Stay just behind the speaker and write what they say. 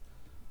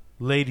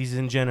Ladies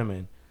and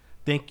gentlemen,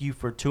 thank you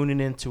for tuning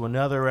in to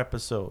another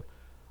episode.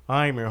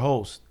 I'm your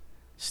host,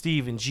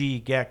 Stephen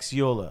G.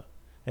 Gaxiola,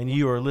 and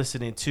you are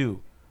listening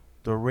to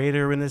the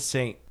Raider and the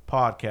Saint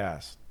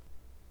podcast.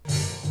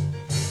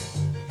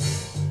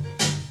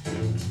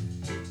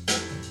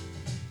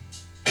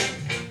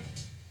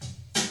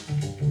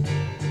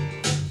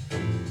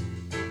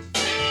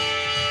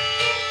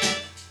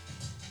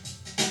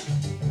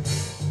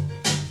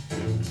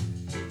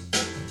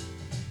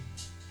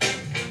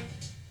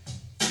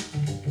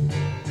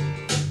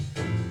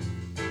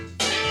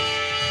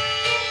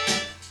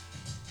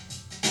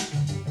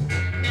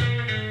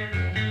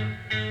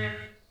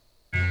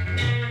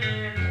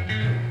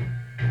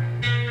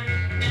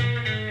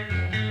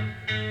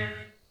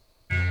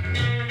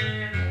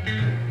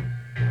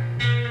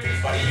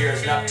 Anybody here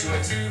is up to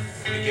it? I'm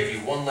gonna give you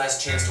one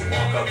last chance to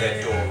walk out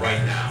that door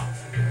right now.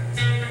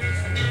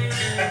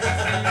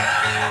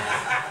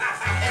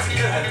 That's good,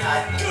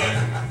 good.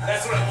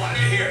 That's what I wanted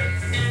to hear.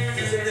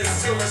 Because in this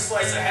silver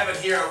slice I have it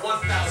here are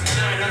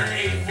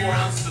 1,984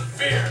 ounces of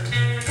beer.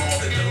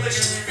 Golden,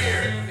 delicious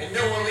beer. And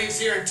no one leaves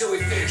here until we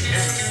finish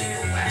every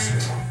single last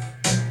one.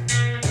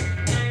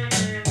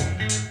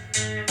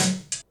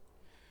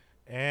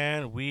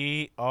 And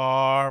we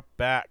are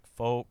back,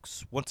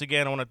 folks. Once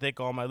again, I want to thank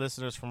all my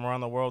listeners from around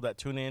the world that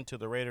tune in to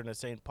the Raider and the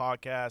Saint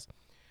podcast.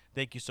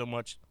 Thank you so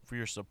much for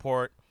your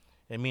support.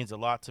 It means a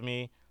lot to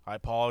me. I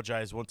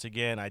apologize once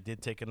again. I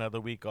did take another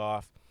week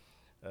off.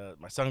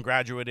 My son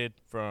graduated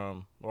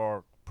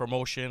or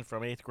promotion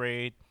from 8th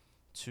grade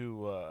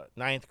to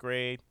 9th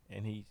grade,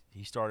 and he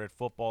started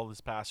football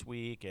this past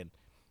week,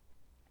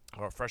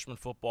 or freshman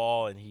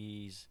football, and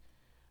he's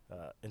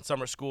in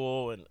summer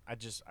school, and I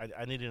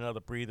needed another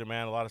breather,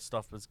 man. A lot of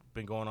stuff has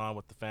been going on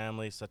with the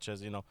family, such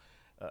as, end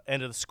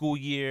of the school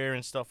year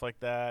and stuff like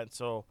that. And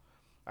so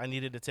I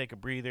needed to take a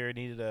breather. I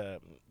needed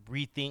to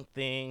rethink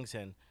things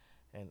and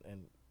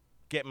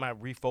get my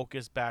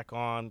refocus back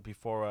on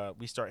before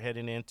we start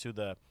heading into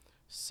the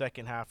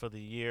second half of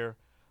the year.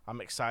 I'm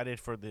excited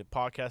for the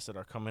podcasts that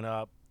are coming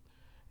up.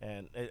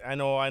 And I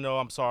know,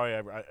 I'm sorry.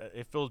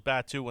 It feels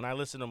bad, too. When I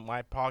listen to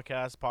my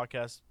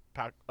podcasters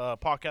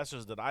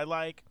that I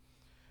like,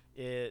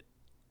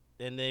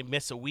 and they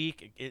miss a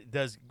week, it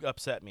does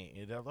upset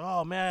me.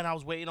 Oh man, I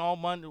was waiting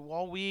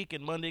all week,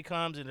 and Monday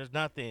comes and there's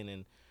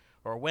nothing,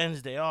 or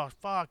Wednesday, oh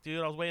fuck,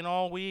 dude, I was waiting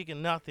all week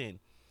and nothing.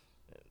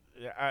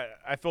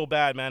 I feel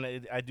bad,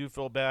 man. I do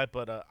feel bad,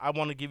 but I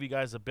want to give you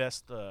guys the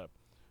best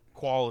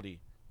quality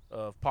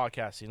of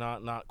podcasting,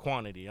 not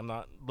quantity. I'm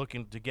not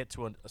looking to get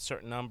to a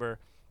certain number.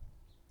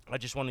 I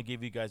just want to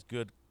give you guys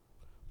good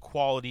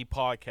quality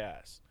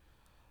podcasts.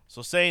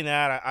 So saying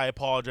that, I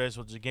apologize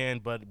once again,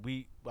 but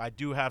I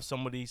do have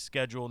somebody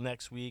scheduled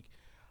next week.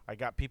 I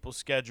got people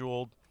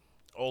scheduled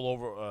all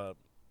over,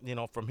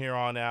 from here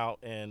on out,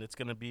 and it's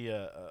going to be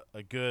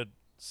a good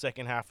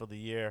second half of the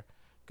year.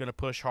 Going to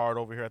push hard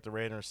over here at the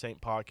Raider and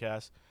Saint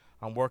podcast.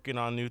 I'm working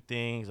on new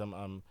things.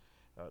 I'm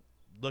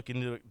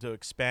looking to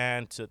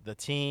expand to the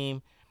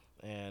team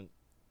and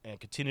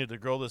continue to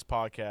grow this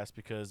podcast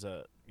because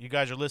you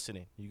guys are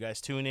listening. You guys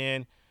tune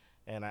in.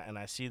 And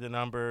I see the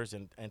numbers,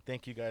 and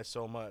thank you guys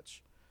so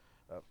much.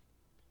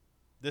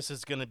 This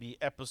is going to be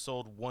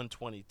episode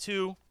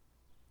 122.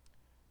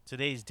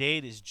 Today's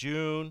date is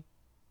June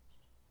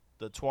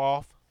the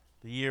 12th.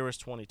 The year is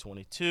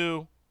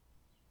 2022.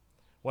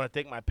 I want to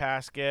thank my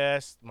past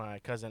guests, my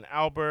cousin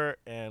Albert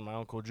and my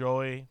uncle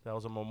Joey. That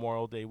was a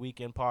Memorial Day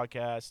weekend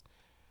podcast.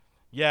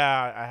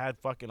 Yeah, I had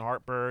fucking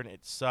heartburn.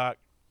 It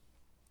sucked,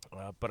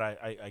 but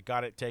I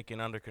got it taken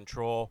under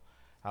control.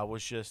 I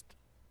was just,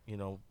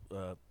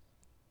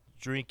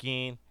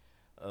 drinking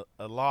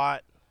a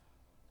lot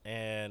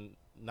and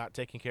not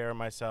taking care of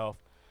myself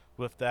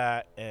with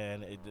that,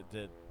 and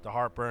the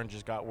heartburn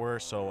just got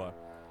worse. So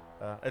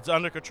it's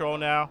under control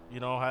now.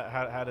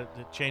 Had to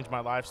change my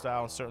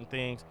lifestyle and certain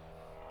things,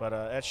 but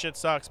that shit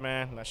sucks,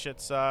 man. That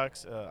shit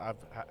sucks. I've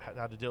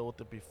had to deal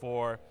with it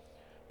before,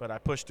 but I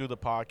pushed through the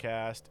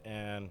podcast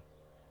and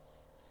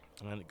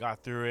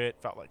got through it.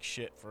 Felt like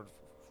shit for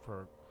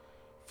a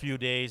few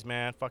days,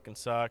 man. Fucking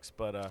sucks,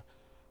 but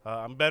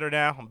I'm better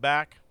now. I'm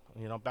back.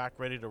 Back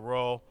ready to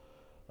roll.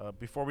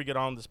 Before we get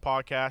on this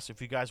podcast,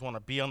 if you guys want to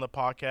be on the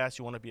podcast,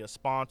 you want to be a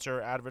sponsor,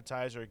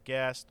 advertiser,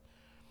 guest,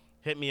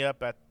 hit me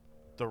up at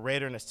the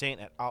Raider and the Saint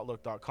at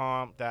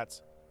Outlook.com.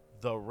 That's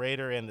the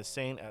Raider and the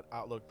Saint at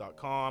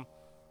Outlook.com.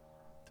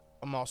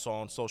 I'm also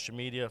on social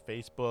media,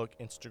 Facebook,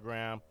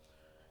 Instagram.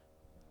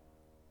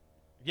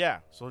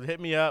 Yeah, so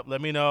hit me up.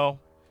 Let me know.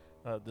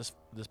 This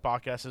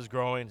podcast is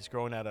growing. It's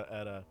growing at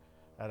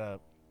a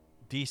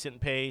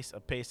decent pace, a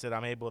pace that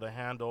I'm able to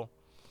handle.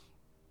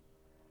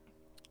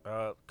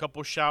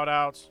 Couple shout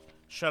outs.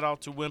 Shout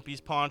out to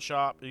Wimpy's Pawn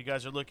Shop. If you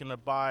guys are looking to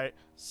buy,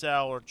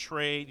 sell, or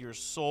trade your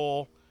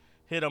soul,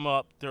 hit them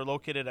up. They're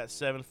located at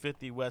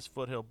 750 West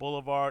Foothill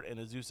Boulevard in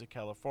Azusa,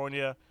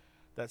 California.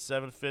 That's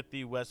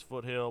 750 West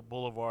Foothill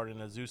Boulevard in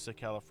Azusa,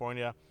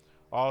 California.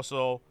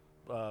 Also,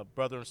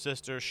 brother and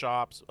sister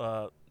shops,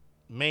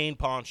 main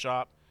pawn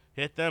shop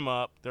hit them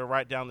up. They're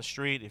right down the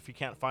street. If you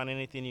can't find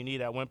anything you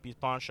need at Wimpy's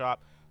Pawn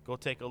Shop, go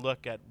take a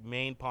look at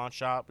Main Pawn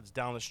Shop. It's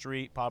down the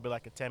street, probably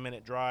like a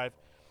 10-minute drive.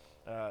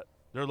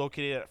 They're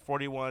located at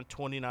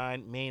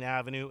 4129 Main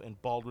Avenue in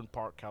Baldwin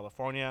Park,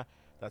 California.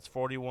 That's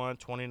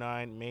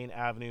 4129 Main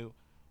Avenue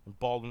in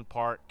Baldwin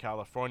Park,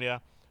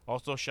 California.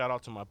 Also, shout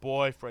out to my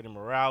boy, Freddie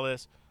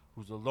Morales,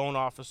 who's a loan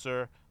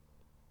officer,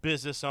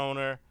 business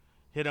owner.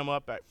 Hit him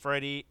up at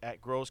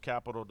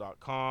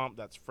Freddie@growscapital.com.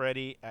 That's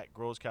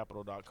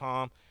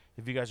Freddie@growscapital.com.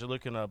 If you guys are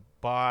looking to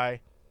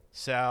buy,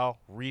 sell,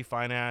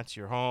 refinance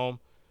your home,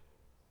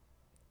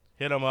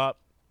 hit him up.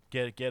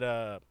 Get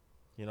a,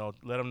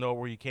 let him know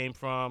where you came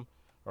from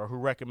or who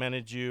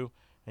recommended you,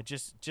 and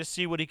just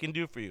see what he can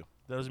do for you.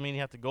 Doesn't mean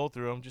you have to go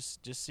through him.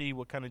 Just see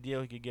what kind of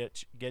deal he could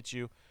get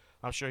you.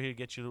 I'm sure he'll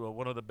get you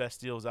one of the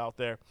best deals out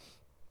there.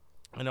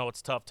 I know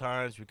it's tough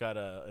times. We've got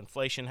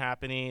inflation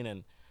happening,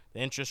 and the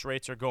interest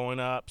rates are going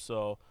up.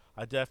 So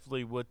I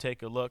definitely would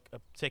take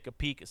a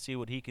peek and see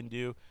what he can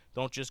do.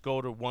 Don't just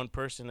go to one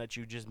person that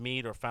you just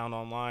meet or found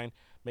online.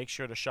 Make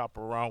sure to shop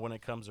around when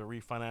it comes to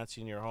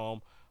refinancing your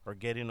home or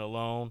getting a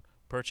loan,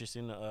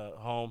 purchasing a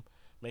home.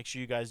 Make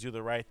sure you guys do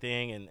the right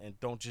thing and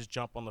don't just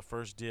jump on the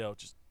first deal.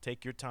 Just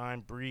take your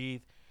time,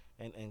 breathe,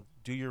 and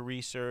do your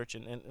research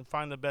and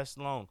find the best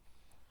loan.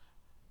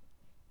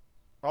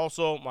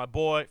 Also, my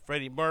boy,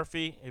 Freddie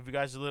Murphy, if you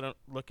guys are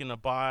looking to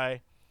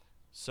buy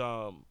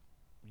some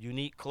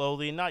unique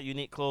clothing, not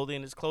unique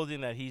clothing, it's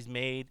clothing that he's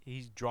made.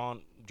 He's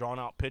drawn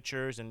out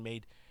pictures and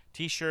made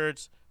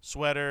T-shirts,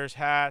 sweaters,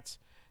 hats.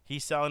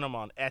 He's selling them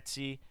on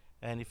Etsy.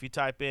 And if you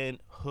type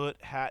in Hood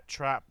Hat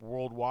Trap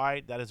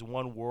Worldwide, that is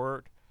one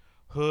word,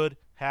 Hood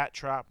Hat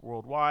Trap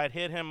Worldwide.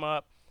 Hit him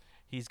up.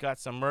 He's got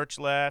some merch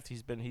left.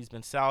 He's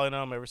been selling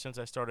them ever since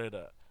I started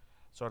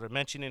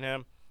mentioning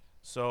him.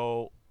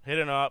 So hit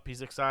him up.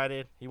 He's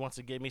excited. He wants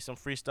to give me some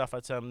free stuff.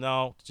 I tell him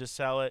no, just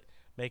sell it.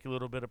 Make a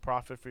little bit of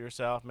profit for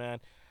yourself, man.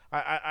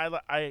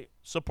 I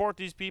support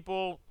these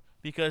people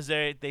because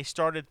they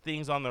started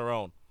things on their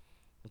own.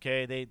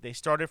 Okay, they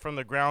started from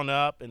the ground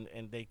up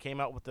and they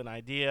came out with an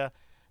idea,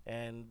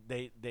 and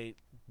they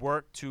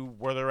worked to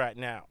where they're at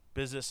now.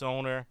 Business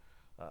owner,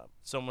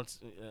 someone's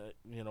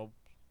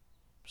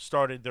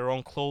started their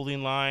own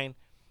clothing line,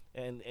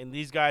 and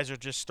these guys are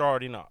just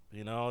starting up.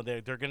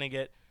 They're gonna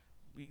get.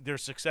 They're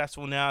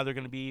successful now. They're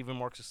going to be even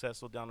more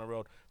successful down the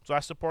road. So I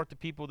support the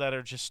people that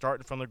are just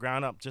starting from the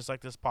ground up, just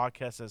like this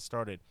podcast has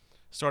started.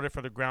 Started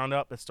from the ground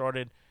up. It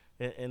started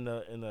in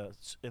the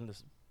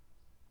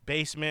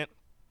basement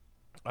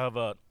of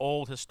an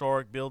old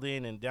historic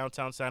building in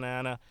downtown Santa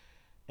Ana,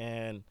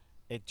 and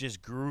it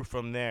just grew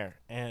from there.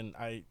 And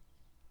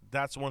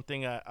that's one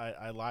thing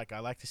I like. I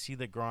like to see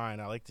the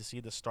grind. I like to see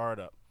the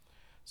startup.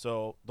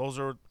 So those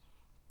are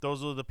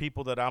the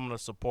people that I'm going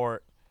to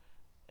support.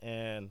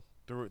 And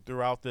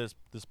throughout this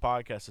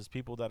podcast is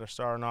people that are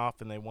starting off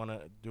and they want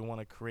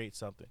to create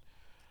something.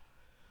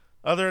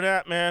 Other than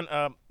that, man,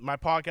 my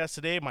podcast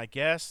today, my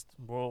guest,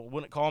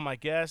 wouldn't call him my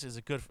guest, is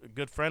a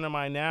good friend of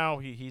mine now.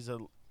 He's a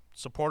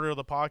supporter of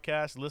the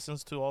podcast,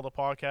 listens to all the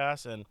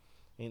podcasts, and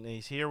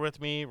he's here with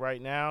me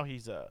right now.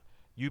 He's a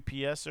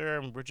UPSer,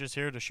 and we're just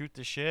here to shoot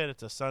the shit.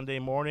 It's a Sunday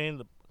morning.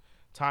 The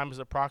time is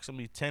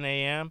approximately 10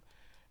 a.m.,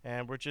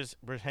 and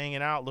we're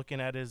hanging out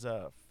looking at his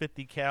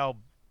 50 cal,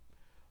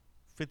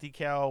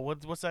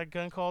 what's that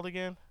gun called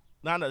again?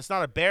 No, it's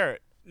not a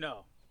Barrett.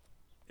 No.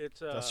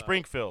 It's a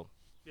Springfield.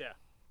 Yeah.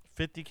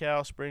 50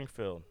 cal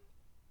Springfield.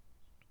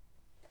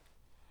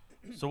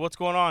 So what's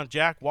going on,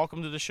 Jack?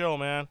 Welcome to the show,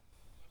 man.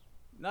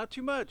 Not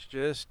too much,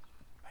 just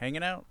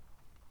hanging out.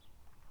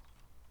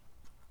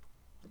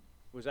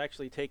 Was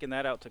actually taking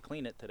that out to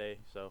clean it today,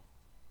 so.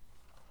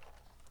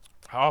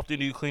 How often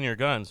do you clean your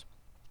guns?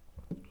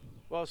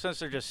 Well, since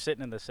they're just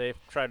sitting in the safe,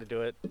 try to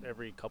do it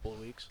every couple of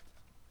weeks.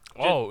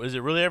 Oh, is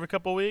it really every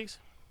couple of weeks?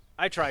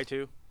 I try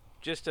to,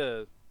 just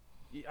to.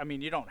 I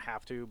mean, you don't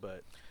have to,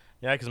 but.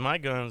 Yeah, because my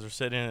guns are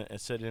sitting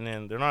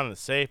in. They're not in the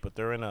safe, but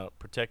they're in a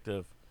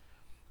protective.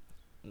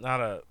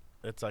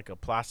 It's like a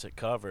plastic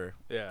cover.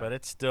 Yeah. But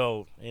it's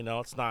still,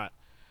 it's not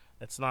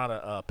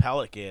a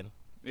pellet gun.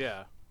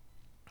 Yeah.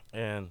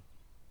 And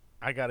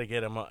I gotta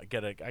get them. I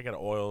gotta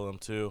oil them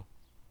too.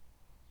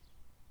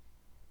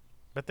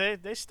 But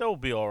they still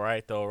be all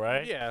right though,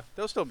 right? Yeah,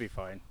 they'll still be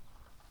fine.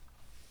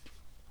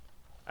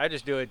 I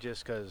just do it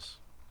just because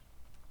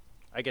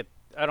I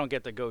don't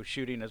get to go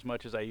shooting as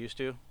much as I used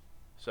to,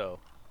 so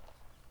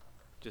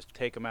just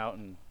take them out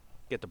and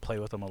get to play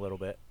with them a little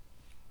bit.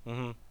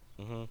 When's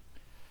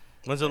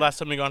the last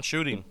time you gone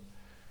shooting?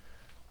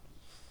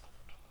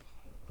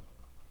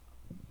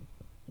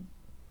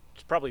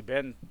 It's probably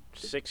been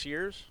 6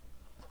 years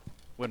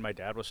when my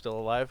dad was still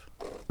alive.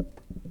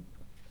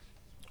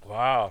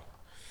 Wow.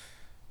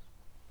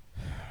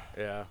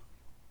 Yeah.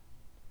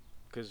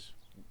 Because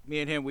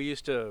me and him,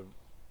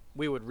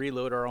 we would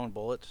reload our own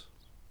bullets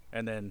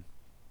and then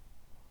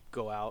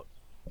go out.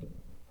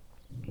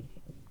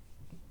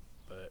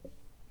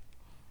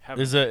 But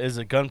is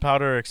a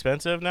gunpowder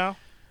expensive now?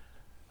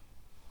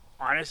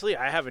 Honestly,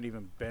 I haven't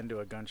even been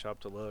to a gun shop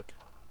to look.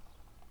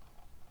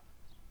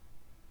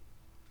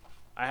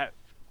 I have.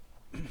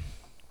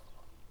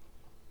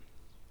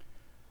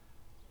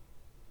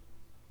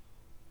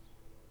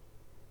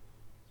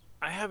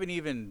 I haven't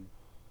even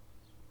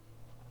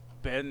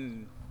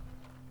been.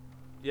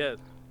 Yeah,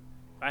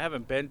 I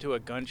haven't been to a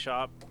gun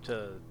shop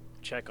to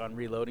check on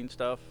reloading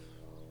stuff.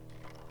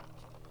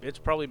 It's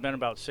probably been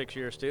about 6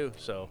 years too.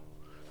 So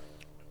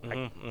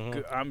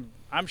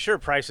I'm sure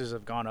prices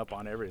have gone up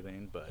on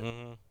everything, but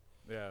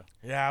yeah,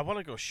 Yeah, I want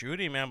to go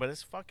shooting, man, but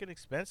it's fucking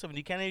expensive, and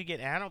you can't even get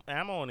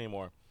ammo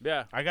anymore.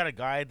 yeah, I got a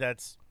guy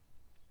that's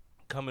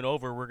coming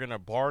over. We're gonna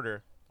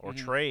barter or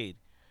trade.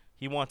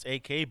 He wants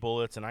AK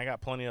bullets, and I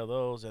got plenty of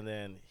those. And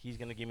then he's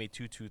gonna give me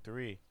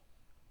 223,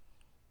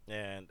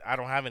 and I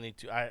don't have any.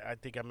 I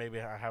think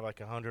I have like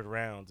 100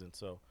 rounds, and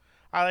so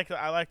I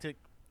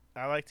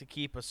like to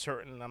keep a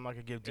certain. I'm not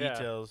gonna give Yeah.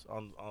 details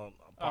on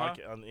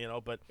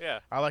podcast, but yeah,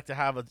 I like to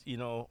have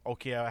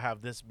okay, I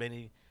have this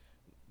many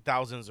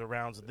thousands of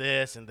rounds of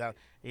this and that,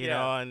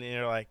 Yeah. and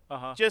you're like,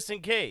 uh-huh, just in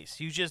case.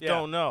 You just Yeah.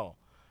 don't know.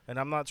 And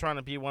I'm not trying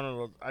to be one of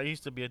those. I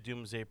used to be a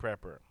doomsday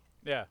prepper.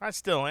 yeah, I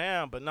still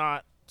am, but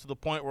not to the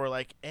point where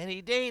like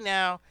any day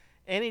now,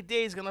 any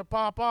day's gonna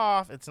pop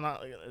off. It's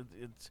not.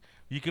 It's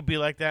you could be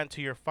like that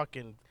until you're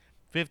fucking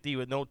 50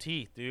 with no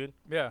teeth, dude.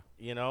 yeah,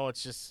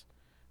 It's just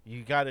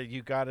you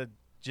gotta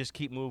just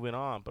keep moving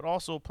on, but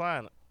also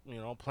plan.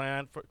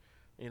 Plan for,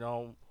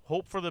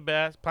 hope for the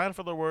best, plan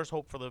for the worst,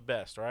 hope for the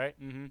best, right?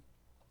 mm-hmm,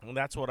 And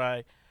that's what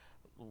I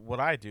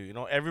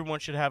do. Everyone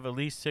should have at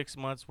least 6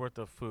 months worth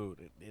of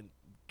food.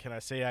 Can I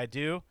say I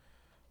do?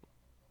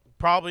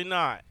 Probably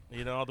not.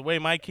 The way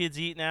my kids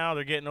eat now,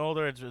 they're getting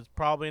older. It's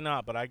probably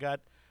not. But I got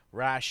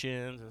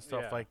rations and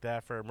stuff Yeah. like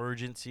that for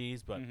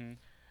emergencies. But mm-hmm,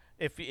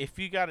 if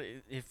you got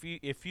if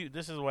you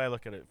this is the way I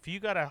look at it. If you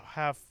gotta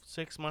have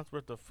 6 months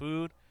worth of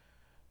food,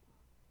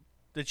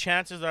 the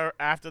chances are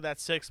after that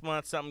 6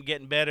 months, something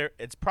getting better.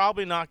 It's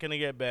probably not gonna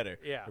get better.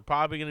 Yeah. You're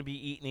probably gonna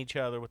be eating each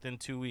other within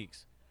 2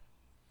 weeks.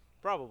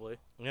 probably,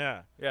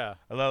 Yeah. yeah,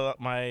 I love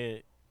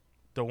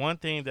the one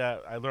thing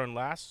that I learned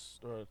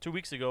 2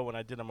 weeks ago when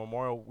I did a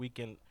Memorial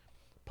Weekend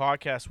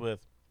podcast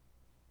with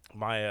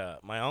my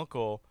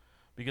uncle,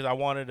 because I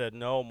wanted to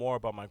know more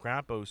about my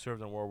grandpa who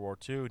served in World War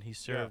II, and he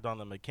served on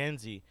the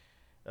Mackenzie.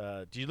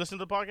 Do you listen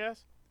to the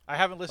podcast? I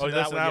haven't listened you to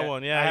that listened one to that yet.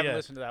 one. Yeah, I haven't yeah.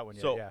 listened to that one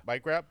yet. So Yeah. my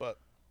grandpa,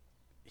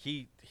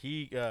 he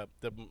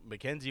the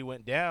Mackenzie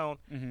went down,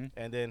 Mm-hmm.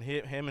 and then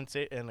him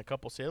and a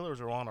couple sailors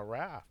were on a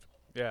raft.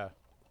 Yeah.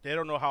 They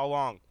don't know how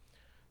long.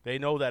 They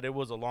know that it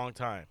was a long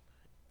time.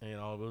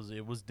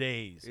 It was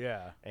days.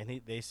 Yeah. And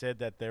they said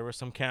that there was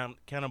some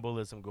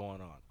cannibalism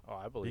going on Oh,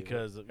 I believe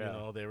because it.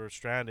 Yeah. they were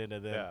stranded,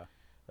 and then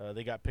Yeah.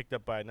 they got picked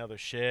up by another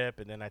ship,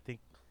 and then I think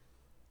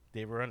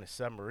they were on a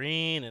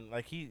submarine, and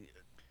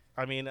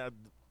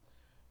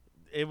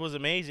it was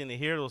amazing to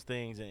hear those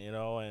things,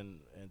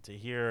 and to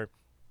hear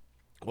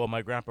what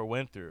my grandpa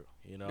went through.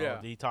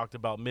 Yeah. He talked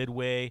about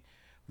Midway.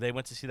 They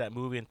went to see that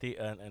movie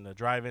in the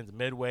drive-ins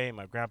Midway. And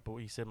my grandpa,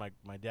 he said my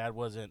dad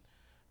wasn't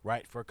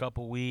right for a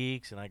couple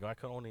weeks, and I can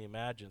only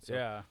imagine. So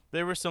Yeah.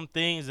 there were some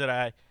things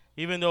that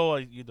even though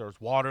there was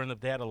water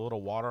they had a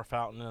little water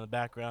fountain in the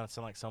background. It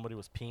sounded like somebody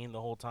was peeing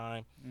the whole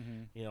time.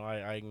 Mm-hmm.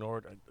 I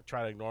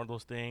try to ignore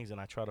those things,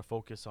 and I try to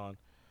focus on,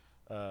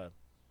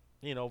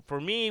 for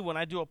me, when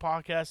I do a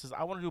podcast, is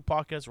I want to do a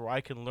podcast where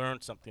I can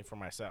learn something for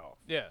myself.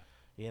 Yeah.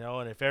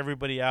 And if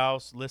everybody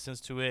else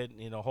listens to it,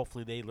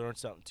 hopefully they learn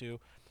something too.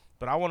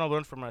 But I want to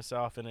learn for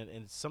myself,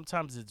 and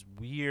sometimes it's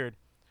weird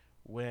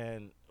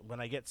when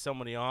I get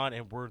somebody on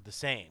and we're the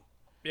same.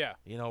 Yeah.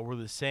 We're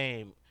the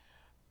same,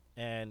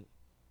 and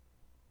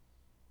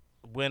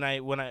when I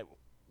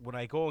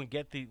go and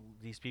get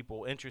these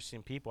people,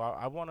 interesting people,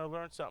 I want to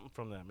learn something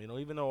from them.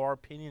 Even though our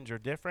opinions are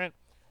different,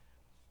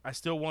 I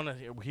still want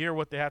to hear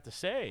what they have to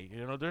say.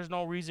 There's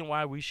no reason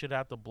why we should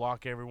have to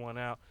block everyone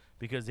out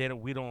because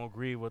we don't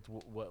agree with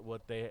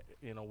what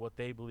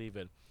they believe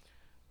in.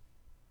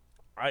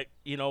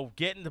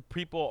 Getting the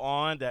people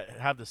on that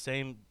have the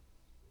same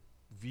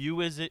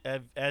view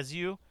as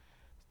you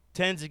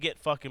tends to get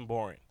fucking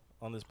boring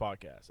on this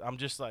podcast. I'm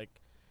just like,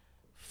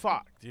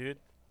 fuck, dude.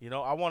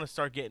 I want to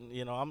start getting.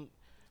 I'm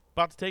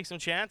about to take some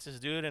chances,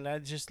 dude. And I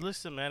just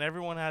listen, man.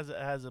 Everyone has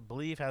a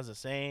belief, has a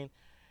saying,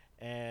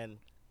 and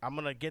I'm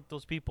gonna get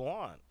those people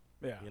on.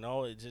 Yeah.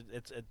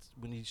 It's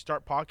when you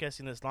start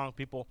podcasting this long,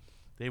 people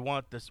they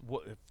want this.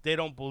 If they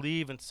don't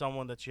believe in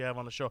someone that you have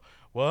on the show,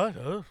 what?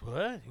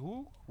 What?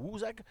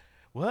 Who's that?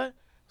 What?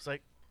 It's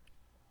like,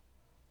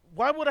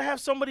 why would I have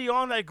somebody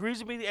on that agrees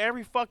with me to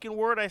every fucking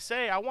word I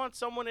say? I want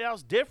someone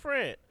else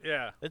different.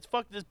 Yeah. It's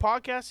this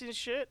podcasting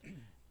shit.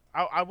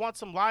 I want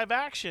some live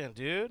action,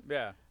 dude.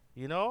 Yeah.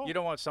 You know? You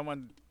don't want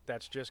someone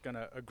that's just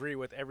gonna agree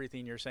with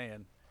everything you're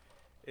saying.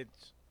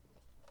 It's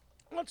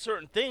I want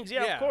certain things,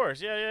 yeah, Yeah. of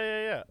course.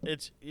 Yeah.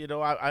 It's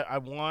I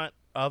want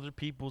other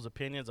people's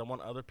opinions. I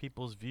want other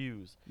people's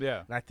views.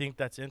 yeah. And I think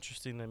that's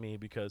interesting to me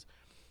because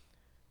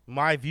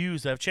my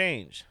views have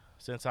changed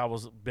since I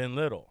was been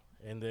little,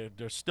 and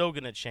they're still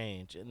gonna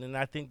change. And then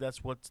I think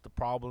that's what's the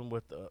problem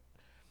with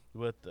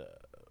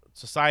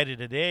society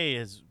today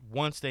is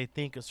once they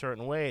think a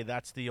certain way,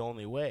 that's the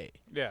only way.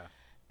 Yeah.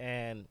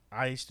 And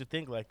I used to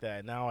think like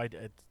that. Now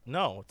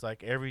no. It's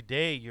like every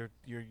day your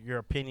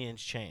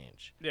opinions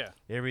change. Yeah.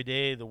 Every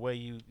day the way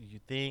you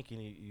think and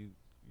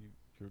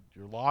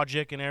your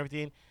logic and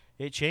everything,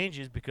 it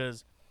changes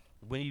because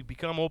when you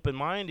become open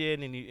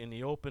minded and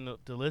you open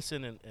to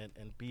listen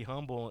and be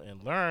humble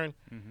and learn,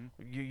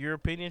 your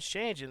opinions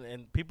change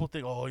and people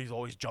think, oh, he's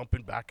always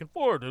jumping back and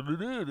forth.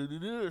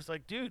 It's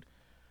like, dude,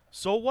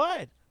 so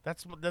what?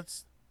 That's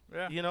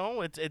Yeah. you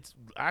know, it's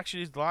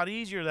actually it's a lot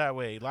easier that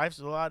way. Life's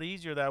a lot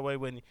easier that way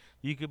when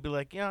you could be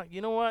like, yeah,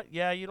 you know what?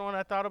 Yeah, you know what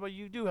I thought about?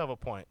 You do have a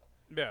point.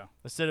 Yeah.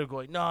 Instead of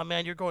going, no,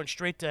 man, you're going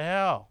straight to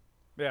hell.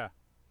 Yeah.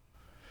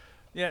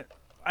 Yeah.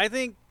 I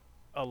think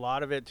a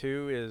lot of it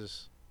too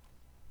is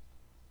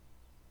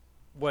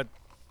what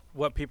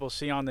people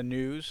see on the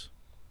news,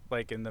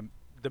 like in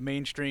the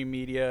mainstream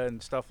media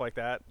and stuff like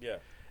that, Yeah.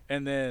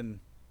 and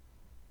then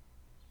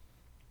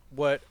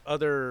what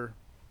other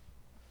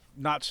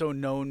not so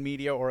known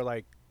media or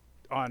like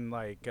on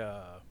like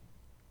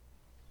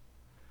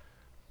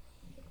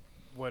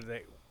what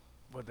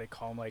do they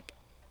call them,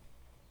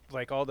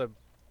 like all the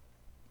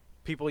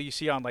people you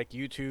see on like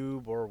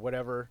YouTube or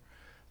whatever,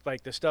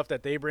 like the stuff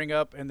that they bring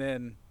up, and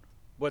then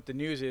what the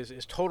news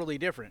is totally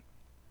different.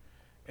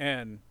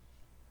 And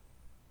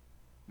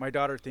my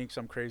daughter thinks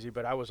I'm crazy,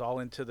 but I was all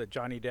into the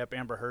Johnny Depp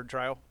Amber Heard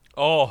trial.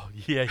 Oh,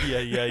 yeah.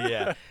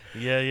 Yeah.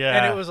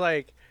 And it was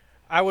like,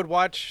 I would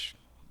watch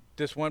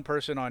this one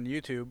person on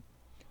YouTube.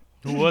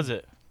 Who was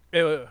it?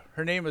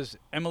 Her name is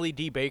Emily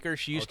D. Baker.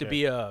 She used to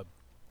Okay. be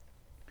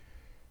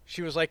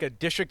she was like a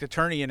district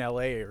attorney in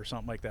L.A. or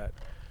something like that.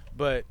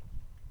 But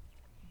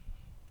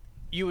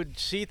you would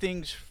see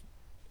things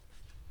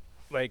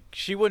like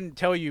she wouldn't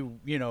tell you,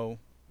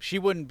 she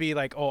wouldn't be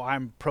like, oh,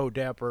 I'm pro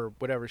Depp or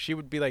whatever. She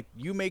would be like,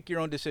 you make your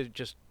own decision.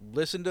 Just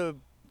listen to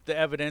the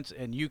evidence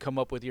and you come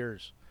up with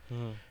yours.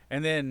 Mhm.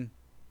 And then,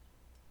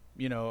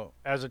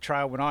 as the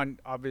trial went on,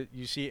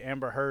 you see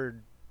Amber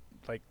Heard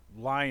like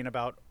lying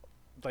about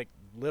like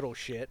little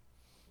shit.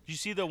 Did you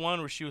see the one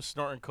where she was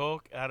snorting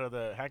coke out of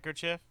the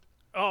handkerchief?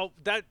 Oh,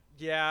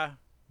 yeah.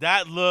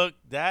 That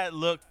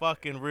looked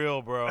fucking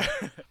real, bro.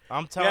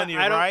 I'm telling Yeah,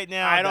 you I don't- right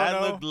now, I don't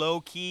that know. looked low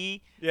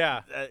key.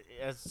 Yeah.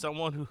 As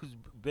someone who's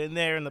been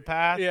there in the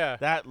past, Yeah.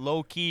 that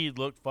low key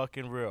looked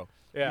fucking real.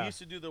 Yeah. We used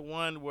to do the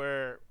one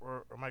where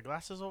are my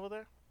glasses over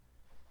there?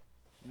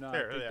 No,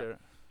 There, there.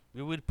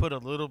 We would put a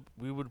little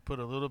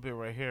bit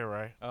right here,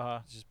 right?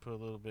 Uh-huh. Just put a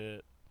little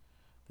bit.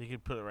 You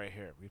could put it right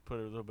here. We put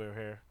a little bit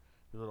here,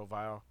 a little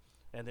vial,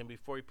 and then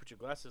before you put your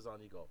glasses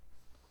on, you go.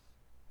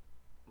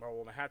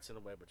 Well, my hat's in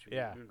the way, but you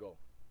Yeah. would go.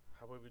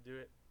 How would we do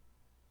it?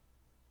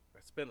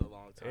 It's been a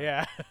long time.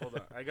 Yeah. Hold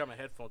on, I got my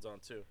headphones on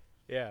too.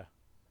 Yeah.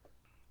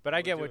 But I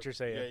We'll get do what it. you're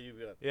saying. Yeah, you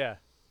good. Yeah.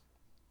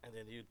 And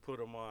then you'd put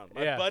them on.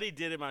 My Yeah. buddy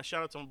did it. My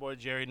shout out to my boy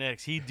Jerry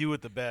Nix. He'd do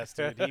it the best,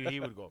 dude. He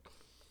would go.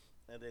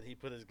 And then he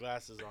put his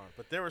glasses on.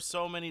 But there were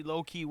so many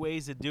low key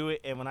ways to do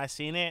it, and when I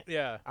seen it,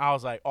 Yeah. I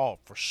was like, oh,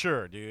 for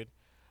sure, dude.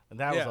 And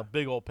that was Yeah. a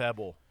big old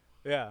pebble.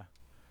 Yeah.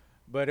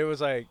 But it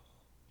was like,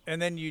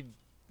 and then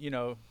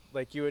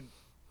like you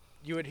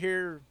would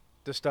hear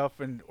the stuff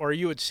or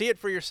you would see it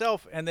for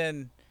yourself and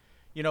then,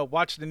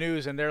 watch the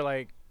news and they're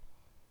like,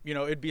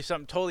 it'd be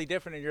something totally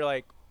different. And you're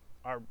like,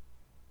 are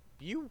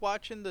you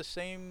watching the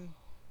same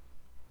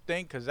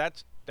thing? Cause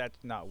that's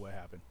not what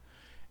happened.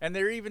 And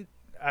they're even,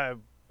 I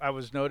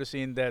was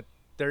noticing that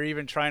they're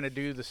even trying to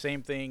do the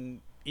same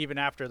thing even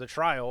after the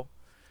trial.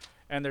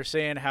 And they're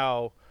saying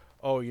how,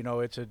 oh,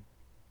 it's a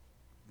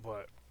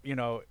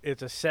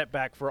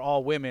setback for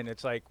all women.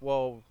 It's like,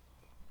 well,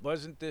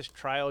 wasn't this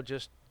trial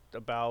just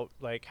about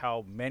like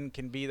how men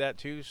can be that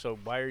too? So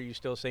why are you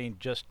still saying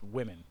just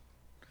women?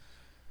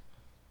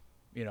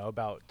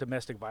 About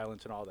domestic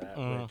violence and all that,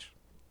 which,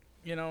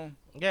 Yeah,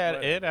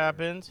 whatever. it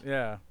happens.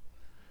 Yeah.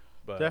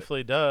 But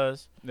Definitely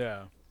does.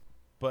 yeah.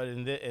 But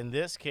in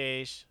this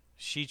case,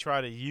 she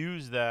tried to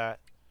use that.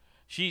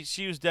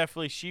 She was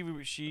definitely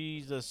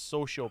she's a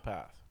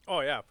sociopath.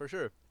 Oh yeah, for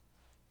sure.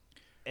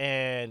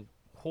 And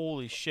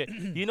holy shit.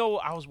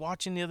 I was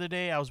watching the other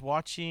day. I was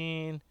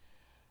watching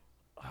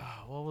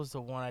what was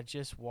the one? I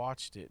just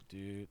watched it,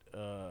 dude.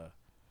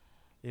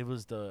 It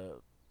was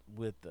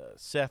with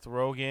Seth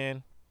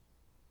Rogen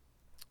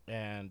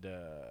and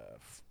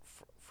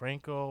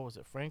Franco. Was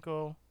it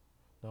Franco?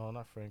 No,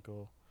 not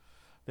Franco.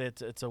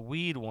 It's a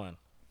weed one.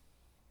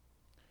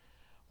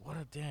 What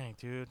a dang,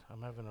 dude.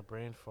 I'm having a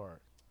brain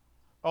fart.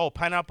 Oh,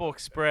 Pineapple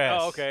Express.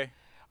 Oh, okay.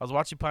 I was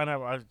watching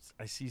Pineapple. I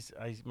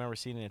remember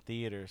seeing it in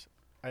theaters.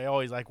 I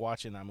always like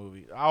watching that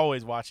movie. I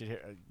always watch it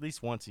here at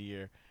least once a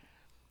year.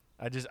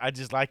 I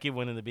just like it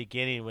when in the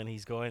beginning when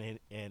he's going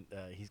and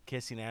he's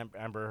kissing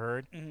Amber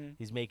Heard. Mm-hmm.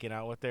 He's making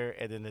out with her,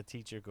 and then the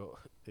teacher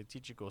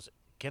goes,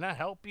 "Can I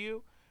help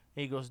you?"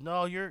 And he goes,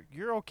 "No, you're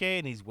okay."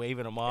 And he's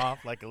waving him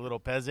off like a little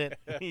peasant.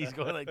 He's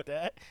going like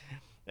that,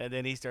 and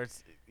then he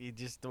just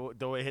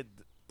the way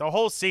the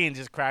whole scene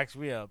just cracks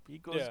me up. He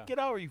goes, Yeah. "Get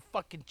over, you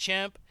fucking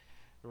chimp,"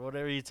 or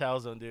whatever he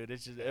tells him, dude.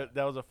 It's just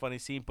that was a funny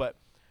scene. But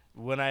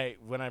when I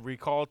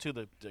recall to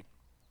the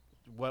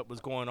what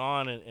was going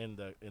on in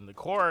the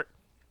court,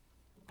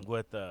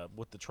 with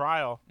the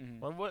trial. Mhm.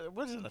 Well, what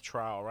wasn't a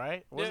trial,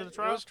 right? Was Yeah, it a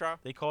trial? It was a trial.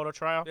 They called it a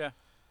trial. Yeah.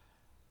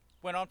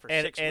 Went on for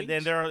And 6 weeks.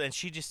 then and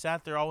she just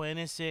sat there all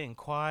innocent and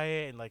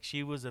quiet and like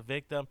she was a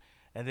victim.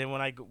 And then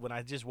when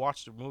I just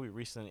watched the movie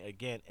recently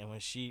again, and when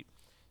she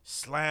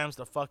slams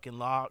the fucking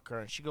locker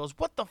and she goes,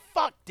 "What the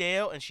fuck,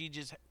 Dale?" and she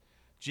just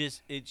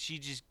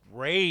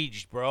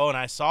raged, bro. And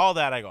I saw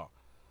that. I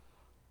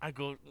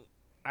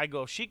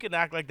go. She could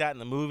act like that in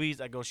the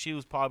movies. I go. She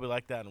was probably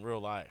like that in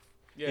real life.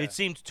 Yeah. It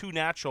seems too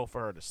natural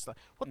for her to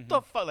what Mm-hmm.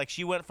 the fuck? Like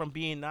she went from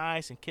being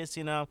nice and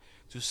kissing him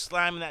to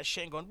slamming that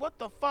shit and going, "What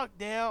the fuck,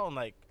 Dale?" And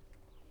like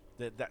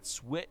that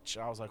switch,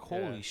 I was like,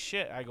 "Holy Yeah.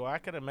 shit!" I go, I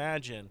could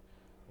imagine,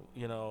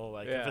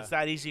 like if Yeah. it's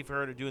that easy for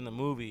her to do in the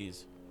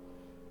movies.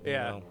 you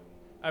Yeah. know.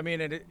 I mean,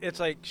 it's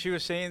like she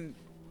was saying,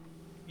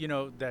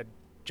 that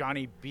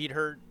Johnny beat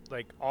her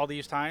like all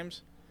these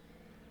times.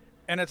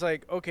 And it's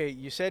like, okay,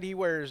 you said he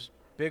wears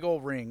big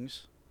old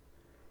rings.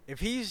 If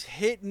he's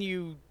hitting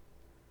you,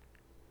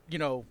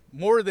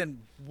 more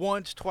than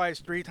once, twice,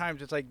 3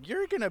 times, it's like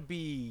you're going to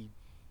be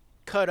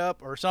cut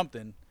up or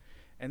something.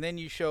 And then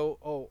you show,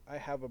 oh, I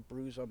have a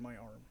bruise on my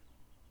arm.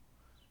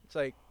 It's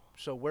like,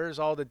 so where's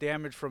all the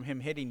damage from him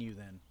hitting you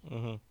then?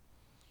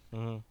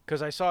 Mm-hmm.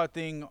 Because I saw a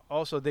thing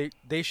also,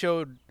 they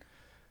showed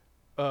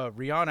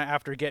Rihanna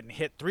after getting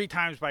hit 3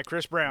 times by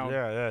Chris Brown.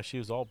 Yeah, she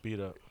was all beat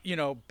up.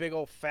 Big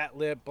old fat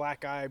lip,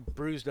 black eye,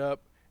 bruised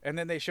up. And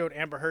then they showed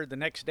Amber Heard the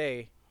next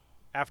day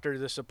after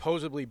the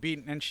supposedly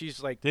beaten, and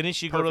she's like, Didn't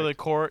she go to the perfect.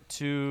 court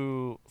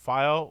to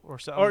file or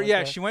something? Or like yeah,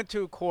 that? she went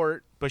to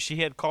court. But she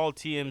had called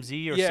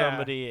TMZ or Yeah.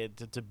 somebody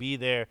to be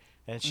there,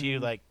 and she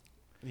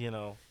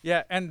Mhm.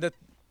 Yeah, and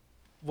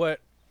what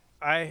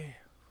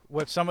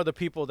some of the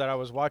people that I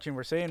was watching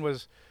were saying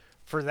was,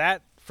 for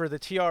the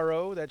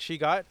TRO that she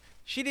got,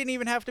 she didn't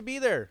even have to be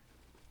there.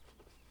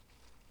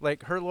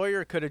 Like her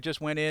lawyer could have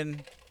just went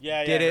in.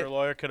 Did her it.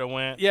 lawyer could have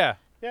went. Yeah,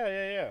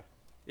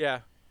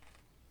 Yeah.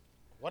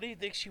 Why do you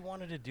think she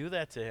wanted to do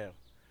that to him?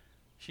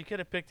 She could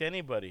have picked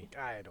anybody.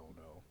 I don't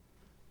know.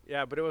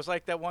 Yeah, but it was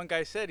like that one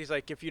guy said. He's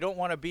like, if you don't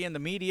want to be in the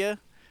media,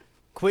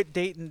 quit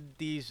dating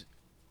these,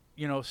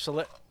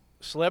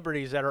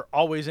 celebrities that are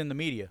always in the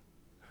media.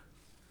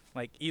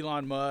 Like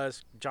Elon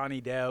Musk,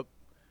 Johnny Depp.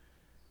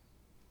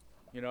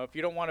 If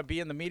you don't want to be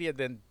in the media,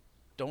 then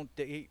don't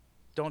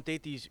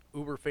date these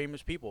uber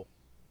famous people.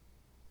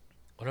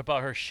 What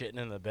about her shitting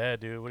in the bed,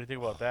 dude? What do you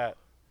think about that?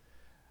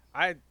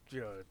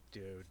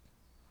 Dude,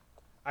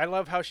 I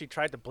love how she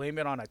tried to blame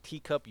it on a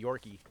teacup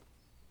Yorkie.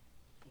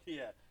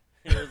 Yeah.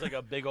 It was like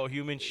a big old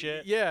human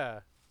shit. Yeah,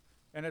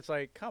 and it's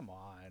like, come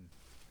on.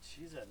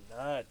 She's a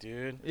nut,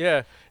 dude.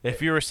 Yeah.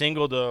 If you were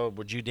single, though,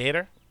 would you date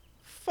her?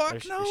 Fuck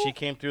If no. she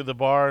came through the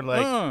bar and,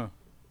 like,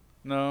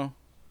 No.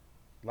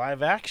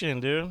 live action,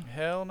 dude.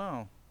 Hell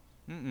no.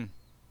 Mm-mm.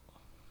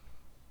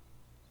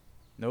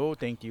 No,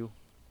 thank you.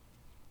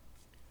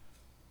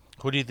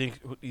 Who do you think?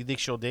 You think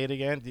she'll date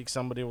again? Do you think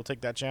somebody will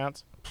take that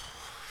chance?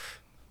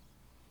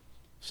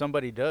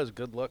 Somebody does.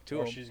 Good luck to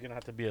Or him. she's going to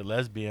have to be a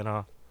lesbian,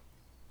 huh?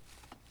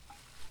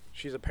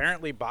 She's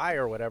apparently bi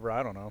or whatever.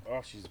 I don't know.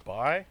 Oh, she's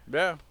bi?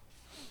 Yeah.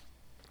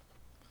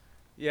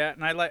 Yeah,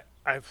 and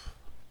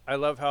I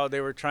love how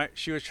they were trying.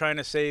 She was trying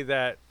to say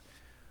that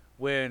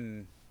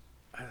when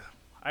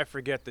I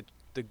forget the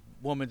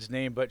woman's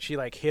name, but she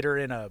like hit her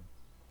in I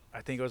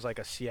think it was like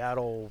a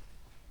Seattle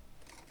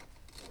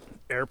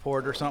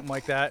airport or something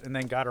like that, and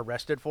then got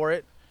arrested for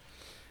it.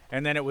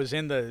 And then it was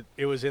in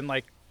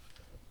like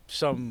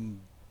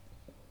some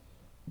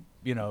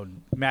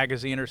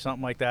magazine or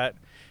something like that,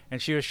 and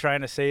she was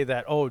trying to say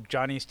that, oh,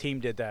 Johnny's team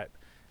did that.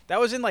 That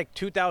was in like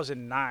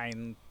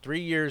 2009, 3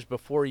 years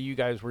before you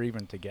guys were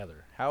even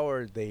together. How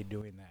are they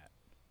doing that?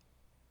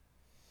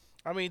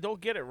 I mean,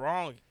 don't get it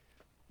wrong.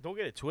 Don't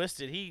get it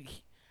twisted.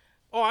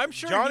 Oh, I'm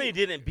sure Johnny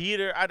didn't beat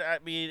her. I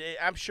mean,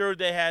 I'm sure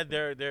they had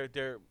their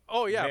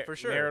Oh yeah, for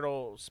sure.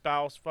 marital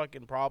spouse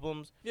fucking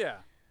problems. Yeah.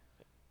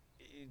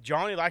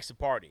 Johnny likes to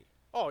party.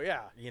 Oh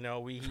yeah.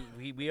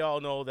 We all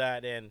know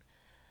that, and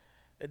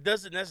it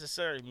doesn't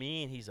necessarily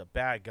mean he's a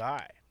bad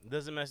guy. It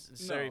doesn't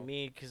necessarily No.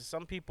 mean, because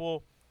some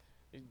people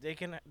they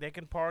can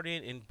party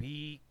and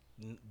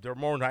they're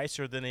more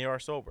nicer than they are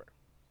sober.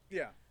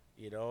 Yeah.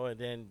 And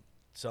then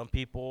some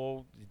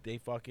people they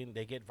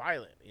get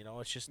violent.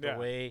 It's just the Yeah.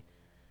 way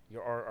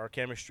our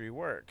chemistry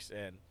works.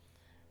 And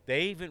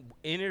they even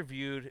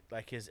interviewed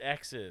like his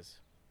exes.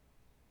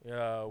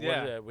 What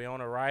Yeah. is it?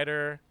 Winona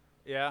Ryder.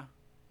 Yeah.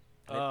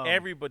 And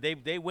everybody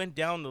they went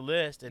down the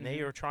list, and they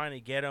Mhm. were trying to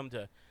get him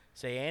to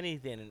say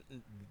anything,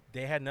 and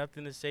they had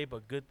nothing to say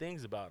but good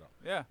things about him.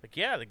 Yeah. Like,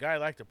 yeah, the guy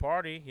liked to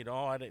party.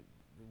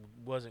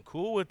 Wasn't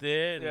cool with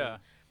it. Yeah.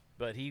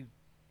 But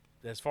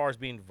as far as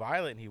being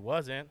violent, he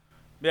wasn't.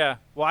 Yeah.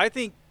 Well, I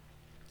think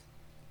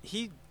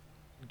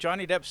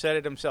Johnny Depp said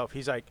it himself.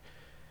 He's like,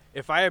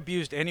 if I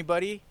abused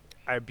anybody,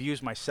 I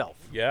abused myself.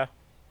 Yeah.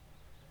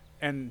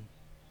 And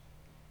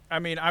I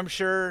mean, I'm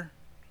sure,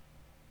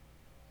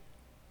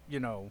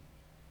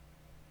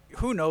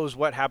 who knows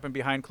what happened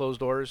behind closed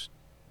doors?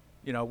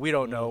 We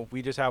don't know.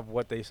 We just have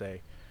what they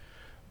say.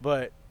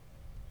 But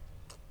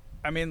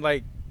I mean,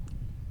 like,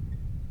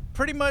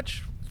 pretty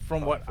much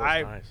from what feels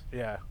I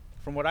nice.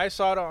 from what I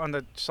saw on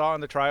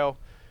the trial,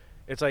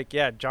 it's like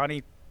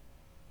Johnny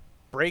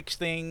breaks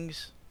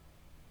things,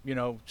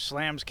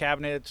 slams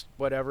cabinets,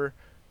 whatever,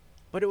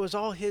 but it was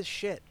all his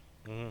shit.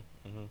 Mhm.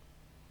 Mhm.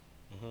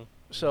 Mhm.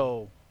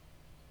 So,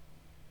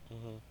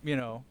 Mhm. you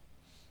know,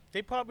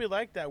 They probably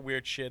like that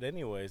weird shit,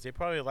 anyways. They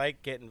probably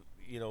like getting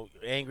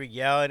angry,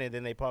 yelling, and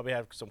then they probably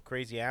have some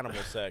crazy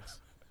animal sex.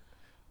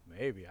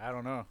 maybe I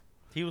don't know.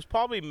 He was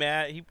probably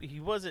mad. He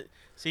wasn't.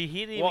 See,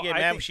 he didn't Well, even get I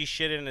mad when think- she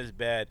shit in his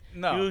bed.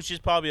 No. He was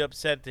just probably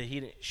upset that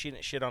she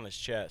didn't shit on his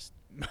chest.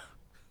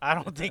 I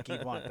don't think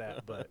he'd want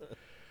that, but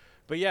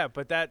yeah,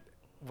 but that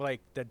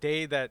like the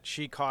day that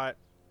she caught,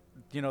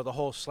 the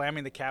whole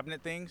slamming the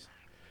cabinet things,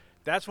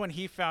 that's when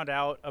he found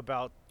out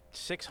about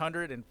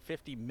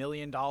 $650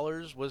 million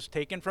was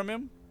taken from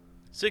him.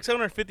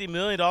 $650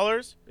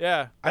 million.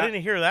 Yeah, I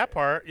didn't hear that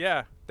part.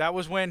 Yeah, that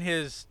was when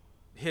his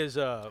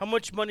How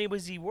much money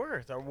was he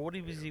worth, or what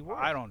was he worth?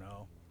 I don't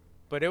know,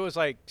 but it was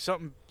like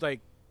something like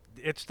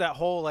it's that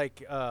whole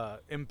like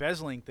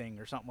embezzling thing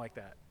or something like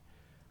that.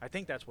 I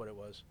think that's what it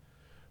was,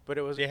 but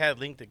it was They had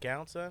linked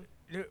accounts then.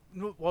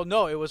 well,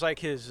 no, it was like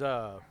his.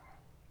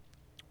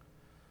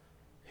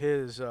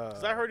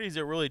 'Cause I heard he's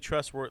a really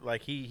trustworthy.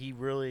 Like he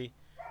really,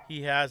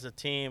 he has a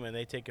team and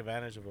they take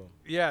advantage of him.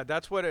 Yeah,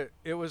 that's what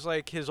it was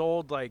like his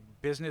old like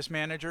business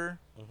manager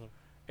Mhm.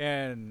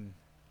 and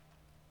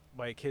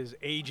like his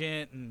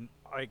agent and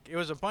like it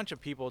was a bunch of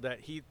people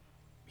that he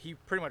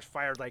pretty much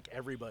fired like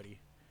everybody.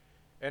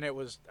 And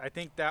I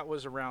think that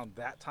was around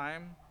that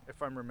time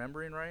if I'm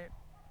remembering right.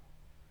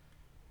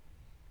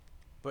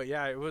 But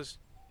yeah, it was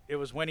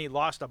when he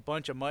lost a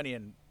bunch of money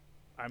and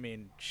I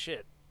mean,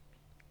 shit.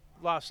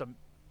 Lost some,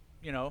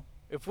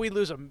 if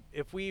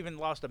we even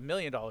lost $1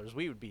 million,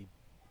 we would be,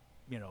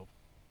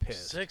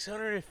 pissed.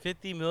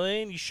 650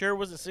 million. You sure it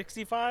wasn't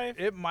 65?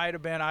 It might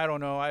have been. I don't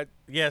know.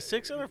 Yeah,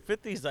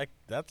 650 is like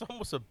that's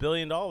almost $1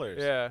 billion.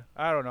 Yeah,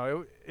 I don't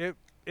know.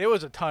 It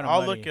was a ton of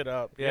I'll money. look it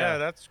up. Yeah. Yeah,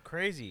 that's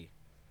crazy.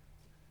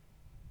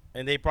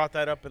 And they brought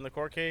that up in the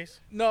court case.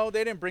 No,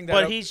 they didn't bring that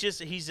But up. he's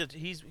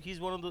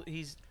one of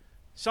the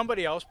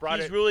Somebody else brought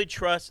he's it. really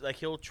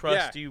he'll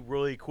trust Yeah. you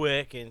really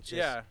quick and just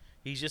Yeah.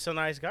 he's just a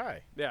nice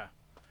guy. Yeah.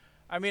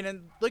 I mean,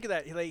 and look at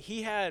that.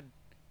 He had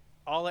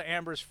all of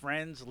Amber's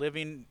friends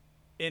living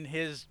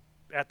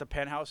at the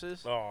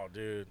penthouses, Oh,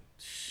 dude.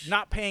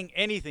 not paying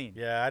anything.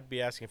 Yeah, I'd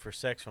be asking for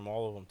sex from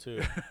all of them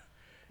too.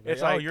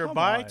 It's oh, like, you're come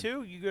bi on.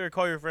 too? You gotta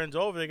call your friends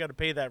over. They gotta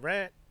pay that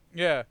rent.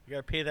 Yeah. You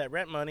gotta pay that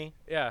rent money.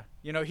 Yeah.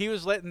 He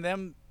was letting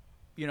them,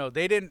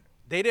 they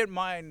didn't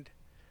mind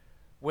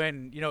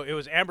when, it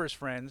was Amber's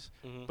friends,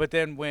 Mhm. but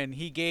then when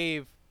he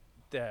gave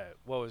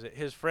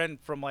his friend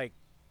from like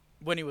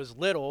when he was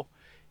little,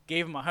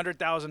 gave him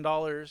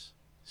 $100,000,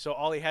 so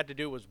all he had to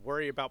do was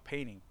worry about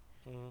painting.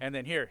 Mhm. And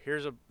then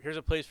here's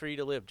a place for you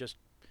to live. Just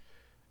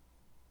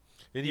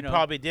And he You know.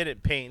 probably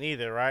didn't paint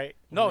either, right?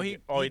 No, When he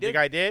the did.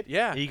 guy did.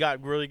 Yeah. he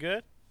got really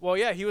good. well,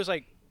 yeah, he was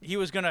like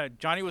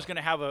Johnny was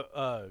gonna have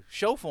a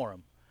show for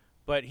him,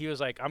 but he was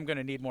like, I'm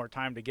gonna need more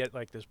time to get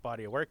like this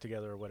body of work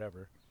together or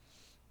whatever.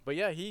 But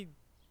yeah, he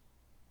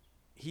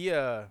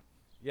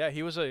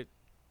was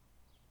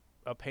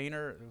a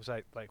painter. It was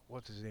like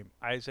what's his name,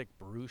 Isaac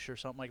Baruch or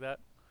something like that,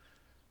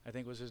 I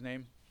think was his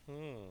name.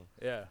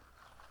 Yeah.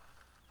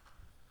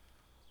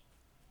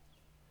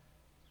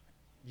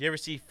 You ever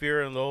see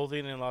Fear and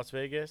Loathing in Las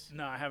Vegas?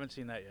 No, I haven't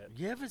seen that yet.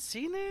 You haven't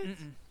seen it?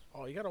 Mm-mm.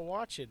 Oh, you gotta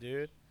watch it,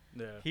 dude.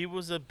 Yeah. He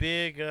was a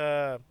big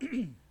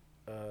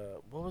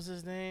what was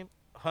his name?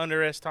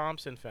 Hunter S.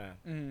 Thompson fan.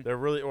 Mhm. They're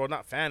really, or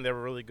not fan. They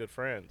were really good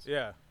friends.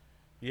 Yeah.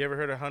 You ever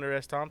heard of Hunter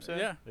S. Thompson?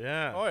 Yeah.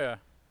 Yeah. Oh yeah.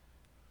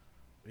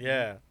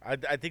 Yeah.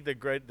 I think the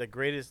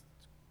greatest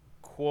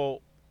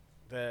quote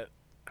that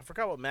I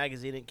forgot what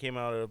magazine it came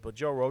out of, but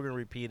Joe Rogan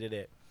repeated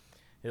it.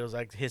 It was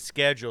like his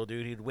schedule,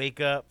 dude. He'd wake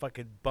up,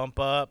 fucking bump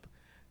up,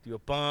 do a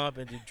bump,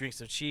 and then drink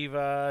some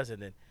Chivas,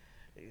 and then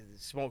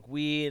smoke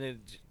weed, and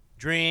then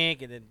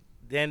drink, and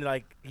then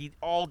like he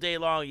all day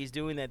long he's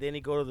doing that. Then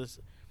he go to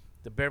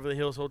the Beverly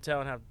Hills Hotel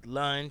and have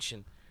lunch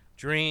and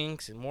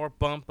drinks and more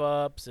bump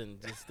ups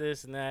and just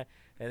this and that,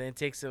 and then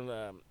take some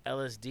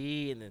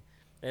LSD, and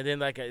then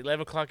like at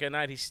 11 o'clock at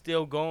night he's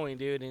still going,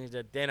 dude. And he's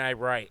like, then I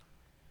write.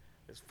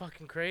 It's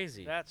fucking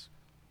crazy. That's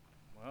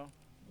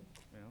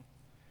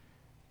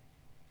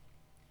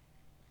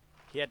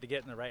he had to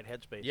get in the right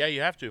headspace. Yeah,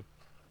 you have to.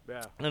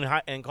 Yeah.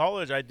 In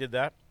college, I did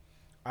that.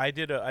 I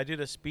did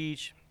a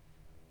speech.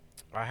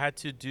 I had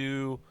to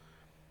do.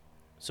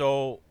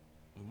 So,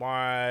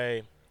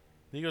 I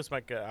think it was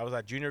like I was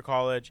at junior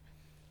college.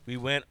 We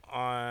went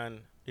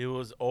on. It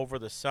was over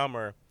the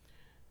summer.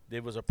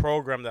 There was a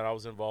program that I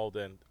was involved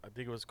in. I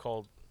think it was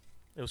called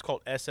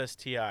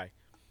SSTI.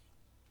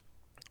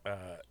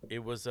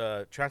 It was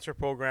a transfer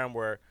program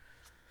where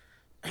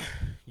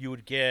you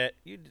would get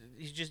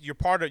you're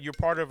part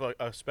of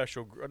a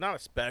special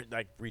not a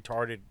like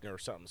retarded or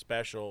something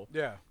special,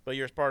 Yeah. but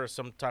you're part of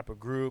some type of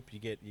group. You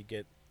get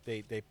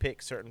they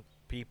pick certain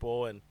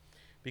people, and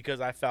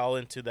because I fell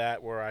into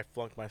that where I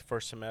flunked my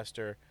first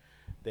semester,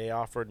 they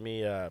offered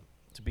me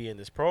to be in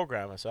this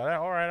program. I said,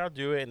 all right, I'll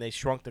do it. And they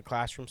shrunk the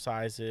classroom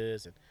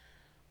sizes, and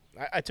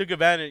I took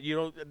advantage. You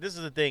know, this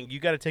is the thing. You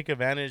got to take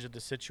advantage of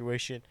the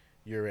situation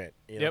you're in.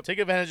 You know, Yep. take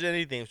advantage of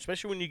anything,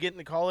 especially when you get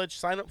into college.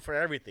 Sign up for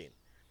everything.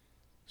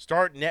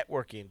 Start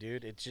networking,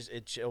 dude.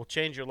 It'll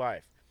change your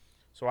life.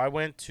 So I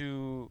went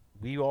to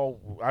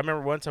I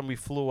remember one time we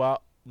flew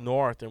out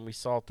north and we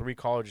saw three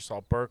colleges.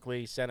 Saw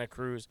Berkeley, Santa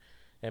Cruz,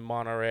 and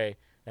Monterey,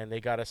 and they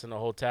got us in a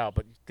hotel.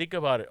 But think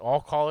about it, all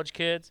college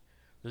kids.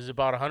 There's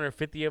about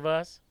 150 of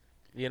us.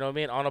 You know what I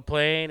mean? On a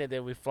plane, and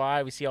then we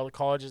fly. We see all the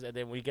colleges, and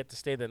then we get to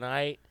stay the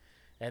night,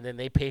 and then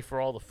they pay for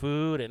all the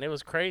food, and it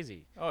was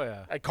crazy. Oh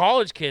yeah. Like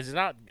college kids, it's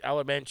not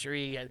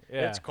elementary.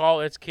 Yeah.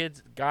 It's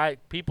kids,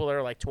 people that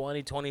are like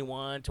 20,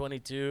 21,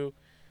 22.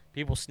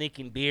 People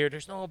sneaking beer.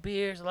 There's no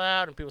beers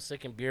allowed, and people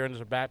sneaking beer in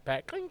their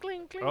backpack. Cling,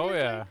 cling, cling. Oh cling,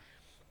 yeah. cling.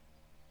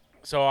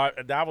 So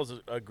that was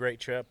a great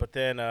trip. But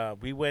then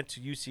we went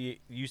to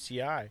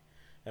UCI,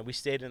 and we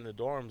stayed in the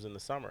dorms in the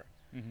summer,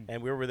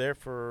 and we were there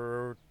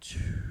for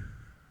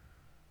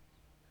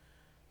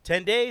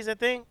 10 days. I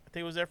think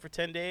I was there for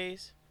 10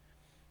 days.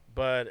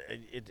 But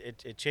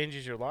it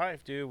changes your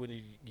life, dude. When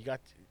you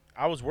got,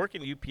 I was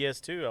working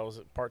UPS too. I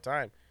was part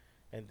time,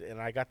 and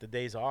I got the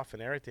days off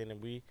and everything.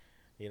 And we,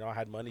 I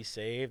had money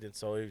saved, and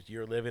so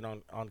you're living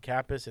on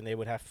campus, and they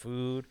would have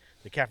food.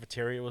 The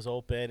cafeteria was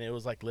open. It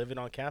was like living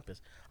on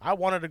campus. I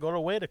wanted to go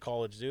away to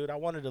college, dude. I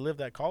wanted to live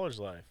that college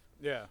life,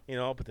 Yeah.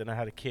 But then I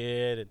had a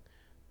kid, and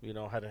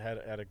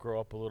had to grow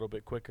up a little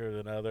bit quicker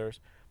than others.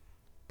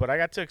 But I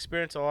got to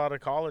experience a lot of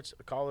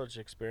college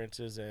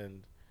experiences,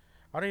 and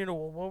I don't even know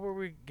what were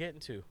we getting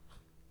to.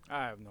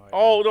 I have no idea.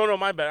 Oh no,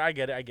 my bad. I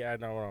get it. I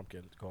know where I'm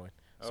going.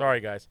 Oh. Sorry,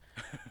 guys.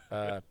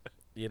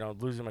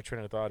 Losing my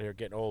train of thought here.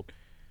 Getting old.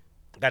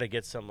 Got to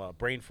get some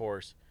brain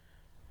force.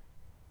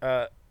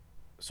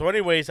 So,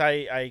 anyways,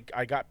 I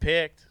got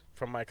picked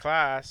from my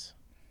class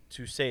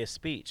to say a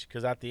speech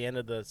because at the end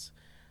of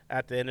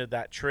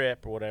that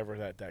trip or whatever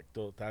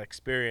that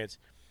experience,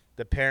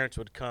 the parents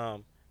would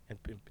come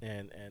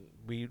and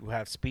we would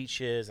have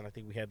speeches, and I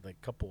think we had like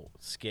a couple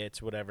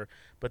skits, whatever.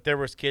 But there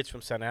was kids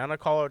from Santa Ana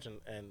College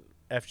and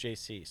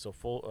FJC, so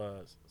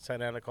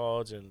Santa Ana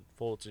College and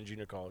Fulton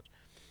Junior College.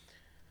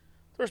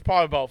 There's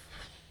probably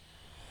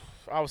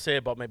I would say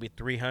about maybe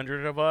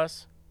 300 of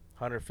us,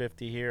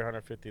 150 here,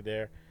 150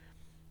 there.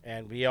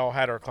 And we all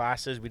had our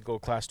classes. We'd go to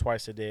class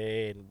twice a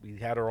day, and we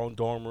had our own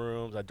dorm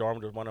rooms. I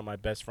dormed with one of my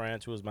best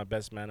friends who was my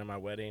best man at my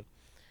wedding.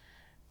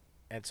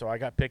 And so I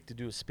got picked to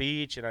do a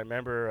speech, and I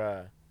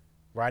remember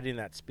writing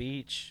that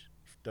speech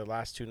the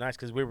last 2 nights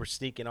because we were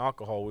sneaking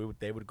alcohol.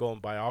 They would go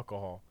and buy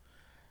alcohol,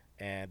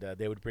 and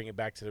they would bring it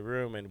back to the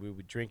room, and we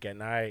would drink at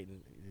night,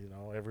 and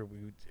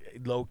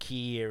low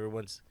key,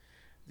 everyone's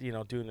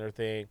doing their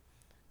thing.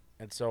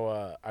 And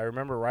so I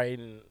remember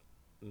writing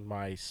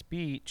my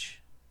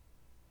speech.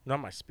 Not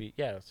my speech.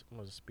 Yeah, it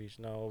was a speech.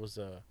 No, it was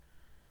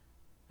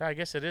I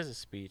guess it is a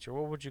speech, or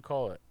what would you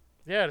call it?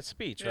 Yeah, it's a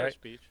speech, right?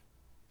 Speech.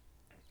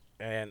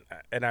 And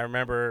I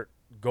remember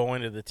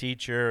going to the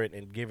teacher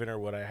and giving her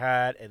what I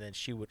had, and then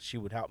she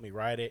would help me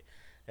write it,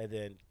 and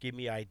then give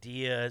me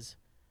ideas.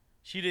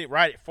 She didn't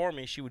write it for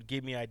me. She would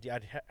give me ideas.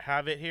 I'd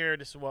have it here.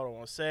 This is what I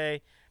want to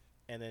say,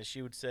 and then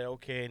she would say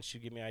okay, and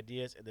she'd give me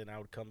ideas, and then I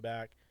would come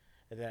back,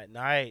 and then at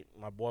night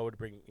my boy would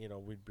bring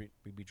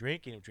we'd be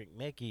drinking, we'd drink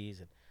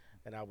Mickey's,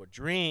 and I would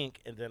drink,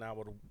 and then I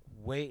would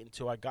wait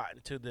until I got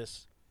into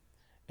this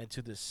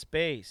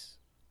space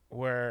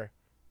where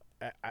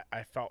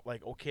I felt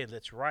like, okay,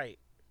 let's write.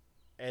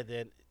 And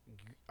then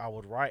I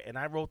would write. And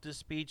I wrote this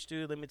speech,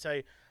 dude. Let me tell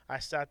you, I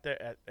sat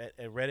there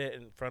and read it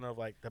in front of,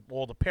 like,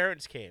 the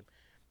parents came,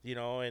 and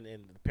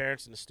the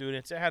parents and the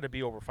students. It had to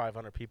be over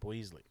 500 people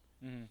easily.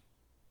 Mm-hmm.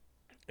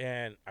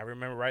 And I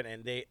remember writing,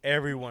 and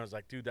everyone was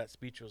like, dude, that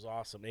speech was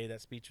awesome. Hey,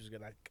 that speech was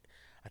good.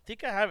 I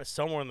think I have it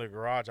somewhere in the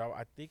garage.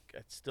 I think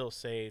it's still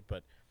saved.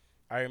 But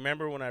I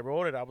remember when I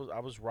wrote it, I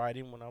was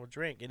writing when I would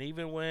drink. And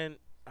even when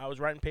I was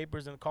writing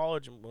papers in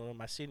college in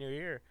my senior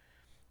year,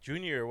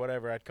 junior or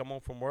whatever, I'd come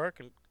home from work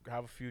and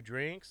have a few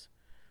drinks,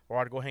 or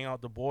I'd go hang out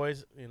with the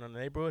boys in the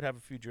neighborhood, have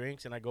a few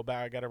drinks, and I go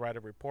back. I got to write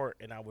a report,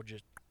 and I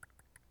would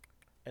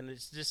and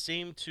it just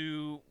seemed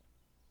to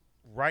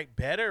write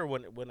better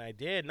when I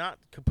did. Not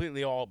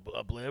completely all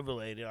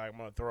obliterated, like I'm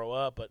gonna throw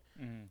up, but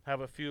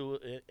have a few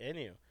in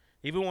you.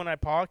 Even when I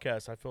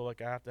podcast, I feel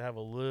like I have to have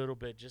a little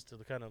bit just to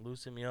kind of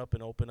loosen me up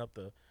and open up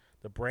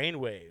the brain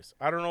waves.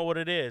 I don't know what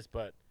it is,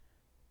 but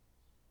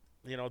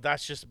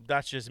that's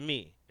just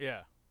me.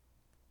 Yeah.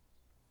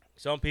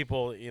 Some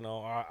people,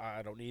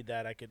 I don't need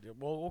that. I could,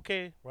 well,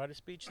 okay, write a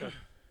speech then.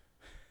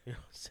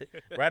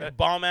 Write a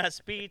bomb ass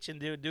speech and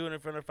do it in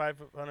front of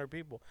 500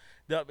 people.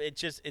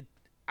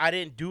 I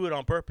didn't do it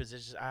on purpose.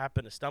 It's just I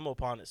happened to stumble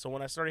upon it. So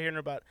when I started hearing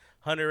about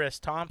Hunter S.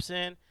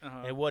 Thompson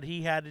and what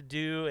he had to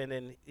do, and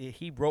then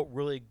he wrote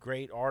really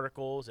great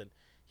articles, and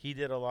he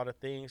did a lot of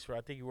things for.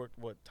 I think he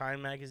worked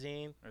Time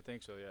magazine. I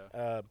think so.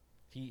 Yeah.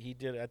 He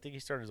did. I think he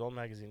started his own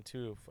magazine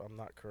too, if I'm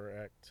not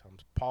correct. I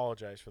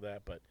apologize for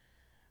that, but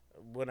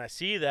when I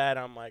see that,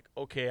 I'm like,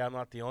 okay, I'm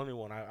not the only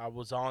one. I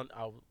wasn't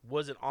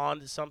on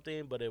to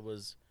something, but it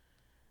was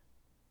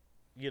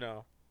you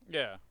know.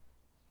 Yeah.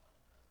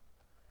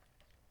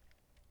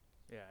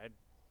 Yeah.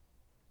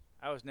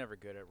 I was never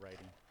good at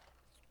writing.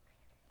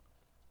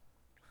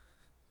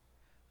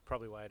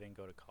 Probably why I didn't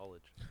go to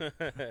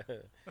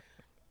college.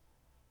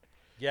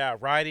 Yeah,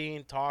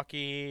 writing,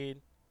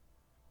 talking.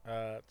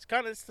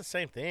 It's the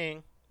same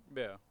thing.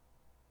 Yeah.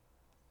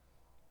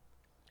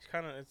 It's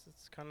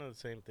kind of the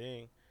same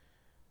thing.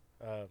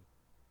 Uh,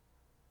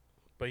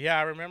 but yeah,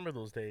 I remember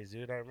those days,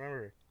 dude. I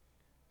remember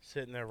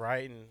sitting there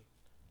writing,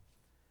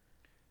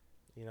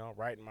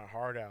 writing my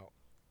heart out.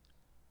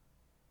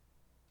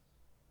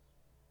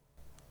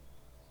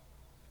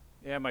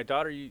 Yeah. My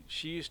daughter,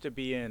 she used to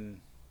be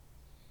in.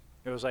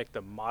 It was like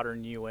the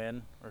modern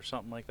UN or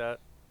something like that,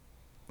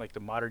 like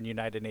the modern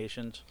United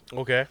Nations,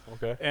 Okay,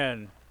 okay.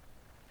 and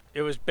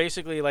it was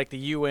basically like the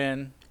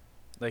UN.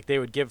 Like they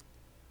would give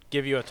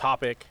you a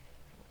topic,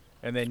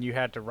 and then you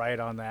had to write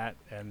on that,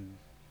 and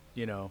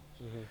you know.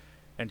 Hmm.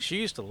 And she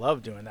used to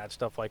love doing that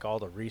stuff, like all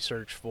the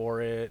research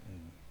for it,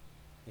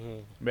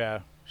 and Hmm. yeah,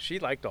 she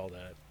liked all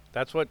that.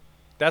 That's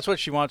what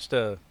she wants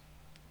to.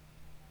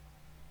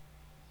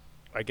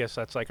 I guess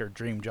that's like her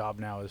dream job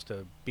now is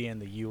to be in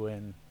the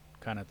UN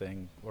kind of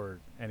thing or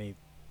any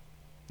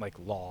like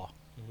law,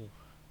 Hmm.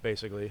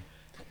 basically.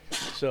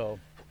 So,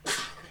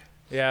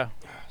 yeah,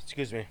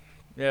 Excuse me.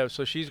 yeah.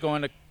 So she's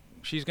gonna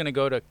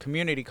go to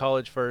community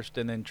college first,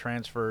 and then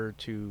transfer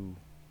to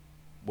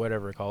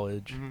whatever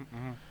college.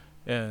 Mm-hmm.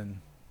 And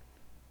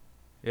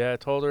yeah, I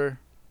told her,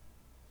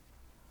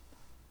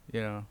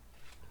 you know,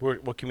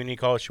 What community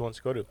college she wants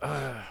to go to?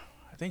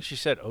 I think she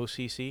said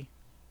OCC.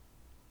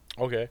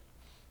 Okay.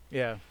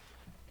 Yeah,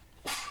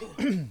 I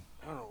don't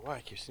know why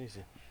I keep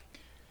sneezing.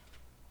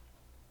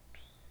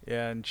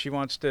 yeah, and she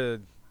wants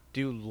to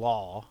do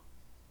law,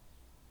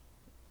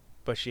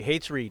 but she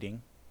hates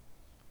reading.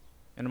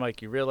 And I'm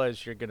like, you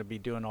realize you're gonna be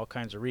doing all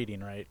kinds of reading,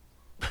 right?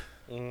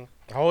 Hmm.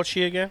 How old is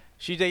she again?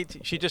 She's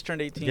 18. She just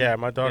turned 18. Yeah,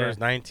 my daughter Yeah. is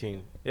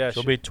 19. Yeah,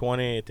 She'll be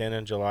 20 at the end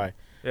of July.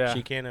 Yeah.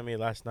 She came to me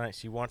last night.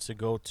 She wants to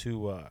go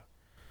to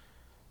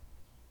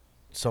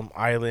some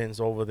islands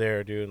over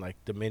there, dude, like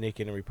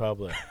Dominican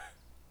Republic.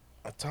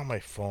 It's on my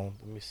phone.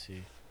 Let me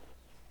see.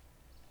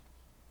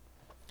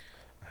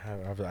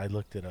 I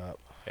looked it up.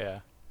 Yeah.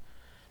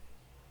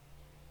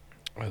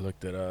 I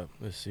looked it up.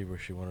 Let's see where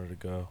she wanted to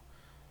go.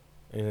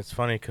 And it's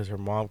funny because her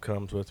mom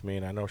comes with me,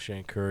 and I know she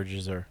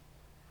encourages her.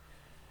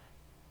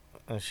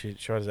 And she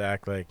tries to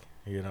act like,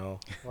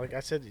 like I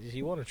said,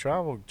 you want to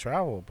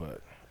travel,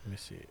 but let me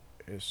see.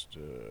 It's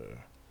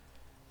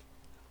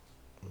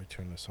let me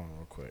turn this on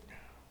real quick.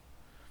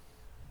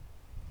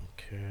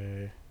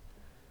 Okay.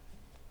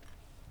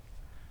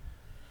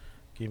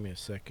 Give me a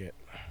second.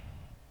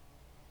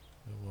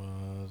 It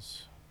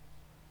was.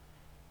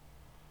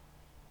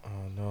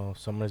 Oh no,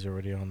 somebody's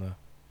already on the.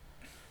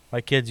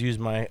 My kids use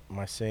my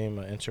same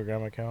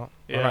Instagram account.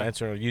 Or Yeah. not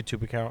Instagram,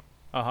 YouTube account.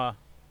 Uh huh.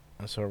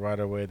 And so right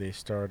away they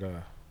start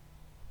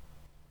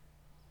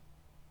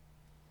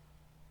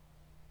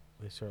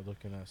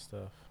looking at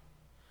stuff.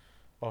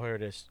 Oh, here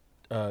it is.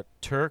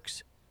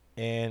 Turks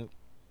and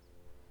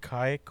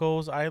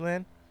Caicos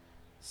Island.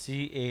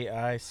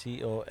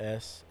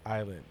 Caicos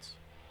Islands.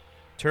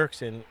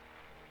 Turks and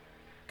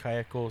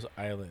Caicos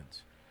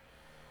Islands.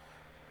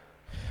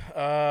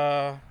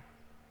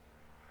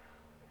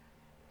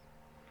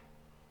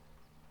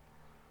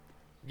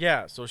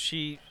 Yeah, so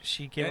she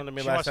came And on to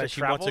me she last wants to night.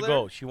 She wants to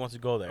travel go. She wants to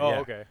go there. Oh, yeah.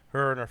 okay.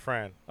 Her and her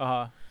friend.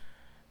 Uh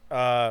huh.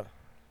 Uh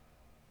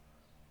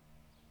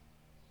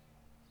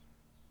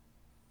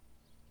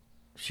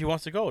she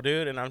wants to go,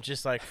 dude, and I'm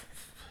just like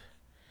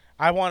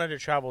I wanted to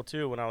travel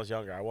too when I was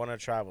younger. I wanted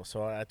to travel.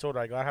 So I told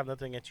her I have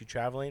nothing against you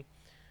traveling,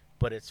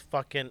 but it's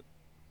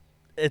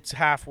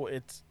half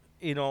it's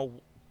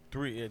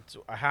it's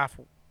a half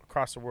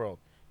across the world.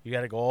 You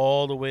got to go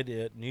all the way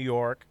to New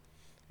York,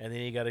 and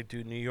then you got to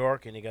do New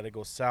York, and you got to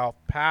go south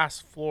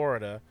past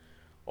Florida,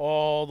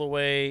 all the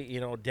way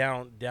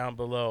down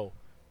below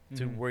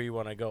to Mhm. where you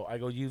want to go. I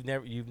go, you've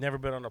never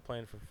been on a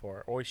plane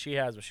before, or she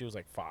has, but she was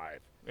like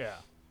 5.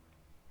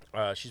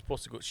 Yeah. She's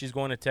supposed to go. She's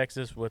going to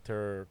Texas with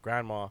her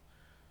grandma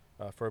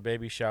for a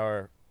baby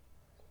shower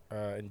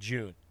in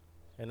June,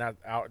 and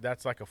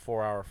that's like a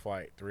 4-hour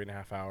flight,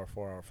 3.5 hour,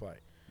 4-hour flight.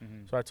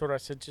 Mhm. So I told her, I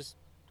said, just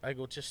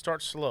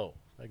start slow.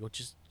 I go,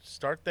 just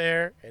start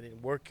there and then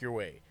work your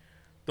way.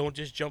 Don't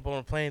just jump on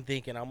a plane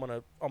thinking I'm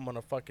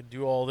gonna fucking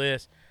do all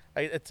this.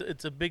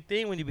 It's a big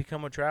thing when you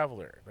become a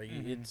traveler. Like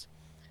Mhm.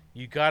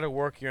 you got to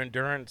work your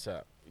endurance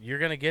up. You're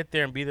gonna get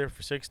there and be there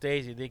for 6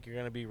 days. You think you're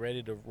gonna be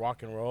ready to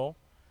rock and roll?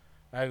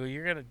 I go,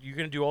 you're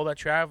gonna do all that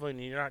traveling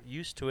and you're not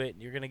used to it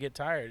and you're gonna get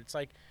tired. It's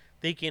like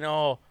thinking,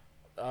 oh,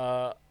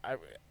 uh,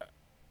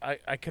 I,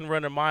 I can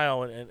run a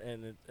mile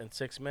in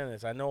 6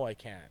 minutes. I know I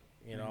can.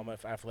 I'm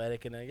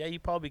athletic and yeah, you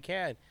probably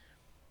can.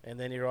 And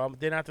then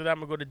then after that I'm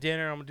gonna go to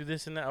dinner. I'm gonna do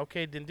this and that.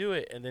 Okay, then do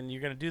it. And then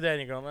you're gonna do that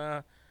and you're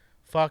going,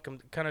 fuck, I'm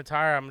kind of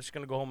tired. I'm just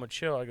gonna go home and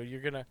chill. I go, you're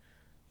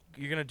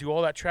gonna do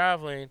all that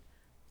traveling.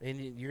 And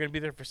you're gonna be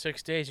there for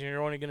 6 days, and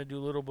you're only gonna do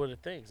a little bit of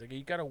things. Like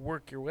you gotta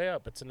work your way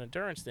up. It's an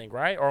endurance thing,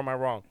 right? Or am I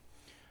wrong?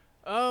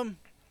 Um,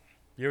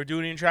 You ever do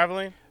any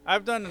traveling?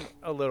 I've done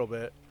a little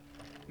bit,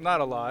 not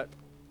a lot,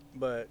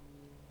 but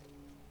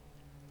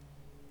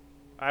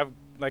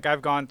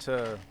I've gone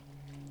to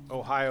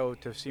Ohio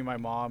to see my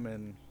mom,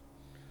 and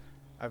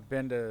I've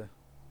been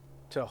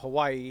to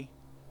Hawaii,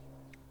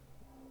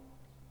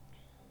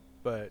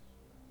 but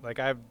like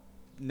I've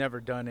never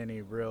done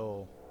any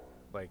real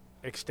like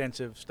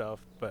extensive stuff,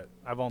 but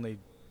I've only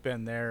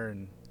been there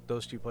and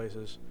those two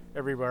places.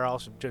 Everywhere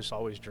else I've just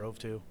always drove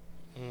to.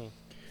 Mm.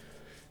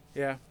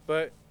 Yeah,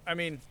 but I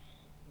mean,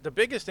 the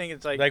biggest thing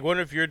is Like, what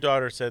if your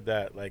daughter said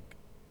that, like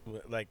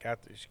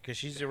after, because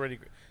she's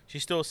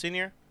still a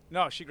senior.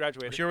 no, she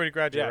graduated. She already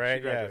graduated, Yeah, she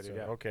right? graduated, So,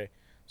 yeah. okay.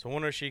 So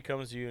when if she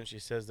comes to you and she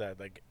says that,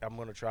 like, I'm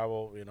gonna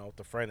travel, with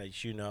a friend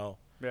that you know,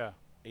 Yeah,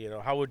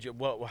 how would you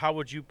how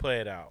would you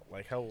play it out?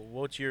 Like,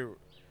 what's your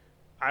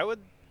I would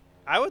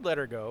let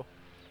her go.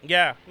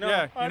 yeah no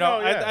Yeah, I know,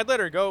 yeah. I'd let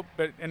her go,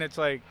 but and it's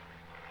like,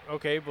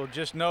 okay, well,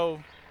 just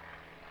know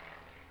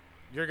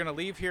you're gonna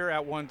leave here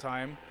at one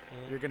time.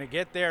 Mhm. You're gonna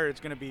get there. It's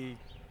gonna be,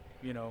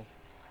 you know,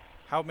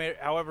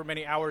 however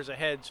many hours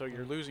ahead. So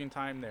you're losing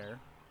time there.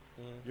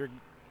 Mhm. You're,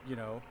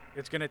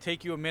 it's gonna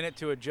take you a minute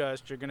to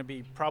adjust. You're gonna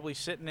be probably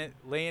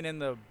laying in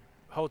the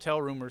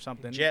hotel room or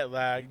something, Jet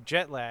lag.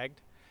 jet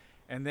lagged,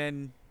 and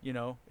then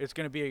it's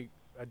gonna be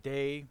a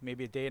day,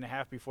 maybe a day and a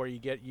half before you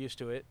get used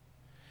to it.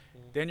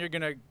 Mhm. Then you're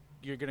gonna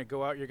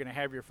go out. You're gonna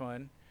have your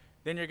fun.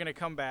 Then you're gonna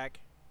come back,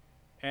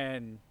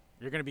 and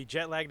you're gonna be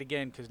jet lagged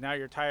again because now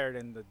you're tired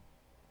and the,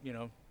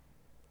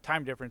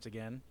 time difference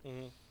again.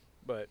 Mhm.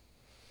 But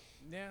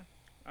yeah,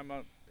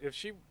 if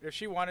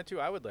she wanted to,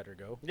 I would let her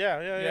go. Yeah.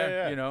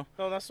 Yeah.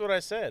 No, that's what I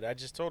said. I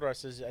just told her. I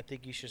says I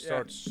think you should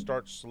Yeah.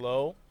 start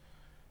slow.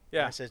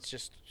 Yeah. I said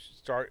just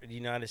start in the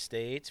United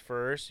States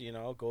first.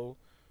 Go.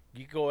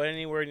 You go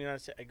anywhere in the United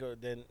States. I go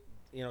then.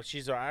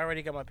 She's like, I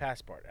already got my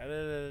passport.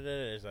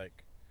 It's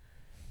like,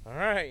 all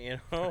right,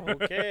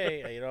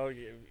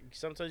 okay.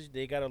 Sometimes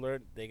they gotta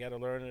learn. They gotta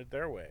learn it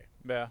their way.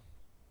 Yeah.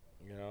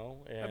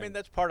 And, I mean,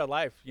 that's part of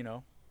life.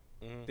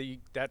 mhm,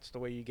 That's the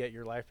way you get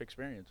your life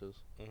experiences.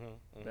 mhm,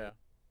 mhm. Yeah.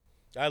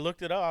 I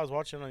looked it up. I was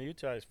watching on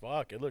YouTube. I was,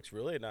 fuck, it looks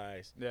really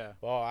nice. Yeah.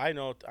 Well, I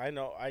know.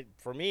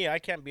 For me, I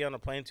can't be on a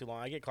plane too long.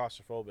 I get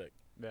claustrophobic.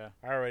 Yeah.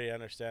 I already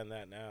understand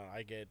that now.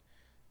 I get,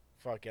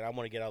 fucking, I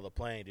want to get out of the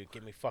plane, dude.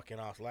 Get me fucking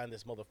off. Land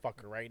this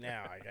motherfucker right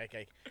now.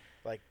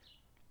 Like,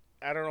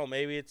 I don't know.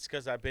 Maybe it's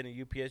because I've been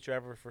a UPS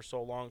driver for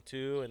so long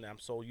too, and I'm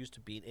so used to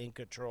being in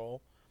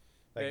control.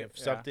 Like if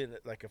Yeah. something,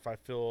 like if I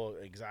feel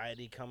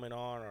anxiety coming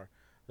on or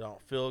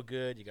don't feel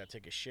good, you gotta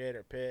take a shit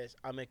or piss.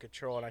 I'm in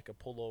control and I can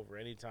pull over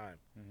anytime.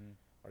 Mhm.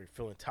 Or you're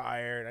feeling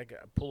tired, I can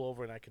pull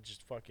over and I can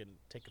just fucking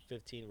take a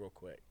 15 real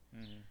quick.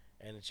 Mhm.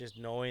 And it's just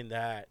knowing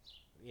that,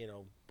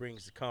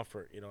 brings the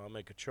comfort. I'm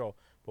in control.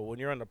 But when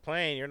you're on the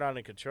plane, you're not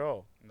in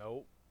control.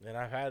 Nope. And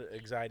I've had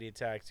anxiety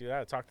attacks too. I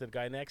had to talk to the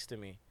guy next to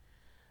me.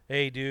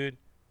 Hey, dude,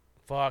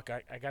 fuck,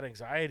 I got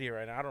anxiety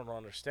right now. I don't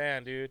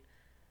understand, dude.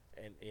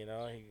 And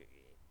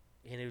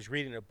he was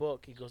reading a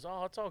book. He goes,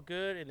 "Oh, it's all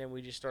good." And then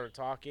we just started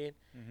talking,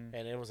 Mhm.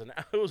 and it was it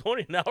was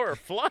only an hour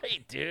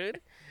flight,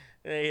 dude.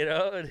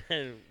 And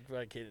then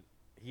fucking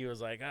he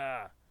was like,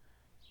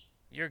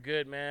 "You're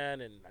good,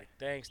 man," and like,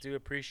 "Thanks, dude,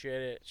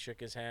 appreciate it." Shook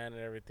his hand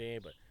and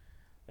everything, but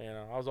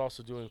I was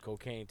also doing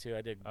cocaine too.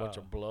 I did a bunch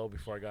of blow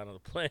before I got on the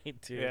plane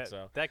too. Yeah.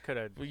 So That could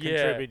have yeah,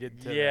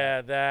 contributed to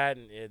yeah, that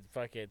and it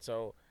fucking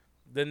so.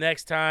 The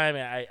next time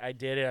I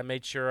did it, I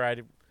made sure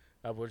I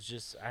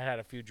had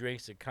a few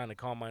drinks to kind of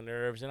calm my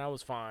nerves, and I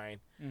was fine.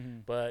 that.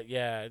 Mhm. But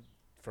yeah,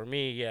 for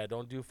me, yeah,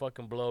 don't do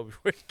fucking blow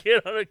before you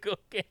get on a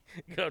cocaine.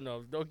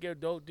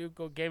 Don't do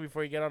cocaine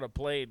before you get on a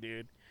plane,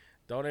 dude.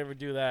 Don't ever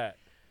do that.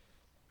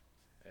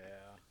 Yeah.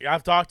 Yeah,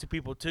 I've talked to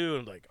people too,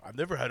 and like I've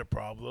never had a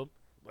problem.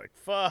 Like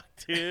fuck,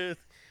 dude.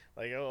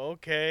 Like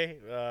okay,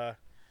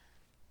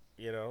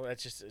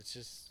 it's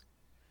just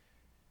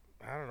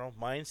I don't know,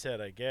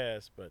 mindset, I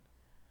guess, but.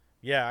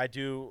 Yeah, I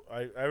do.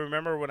 I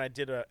remember when I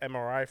did a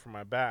MRI for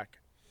my back,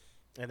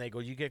 and they go,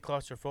 "You get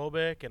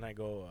claustrophobic?" And I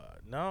go,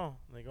 "No."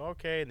 And they go,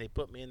 "Okay." And they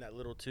put me in that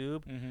little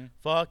tube. Mhm.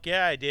 Fuck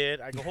yeah, I did.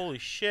 I go, "Holy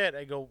shit!"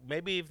 I go,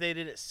 "Maybe if they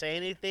didn't say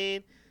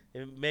anything,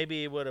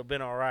 maybe it would have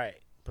been all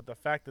right." But the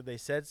fact that they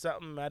said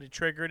something might have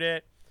triggered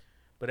it.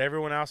 But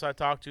everyone else I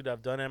talk to that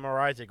have done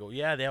MRIs, they go,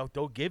 "Yeah,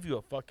 they'll give you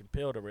a fucking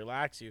pill to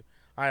relax you."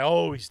 I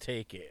always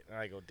take it, and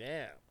I go,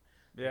 "Damn."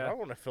 Yeah. I don't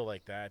want to feel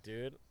like that,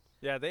 dude.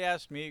 Yeah, they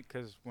asked me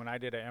because when I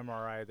did an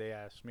MRI, they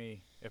asked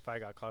me if I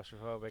got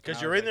claustrophobic. Because and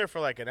I you're was in there for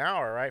like an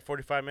hour, right?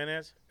 45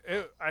 minutes?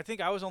 I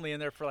think I was only in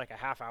there for like a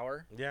half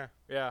hour. Yeah.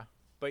 Yeah,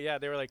 but yeah,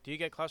 they were like, "Do you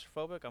get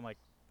claustrophobic?" I'm like,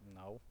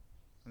 "No,"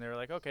 and they were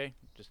like, "Okay,"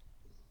 just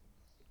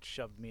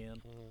shoved me in.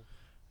 Mhm.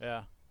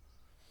 Yeah.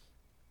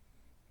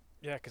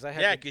 Yeah, because I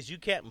had. Yeah, because you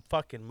can't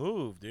fucking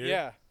move, dude.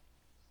 Yeah.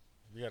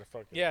 You gotta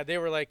fucking. Yeah, they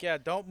were like, "Yeah,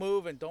 don't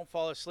move and don't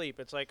fall asleep."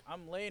 It's like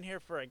I'm laying here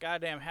for a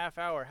goddamn half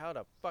hour. How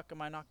the fuck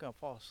am I not gonna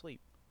fall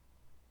asleep?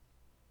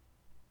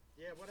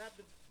 Yeah, what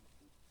happens?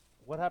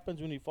 What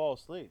happens when you fall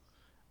asleep?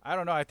 I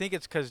don't know. I think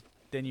it's because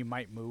then you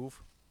might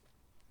move.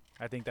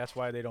 I think that's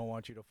why they don't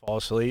want you to fall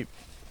asleep.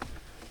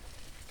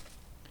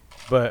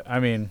 But I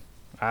mean,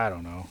 I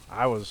don't know.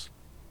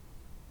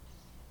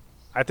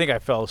 I think I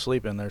fell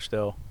asleep in there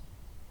still.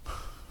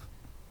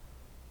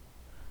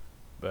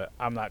 But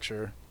I'm not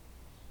sure.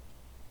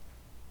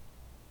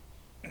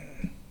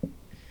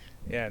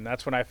 Yeah, and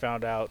that's when I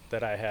found out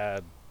that I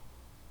had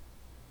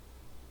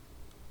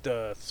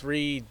the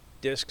 3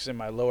 discs in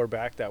my lower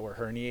back that were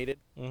herniated.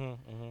 Yeah,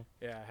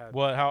 I had.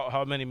 What?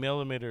 How many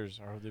millimeters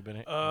have they been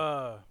hit?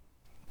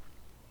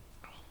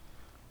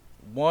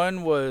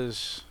 One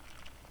was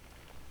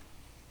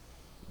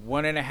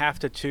 1.5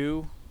 to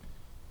 2,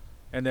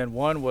 and then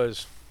one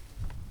was,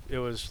 it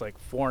was like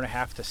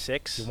 4.5 to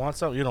 6. You want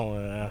something? You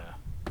don't. Yeah,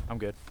 I'm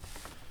good.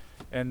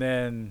 And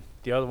then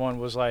the other one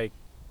was like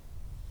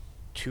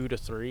 2 to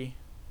 3.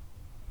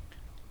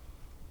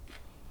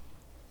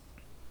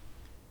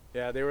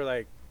 Yeah, they were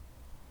like,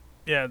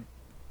 yeah.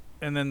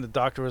 And then the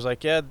doctor was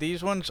like, yeah,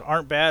 these ones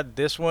aren't bad.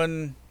 This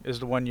one is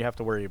the one you have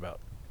to worry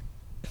about.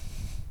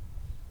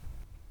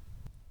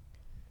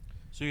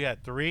 So you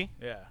had 3.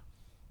 Yeah.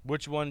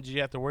 Which one did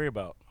you have to worry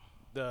about?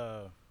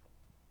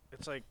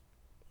 It's like,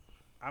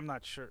 I'm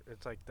not sure.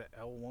 It's like the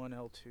L1,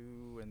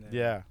 L2, and then,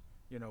 Yeah.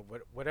 you know,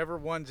 whatever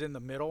one's in the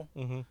middle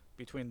Mm-hmm.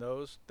 between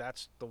those,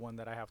 that's the one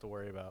that I have to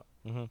worry about.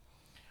 Mm-hmm.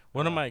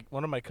 One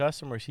of my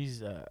customers,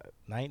 he's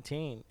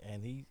 19,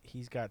 and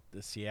he's got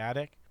the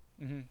sciatic.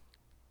 Mm-hmm.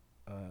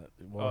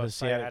 His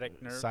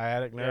sciatic nerve.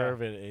 Sciatic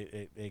nerve.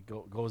 Yeah. It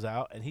goes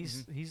out, and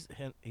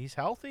he's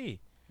healthy.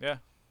 Yeah.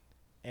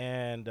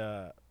 And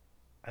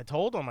I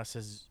told him, I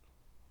says,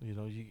 you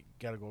know, you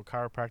got to go to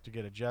chiropractor,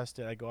 get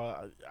adjusted. I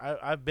go,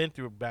 I've been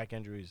through back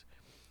injuries.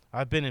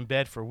 I've been in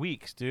bed for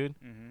weeks, dude.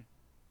 Mm-hmm.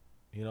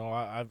 You know,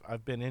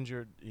 I've been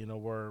injured, you know,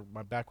 where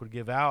my back would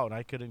give out and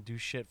I couldn't do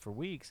shit for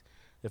weeks.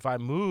 If I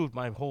moved,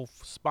 my whole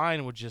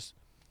spine would just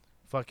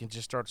fucking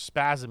just start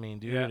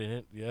spasming,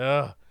 dude.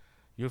 Yeah. And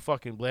you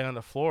fucking lay on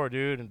the floor,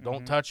 dude, and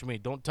don't touch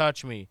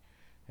me.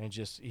 And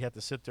just, you have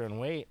to sit there and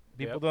wait.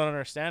 People don't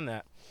understand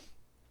that.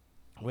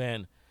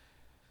 When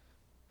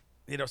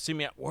they don't see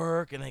me at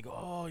work and they go,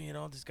 oh, you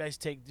know, this guy's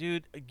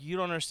dude, you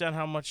don't understand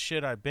how much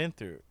shit I've been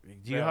through.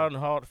 Do you know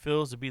how it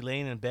feels to be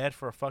laying in bed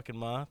for a fucking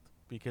month?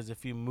 Because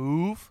if you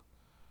move,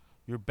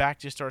 your back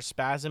just starts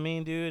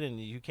spasming, dude, and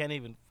you can't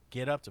even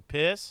get up to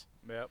piss.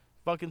 Yep.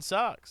 Fucking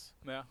sucks.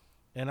 Yeah.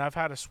 And I've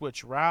had to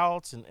switch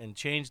routes and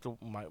change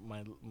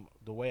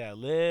the way I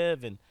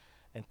live and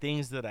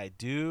things that I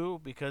do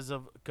because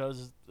of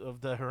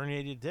the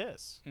herniated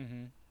disc.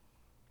 Mm-hmm.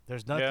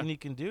 There's nothing you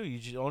can do.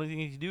 The only thing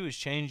you can do is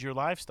change your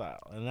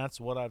lifestyle, and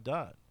that's what I've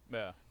done.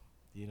 Yeah.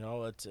 You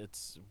know,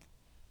 it's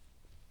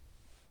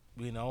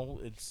you know,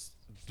 it's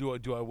do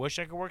I wish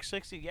I could work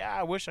 60? Yeah,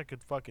 I wish I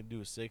could fucking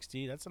do a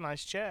 60. That's a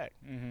nice check.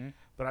 Mm-hmm.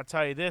 But I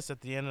tell you this,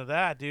 at the end of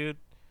that, dude,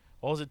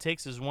 all it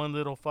takes is one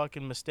little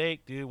fucking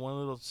mistake, dude, one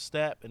little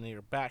step, and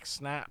your back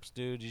snaps,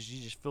 dude. You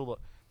just feel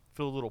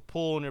a little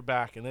pull in your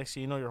back, and next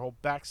thing you know, your whole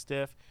back's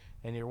stiff,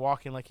 and you're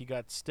walking like you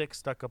got sticks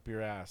stuck up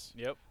your ass.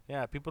 Yep.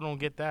 Yeah, people don't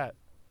get that.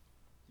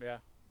 Yeah.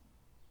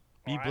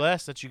 Be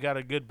blessed that you got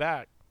a good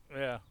back.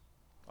 Yeah.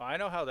 Well, I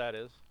know how that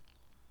is.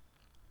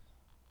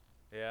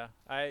 Yeah.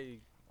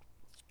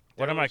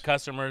 One of my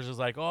customers is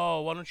like,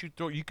 oh, why don't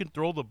you can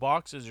throw the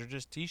boxes or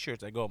just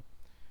T-shirts. I go,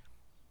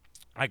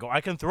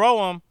 I can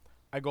throw them.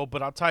 I go,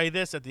 but I'll tell you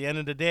this, at the end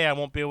of the day, I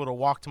won't be able to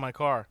walk to my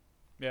car.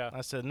 Yeah. I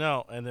said,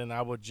 no. And then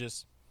I would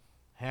just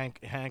hand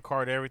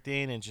cart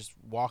everything and just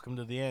walk them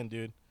to the end,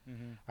 dude.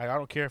 Mm-hmm. I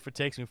don't care if it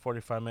takes me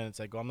 45 minutes.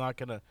 I go, I'm not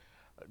going to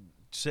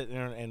sit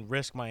there and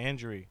risk my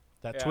injury.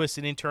 That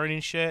twisting and turning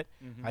shit,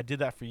 I did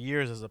that for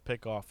years as a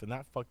pick-off, and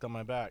that fucked up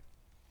my back.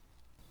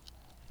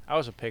 I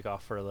was a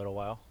pick-off for a little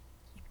while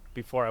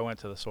before I went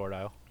to the sword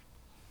aisle.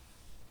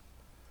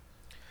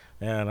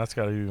 Man, that's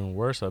got to be even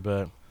worse, I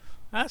bet.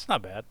 That's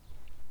not bad.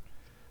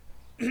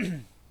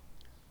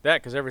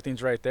 Because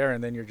everything's right there,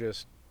 and then you're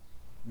just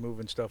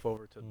moving stuff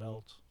over to the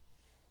belts.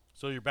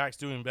 So your back's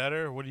doing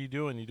better? What are you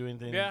doing? You doing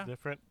anything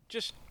different?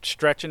 Just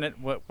stretching it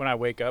when I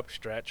wake up,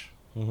 stretch.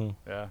 Mm-hmm.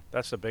 Yeah,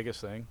 that's the biggest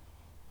thing.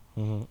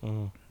 Mm-hmm.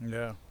 Mm-hmm.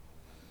 Yeah.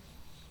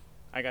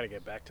 I got to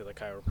get back to the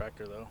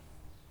chiropractor, though.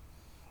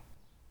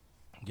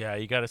 Yeah,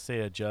 you got to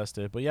stay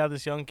adjusted. But yeah,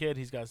 this young kid,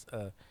 he's got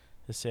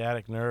his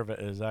sciatic nerve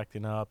is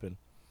acting up, and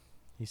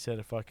he said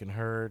it fucking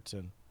hurts,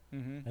 and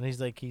he's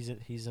like he's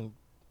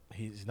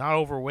not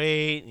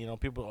overweight. You know,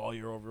 people, oh,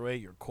 you're overweight,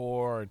 your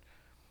core, and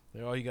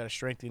oh, you got to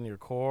strengthen your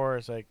core.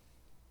 It's like,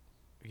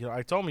 you know,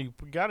 I told him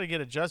you got to get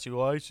adjusted.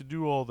 Well, I used to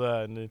do all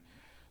that, and then,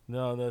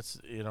 no, that's,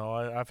 you know,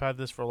 I've had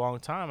this for a long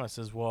time. I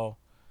says, well,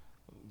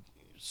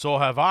 so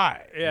have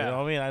I. Yeah. You know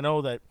what I mean? I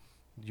know that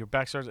your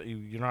back starts,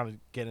 you're not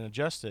getting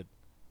adjusted.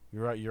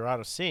 You're out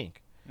of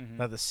sync. Mm-hmm.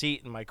 Now the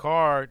seat in my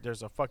car,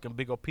 there's a fucking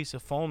big old piece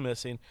of foam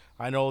missing.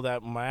 I know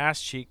that my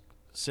ass cheek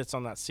sits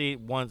on that seat.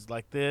 One's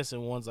like this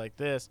and one's like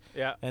this.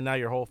 Yeah. And now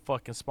your whole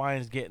fucking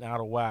spine is getting out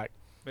of whack.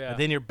 Yeah. And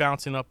then you're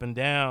bouncing up and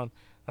down.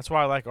 That's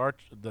why I like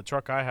the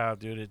truck I have,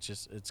 dude.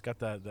 It's got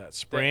that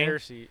spring. The air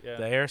seat. Yeah.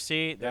 The air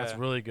seat. That's Yeah.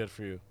 really good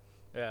for you.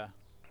 Yeah.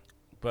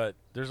 But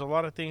there's a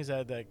lot of things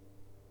that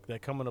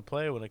come into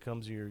play when it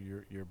comes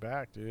to your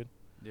back, dude.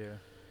 Yeah.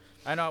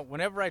 I know.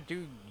 Whenever I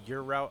do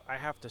your route, I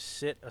have to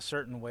sit a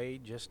certain way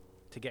just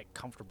to get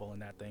comfortable in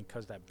that thing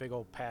because that big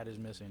old pad is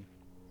missing.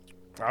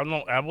 I don't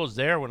know. I was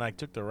there when I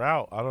took the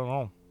route. I don't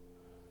know.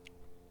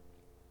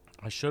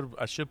 I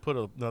should put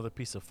another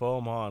piece of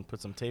foam on,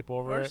 put some tape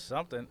over Or it.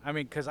 something. I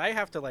mean, because I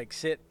have to like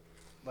sit,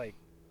 like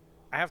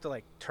I have to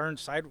like turn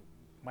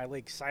my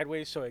leg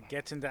sideways so it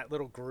gets in that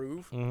little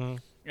groove, Mm-hmm.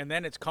 and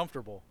then it's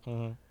comfortable.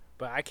 Mm-hmm.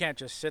 But I can't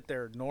just sit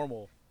there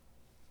normal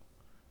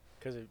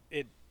because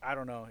it I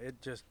don't know, it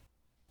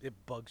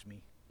bugs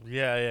me.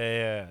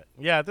 Yeah.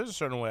 There's a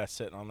certain way I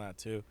sit on that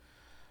too.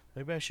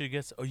 Maybe I should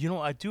get. Oh,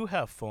 I do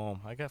have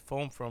foam. I got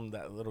foam from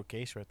that little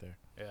case right there.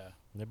 Yeah.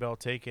 Maybe I'll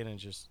take it and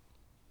just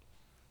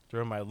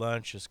during my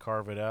lunch, just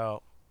carve it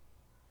out.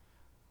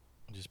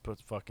 And just put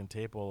fucking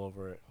tape all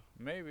over it.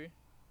 Maybe,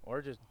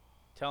 or just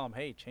tell them,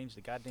 hey, change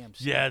the goddamn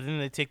seat. Yeah. Then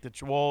they take the.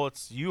 Well,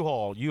 it's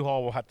U-Haul.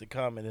 U-Haul will have to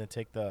come and then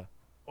take the.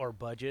 Or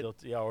budget.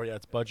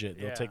 It's budget.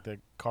 They'll Yeah. take the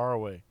car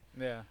away.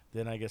 Yeah.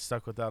 Then I get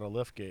stuck without a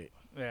lift gate.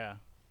 Yeah.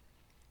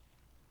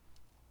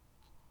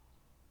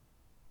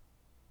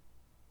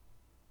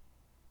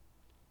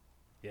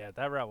 Yeah,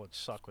 that route would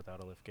suck without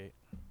a lift gate.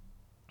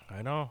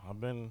 I know. I've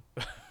been.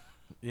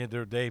 Yeah,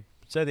 they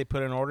said they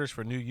put in orders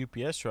for new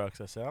UPS trucks.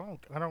 I said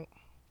I don't.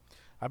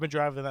 I've been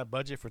driving that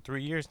budget for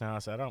 3 years now. I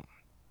said I don't.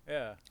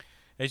 Yeah.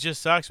 It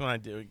just sucks when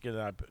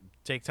I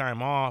take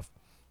time off,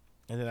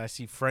 and then I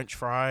see French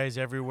fries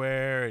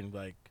everywhere, and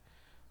like,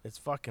 it's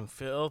fucking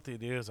filthy,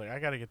 dude. It's like I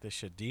gotta get this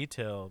shit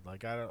detailed.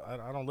 Like I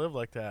don't live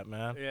like that,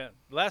 man. Yeah.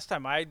 Last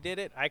time I did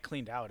it, I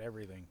cleaned out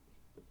everything.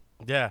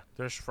 Yeah,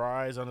 there's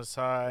fries on the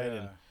side, Yeah.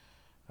 and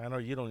I know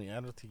you don't eat. I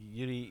don't think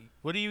you eat.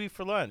 What do you eat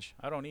for lunch?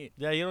 I don't eat.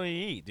 Yeah, you don't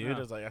eat, dude.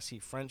 No. It's like I see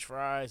French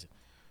fries,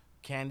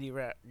 candy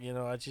wrap.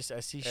 I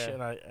see Yeah. shit.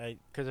 I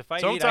Because if I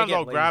eat, I sometimes get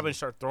I'll grab lazy. and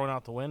start throwing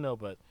out the window,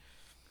 but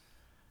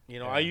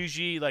Yeah. I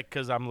usually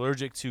because I'm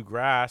allergic to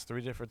grass,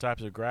 3 different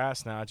types of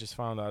grass now. I just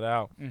found that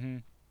out. Mm-hmm.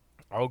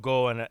 I'll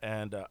go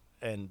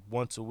and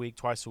once a week,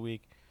 twice a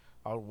week,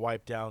 I'll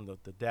wipe down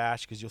the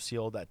dash because you'll see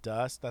all that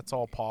dust. That's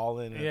all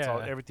pollen and it's all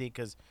Yeah. everything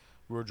because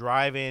we're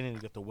driving and you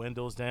get the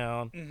windows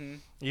down. Mm-hmm.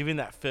 Even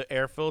that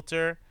air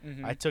filter,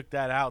 Mm-hmm. I took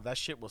that out. That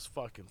shit was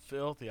fucking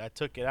filthy. I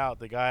took it out.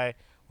 The guy,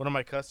 one of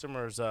my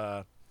customers,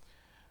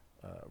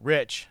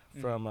 Rich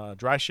from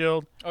Dry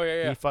Shield, Oh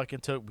yeah, yeah. he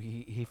fucking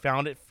he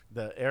found it,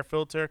 the air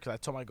filter, because I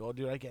told him, I go,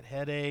 dude, I get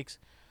headaches.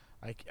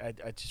 I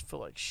just feel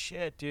like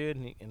shit,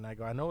 dude. And I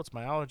go, I know it's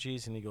my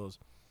allergies. And he goes,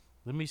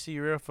 let me see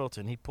your air filter.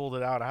 And he pulled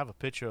it out. I have a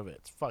picture of it.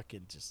 It's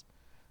fucking just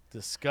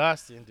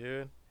disgusting,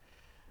 dude.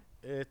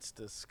 It's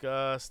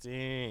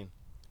disgusting.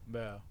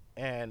 Yeah.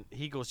 And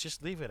he goes,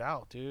 just leave it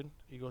out, dude.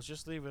 He goes,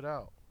 just leave it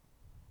out.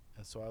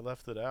 And so I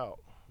left it out.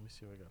 Let me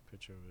see if I got a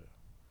picture of it.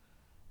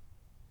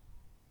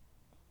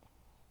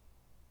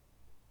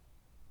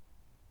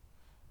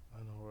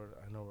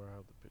 I know where I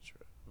have the picture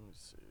at. Let me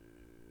see.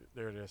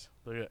 There it is.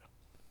 Look at it.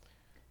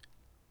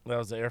 That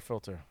was the air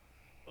filter.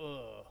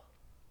 Ugh.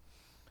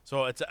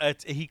 So it's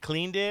he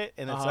cleaned it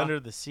and it's Uh-huh. under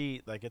the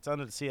seat. Like it's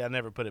under the seat. I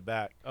never put it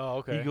back. Oh,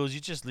 okay. He goes,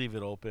 you just leave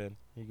it open.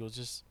 He goes,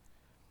 just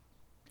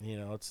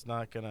it's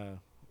not gonna.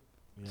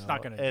 It's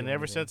not gonna do And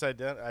ever anything. since I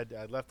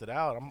left it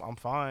out, I'm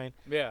fine.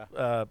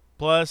 Yeah.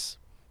 Plus,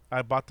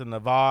 I bought the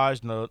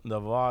Navage.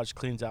 Navage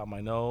cleans out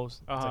my nose.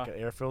 It's Uh-huh. like an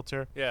air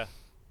filter, Yeah.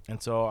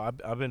 and so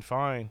I've been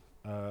fine.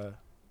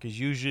 Because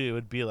usually it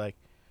would be like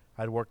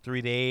I'd work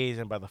 3 days,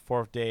 and by the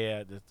 4th day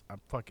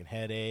I'm fucking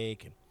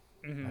headache and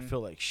Mm-hmm. I feel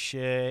like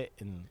shit.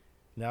 And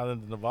now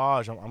that the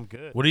Navage, I'm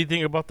good. What do you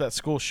think about that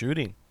school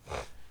shooting?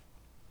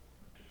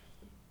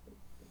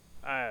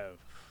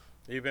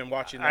 You've been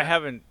watching that? I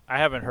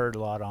haven't heard a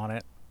lot on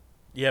it.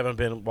 You haven't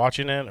been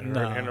watching it or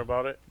No. hearing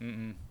about it?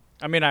 Mm-mm.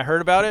 I mean, I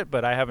heard about it,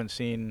 but I haven't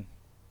seen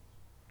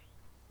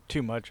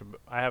too much.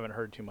 I haven't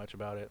heard too much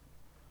about it.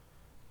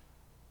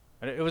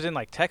 And it was in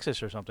like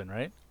Texas or something,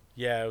 right?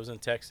 Yeah, it was in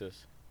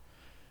Texas.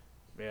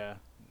 Yeah.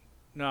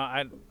 No,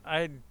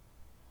 I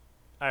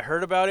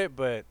heard about it,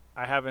 but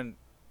I haven't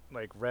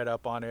like read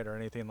up on it or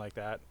anything like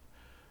that.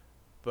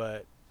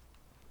 But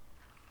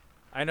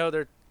I know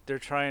they're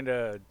trying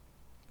to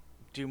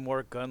do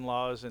more gun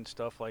laws and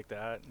stuff like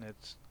that, and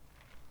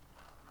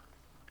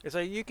it's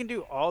like you can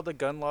do all the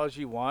gun laws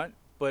you want,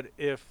 but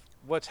if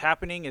what's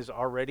happening is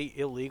already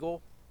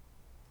illegal,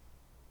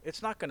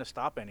 it's not going to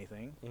stop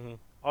anything. Mm-hmm.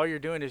 All you're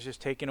doing is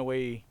just taking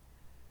away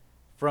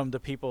from the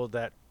people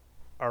that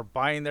are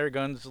buying their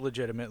guns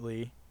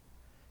legitimately,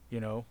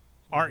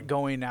 aren't Mhm.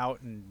 going out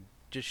and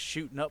just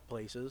shooting up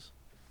places,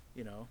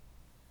 Mm-hmm.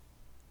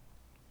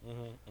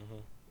 Mm-hmm.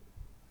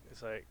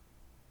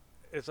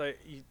 It's like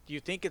you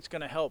think it's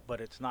going to help,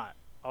 but it's not.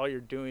 All you're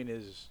doing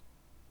is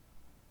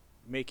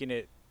making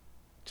it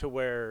to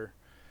where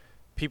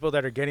people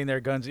that are getting their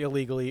guns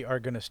illegally are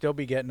going to still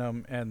be getting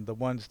them, and the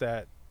ones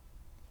that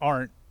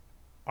aren't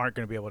going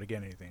to be able to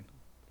get anything.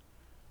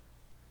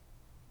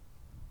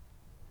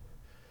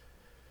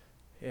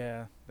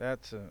 Yeah,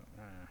 that's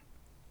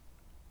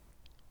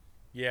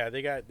Yeah,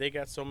 they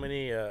got so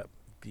many.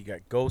 You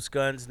got ghost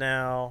guns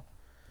now.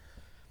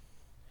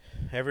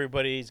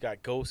 Everybody's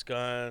got ghost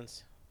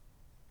guns.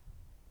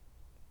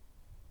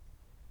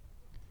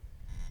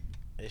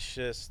 It's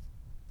just,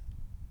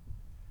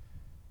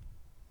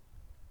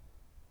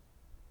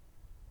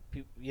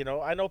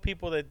 I know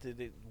people that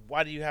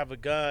why do you have a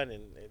gun,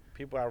 and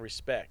people I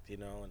respect, and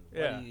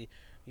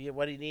Yeah.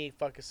 why do you need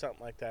fucking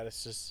something like that?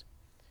 It's just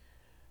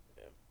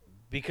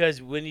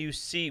because when you've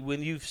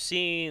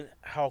seen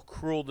how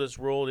cruel this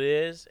world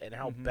is and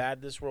how Mhm.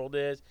 bad this world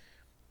is,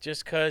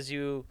 just because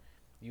you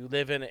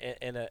live in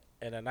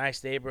a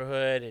nice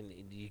neighborhood and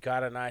you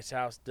got a nice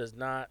house does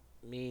not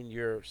mean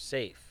you're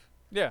safe.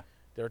 Yeah.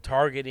 They're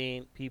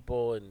targeting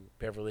people in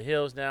Beverly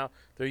Hills now.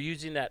 They're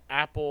using that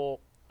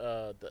Apple,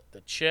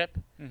 the chip,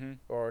 Mhm.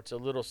 or it's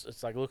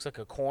like looks like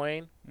a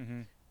coin,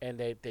 Mhm. and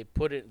they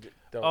put it,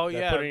 Oh they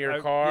yeah. put it in your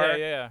Yeah, car,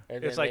 yeah.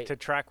 and It's then like to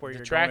track where to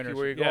you're track going you or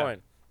where you're yeah.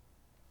 going.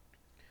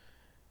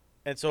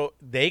 And so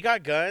they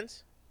got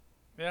guns.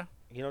 Yeah.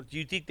 Do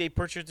you think they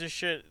purchased this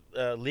shit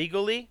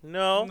legally?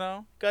 No,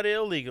 No. got it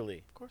illegally.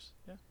 Of course.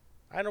 Yeah.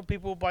 I know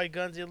people who buy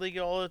guns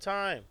illegal all the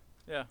time.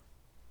 Yeah.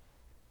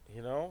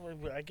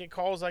 I get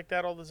calls like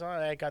that all the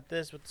time. I got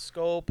this with the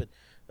scope and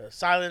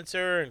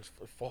silencer and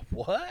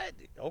what?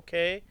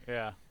 Okay,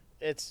 Yeah.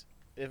 it's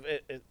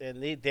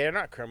and they're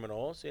not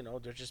criminals.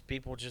 They're just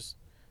people just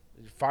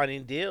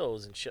finding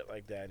deals and shit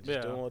like that and just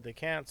Yeah. doing what they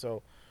can.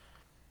 So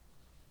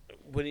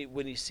when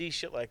you see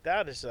shit like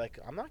that, it's like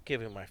I'm not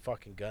giving my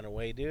fucking gun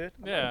away, dude.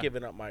 I'm Yeah. not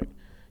giving up my.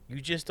 You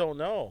just don't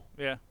know.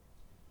 Yeah.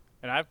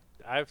 And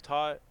I've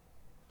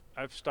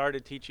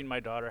started teaching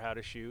my daughter how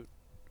to shoot.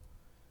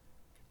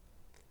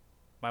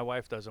 My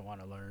wife doesn't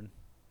want to learn,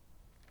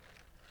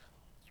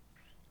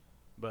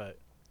 but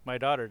my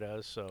daughter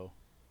does, so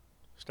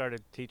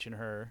started teaching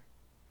her.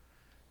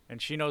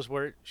 And she knows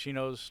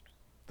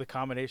the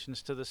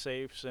combinations to the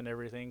safes and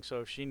everything,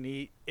 so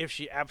if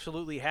she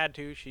absolutely had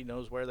to, she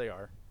knows where they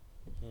are.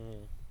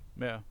 Mm.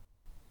 Yeah.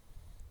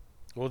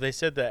 Well, they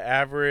said the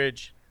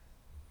average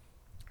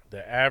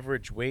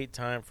wait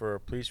time for a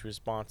police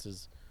response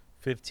is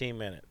 15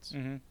 minutes.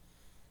 Mhm.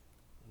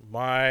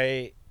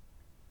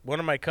 One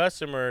of my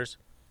customers,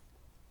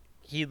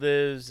 he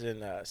lives in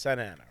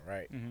Santa Ana,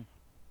 right? Mhm.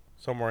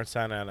 Somewhere in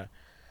Santa Ana.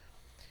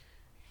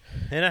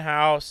 In a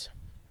house,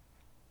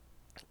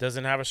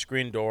 doesn't have a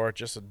screen door,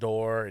 just a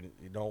door, and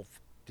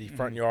the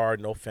front yard,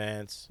 no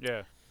fence.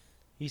 Yeah.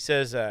 He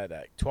says that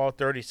at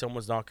 12:30,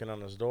 someone's knocking on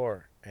his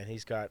door, and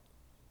he's got,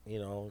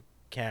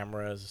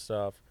 cameras and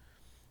stuff,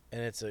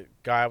 and it's a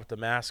guy with the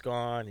mask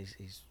on.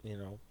 He's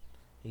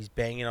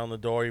banging on the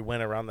door. He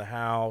went around the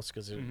house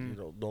because there's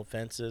no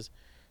fences,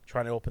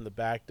 trying to open the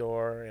back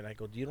door. And I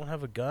go, "You don't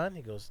have a gun?"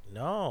 He goes,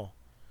 "No."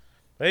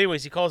 But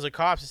anyways, he calls the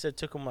cops. He said it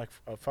took him like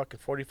a fucking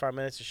 45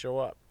 minutes to show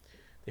up.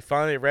 They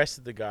finally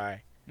arrested the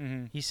guy.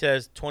 Mhm. He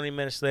says 20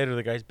 minutes later,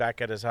 the guy's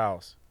back at his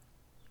house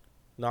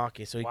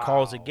knocking. So he Wow.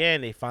 calls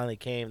again. They finally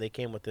came. They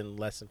came within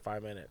less than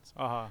 5 minutes,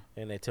 Uh-huh.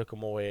 and they took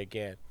him away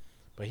again.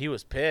 But he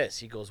was pissed.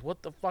 He goes,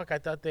 "What the fuck? I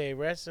thought they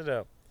arrested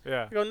him."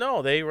 Yeah. I go,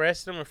 "No, they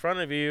arrested him in front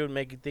of you and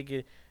make you think,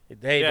 hey,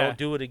 Yeah. don't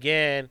do it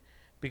again,"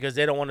 because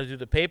they don't want to do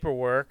the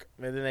paperwork.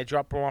 And then they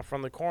drop him off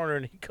from the corner,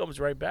 and he comes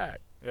right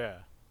back. Yeah.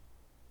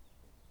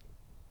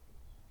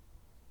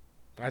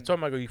 I told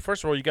him, I go,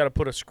 first of all, you got to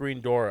put a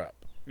screen door up.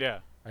 Yeah.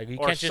 Like, you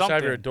Or can't just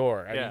have your something.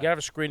 door. Yeah. You got to have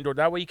a screen door.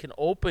 That way you can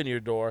open your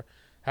door,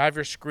 have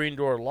your screen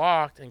door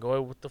locked, and go, "Hey,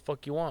 what the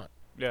fuck you want?"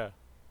 Yeah.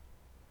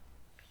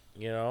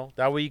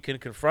 That way you can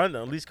confront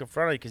him, at least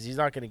confront him, because he's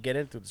not going to get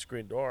in through the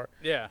screen door.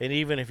 Yeah. And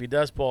even if he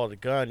does pull out a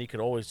gun, you can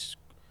always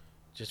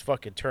just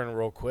fucking turn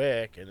real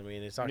quick. And I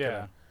mean, it's not Yeah.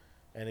 gonna,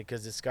 and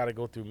because it's got to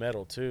go through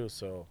metal too,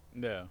 so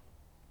Yeah.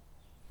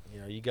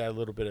 you got a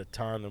little bit of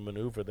time to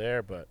maneuver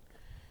there. But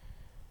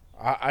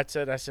I'd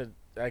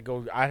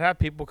have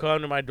people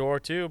come to my door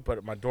too,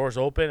 but my door's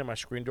open and my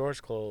screen door's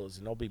closed,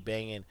 and they'll be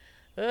banging,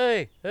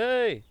 "Hey,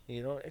 hey,"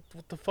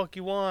 what the fuck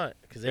you want?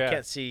 Because they Yeah.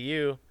 can't see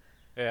you.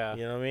 Yeah.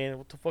 You know what I mean?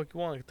 What the fuck you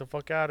want? Get the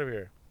fuck out of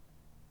here.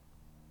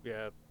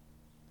 Yeah.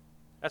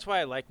 That's why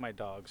I like my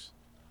dogs,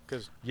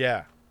 because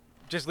Yeah.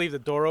 just leave the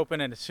door open,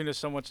 and as soon as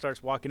someone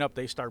starts walking up,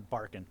 they start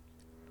barking.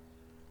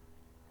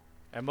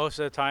 And most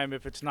of the time,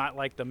 if it's not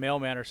like the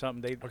mailman or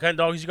something, What kind of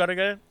dogs you got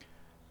again?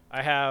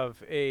 I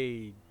have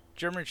a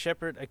German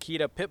Shepherd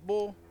Akita Pit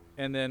Bull,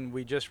 and then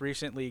we just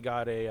recently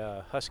got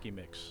a Husky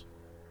mix.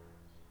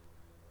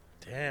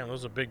 Damn,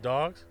 those are big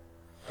dogs.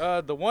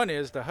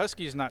 The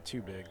Husky's not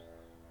too big,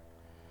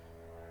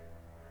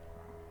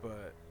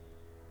 but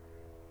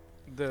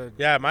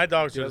Yeah, my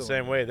dogs The are the other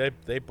same one. way.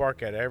 They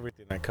bark at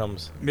everything that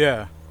comes.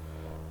 yeah,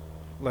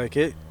 like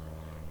it.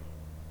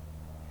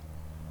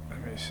 Let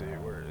me see,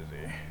 where is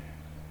he?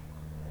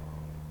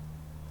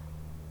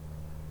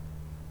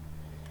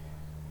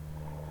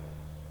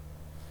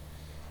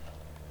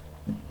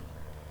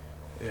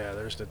 Yeah,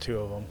 there's the two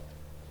of them.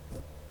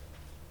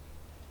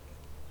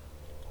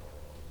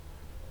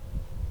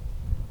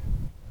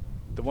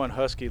 The one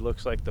Husky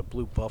looks like the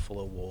blue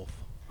buffalo wolf.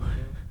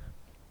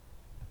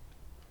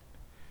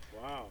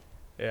 Wow.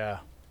 Yeah,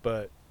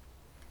 but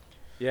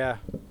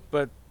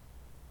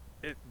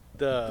it,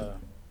 the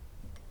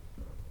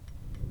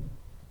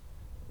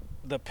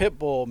pit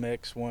bull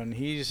mix one,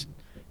 he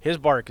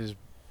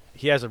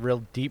has a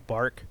real deep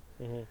bark,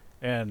 Mhm.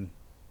 and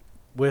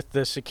with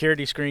the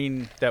security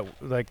screen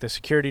that like the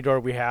security door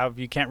we have,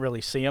 you can't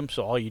really see them,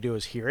 so all you do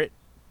is hear it.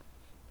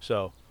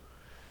 So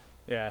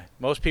yeah,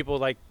 most people,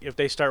 like, if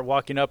they start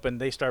walking up and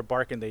they start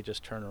barking, they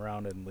just turn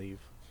around and leave.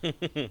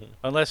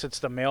 Unless it's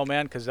the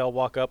mailman, because they'll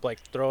walk up, like,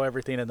 throw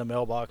everything in the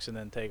mailbox and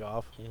then take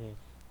off.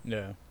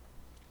 Yeah.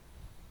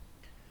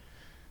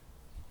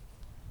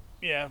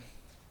 Yeah.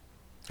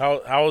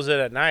 How is it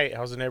at night?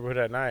 How's the neighborhood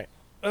at night?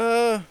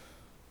 I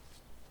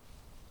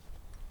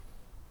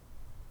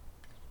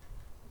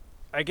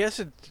guess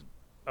it's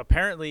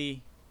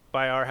apparently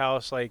by our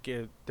house, like,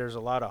 there's a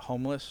lot of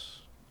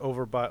homeless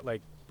over by,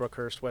 like,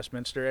 Brookhurst,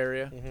 Westminster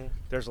area.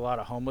 There's a lot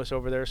of homeless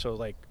over there, so,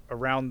 like,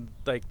 around,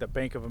 like, the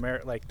Bank of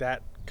America, like,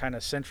 that kind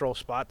of central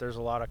spot, there's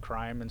a lot of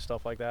crime and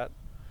stuff like that.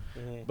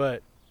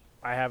 But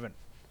I haven't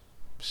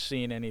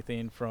seen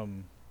anything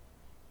from,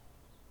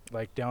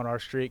 like, down our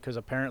street, because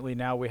apparently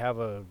now we have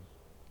a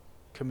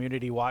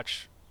community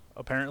watch,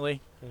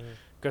 apparently,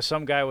 because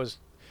some guy was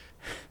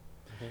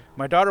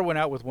my daughter went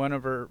out with one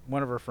of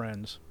her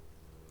friends,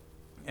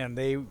 and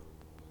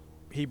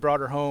he brought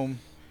her home,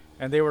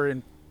 and they were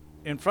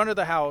in front of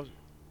the house,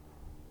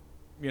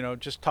 you know,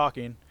 just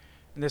talking,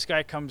 and this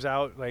guy comes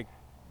out, like,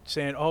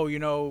 saying, "Oh, you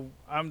know,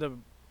 I'm the,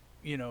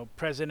 you know,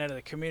 president of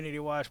the community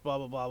watch, blah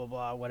blah blah blah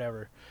blah,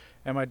 whatever."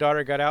 And my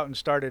daughter got out and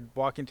started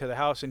walking to the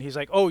house, and he's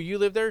like, "Oh, you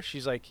live there?"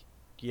 She's like,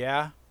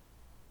 "Yeah."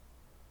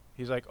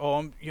 He's like, "Oh,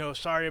 I'm, you know,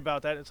 sorry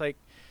about that." It's like,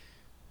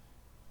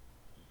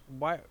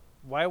 why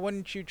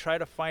wouldn't you try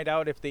to find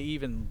out if they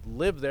even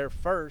live there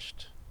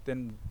first,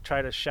 then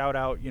try to shout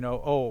out, you know,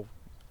 "Oh,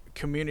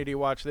 community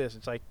watch this."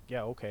 It's like,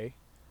 yeah, okay.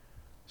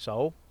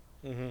 So,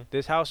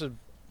 this house is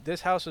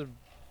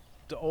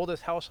the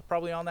oldest house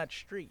probably on that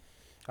street.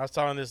 I was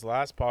telling this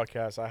last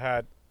podcast. I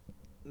had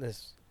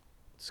this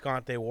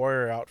Scante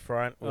Warrior out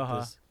front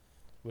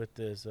with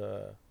this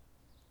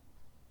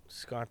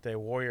Scante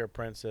Warrior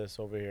princess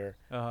over here,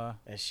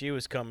 and she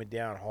was coming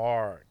down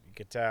hard. You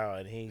could tell,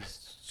 and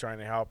he's trying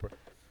to help her.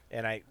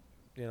 And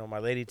my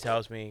lady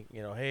tells me,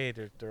 you know, hey,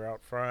 they're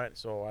out front.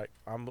 So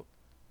I'm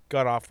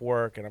got off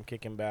work and I'm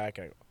kicking back.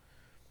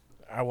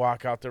 I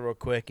walk out there real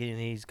quick, and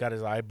he's got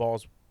his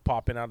eyeballs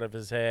popping out of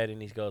his head,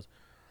 and he goes,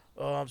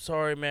 "Oh, I'm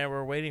sorry, man.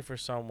 We're waiting for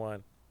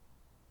someone."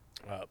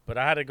 But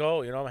I had to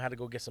go. You know, I had to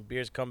go get some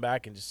beers, come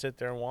back, and just sit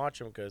there and watch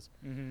them because,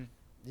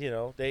 you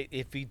know,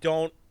 if you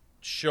don't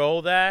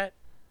show that,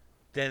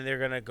 then they're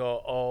gonna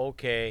go, "Oh,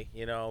 okay,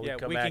 you know,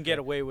 we can get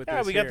away with this."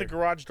 Yeah, we got the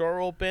garage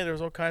door open. There's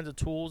all kinds of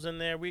tools in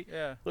there.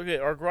 Look at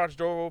our garage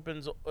door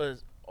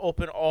is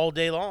open all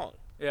day long.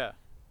 Yeah,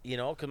 you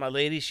know, because my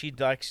lady, she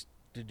likes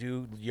to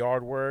do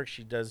yard work.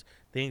 She does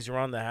things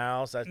around the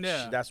house.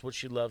 That's what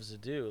she loves to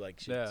do.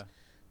 Like,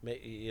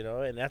 you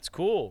know, and that's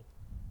cool.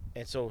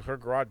 And so the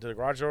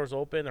garage door is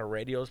open. Her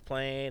radio's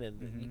playing,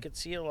 and you can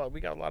see a lot.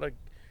 We got a lot of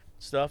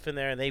stuff in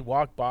there, and they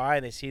walk by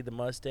and they see the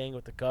Mustang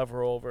with the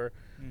cover over,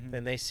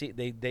 and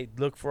they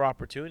look for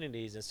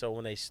opportunities, and so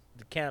when they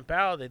camp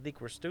out, they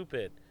think we're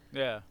stupid.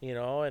 Yeah, you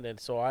know, and then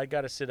so I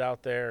got to sit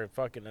out there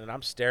and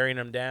I'm staring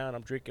him down.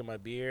 I'm drinking my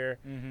beer,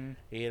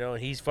 you know,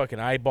 and he's fucking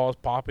eyeballs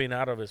popping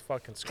out of his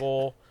fucking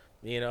skull.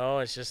 You know,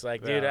 it's just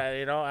like, dude,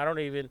 I don't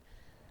even.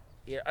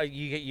 Yeah,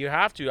 you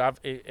have to.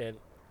 And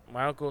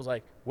my uncle's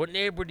like, "What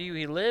neighborhood do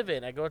you live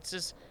in?" I go, "It's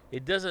just,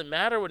 it doesn't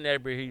matter what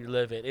neighborhood you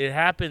live in. It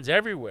happens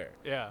everywhere."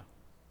 Yeah.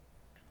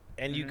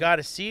 And you got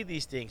to see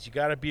these things. You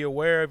got to be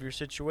aware of your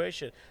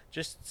situation.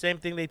 Just same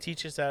thing they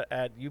teach us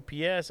at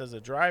UPS as a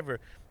driver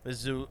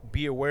is to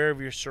be aware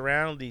of your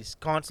surroundings,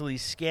 constantly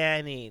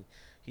scanning,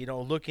 you know,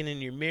 looking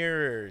in your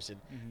mirrors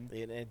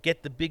and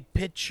get the big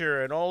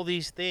picture and all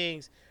these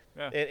things.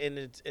 Yeah. And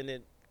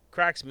it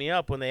cracks me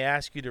up when they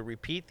ask you to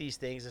repeat these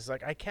things. It's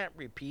like, I can't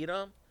repeat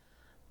them,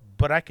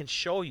 but I can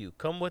show you.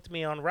 Come with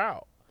me on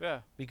route.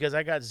 Yeah. Because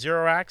I got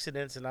 0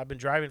 accidents and I've been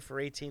driving for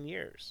 18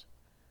 years.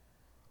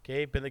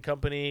 Okay, been the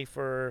company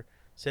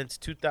since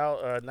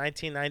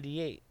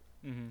 1998.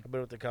 I've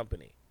been with the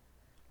company.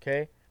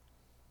 Okay,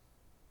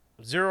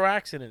 0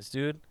 accidents,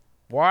 dude.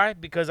 Why?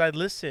 Because I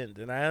listened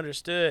and I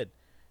understood.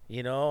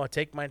 You know, I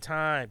take my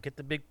time, get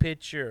the big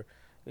picture.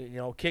 You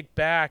know, kick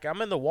back. I'm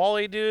in the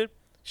Wally, dude.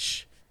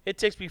 It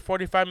takes me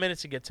 45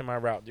 minutes to get to my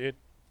route, dude.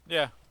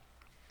 Yeah.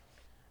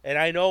 And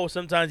I know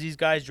sometimes these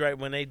guys drive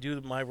when they do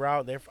my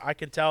route. I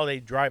can tell they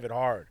drive it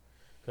hard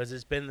because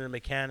it's been the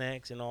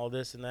mechanics and all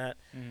this and that.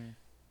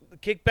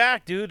 Kick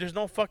back, dude. There's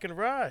no fucking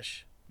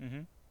rush.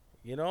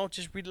 You know,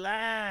 just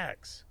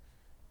relax.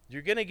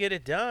 You're gonna get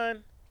it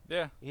done.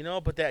 Yeah. You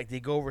know, but they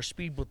go over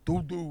speed, but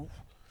do.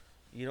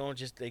 You know,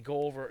 just they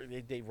go over.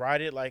 They ride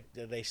it like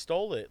they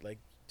stole it. Like,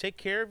 take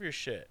care of your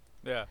shit.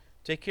 Yeah.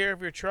 Take care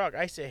of your truck.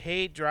 I used to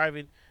hate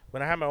driving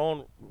when I had my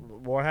own.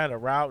 Well, I had a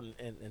route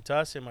and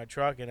Tuss in my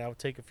truck, and I would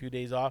take a few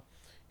days off.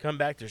 Come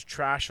back, there's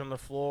trash on the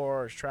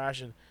floor. There's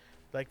trash, and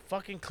like,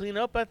 fucking clean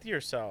up after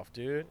yourself,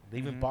 dude.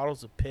 Leaving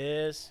bottles of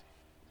piss.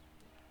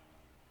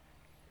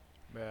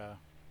 Yeah.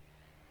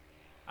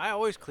 I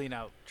always clean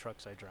out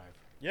trucks I drive.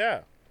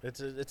 Yeah, it's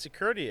a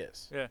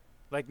courteous. Yeah.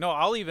 Like, no,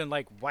 I'll even,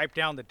 like, wipe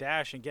down the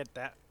dash and get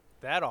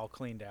that all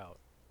cleaned out.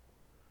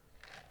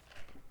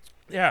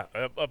 Yeah,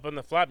 up on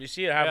the flap. You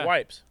see it? I have Yeah.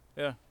 wipes.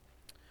 Yeah.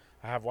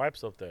 I have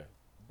wipes up there.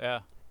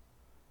 Yeah.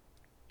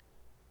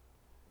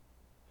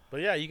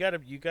 But yeah, you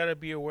gotta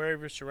be aware of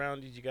your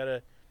surroundings. You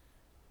gotta,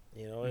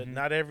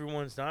 not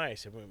everyone's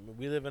nice. I mean,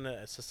 we live in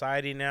a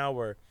society now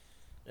where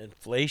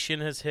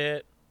inflation has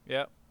hit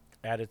Yeah.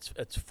 at its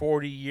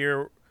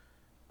 40-year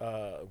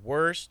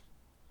worst.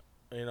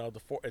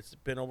 It's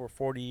been over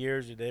 40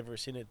 years. You've never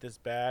seen it this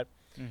bad,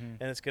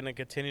 and it's gonna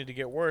continue to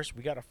get worse.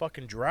 We got a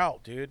fucking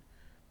drought, dude.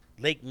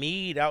 Lake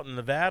Mead out in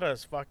Nevada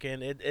is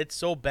fucking. It's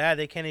so bad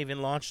they can't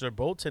even launch their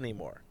boats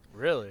anymore.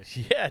 Really?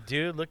 Yeah,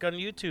 dude. Look on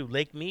YouTube.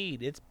 Lake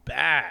Mead. It's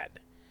bad.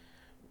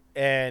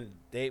 And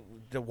the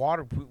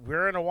water.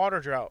 We're in a water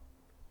drought.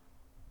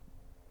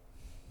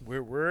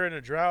 We're in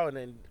a drought, and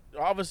then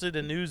obviously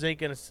the news ain't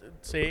gonna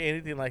say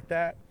anything like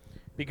that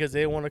because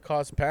they want to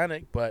cause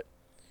panic. But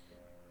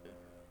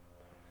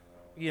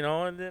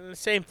and then the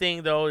same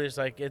thing though is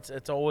like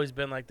it's always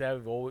been like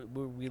that.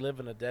 We live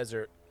in a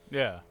desert,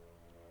 Yeah.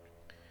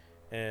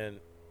 and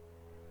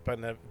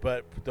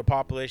but the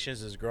population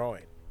is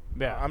growing.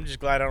 Yeah. I'm just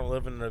glad I don't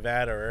live in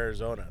Nevada or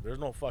Arizona. There's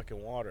no fucking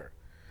water.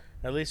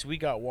 At least we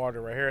got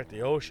water right here at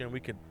the ocean. We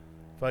could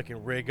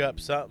fucking rig up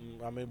something.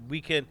 I mean, we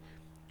can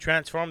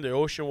transform the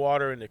ocean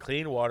water into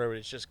clean water, but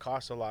it just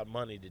costs a lot of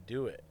money to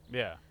do it.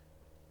 Yeah.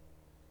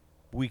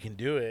 We can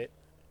do it,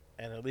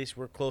 and at least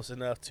we're close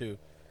enough to,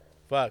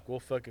 we'll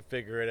fucking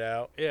figure it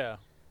out. Yeah.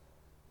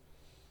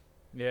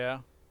 Yeah.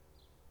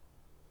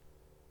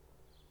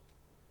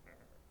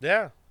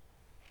 Yeah.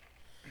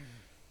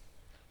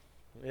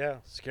 Yeah,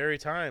 scary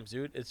times,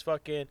 dude.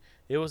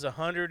 It was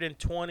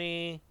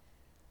 120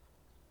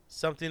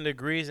 something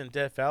degrees in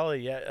Death Valley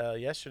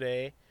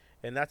yesterday,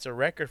 and that's a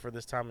record for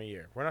this time of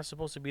year. We're not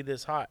supposed to be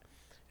this hot,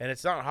 and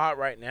it's not hot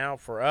right now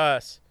for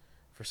us.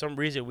 For some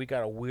reason, we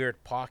got a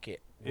weird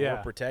pocket where Yeah.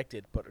 we're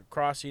protected, but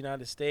across the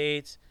United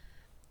States,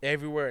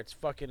 everywhere, it's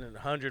fucking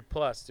 100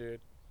 plus, dude.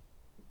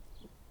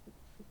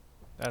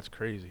 That's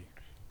crazy.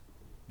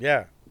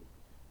 Yeah,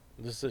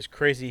 this is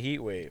crazy heat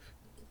wave.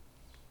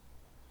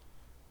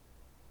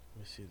 Let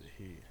me see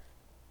the heat.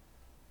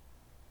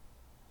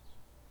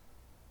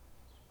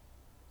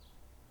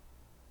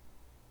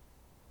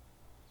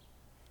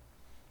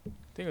 I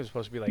think it was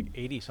supposed to be like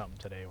 80 something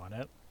today,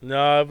 wasn't it?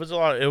 No, it was a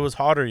lot. It was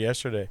hotter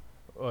yesterday.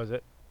 Was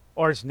it?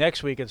 Or it's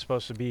next week. It's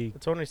supposed to be.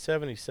 It's only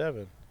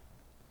 77.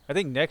 I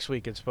think next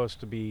week it's supposed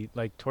to be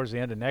like towards the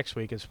end of next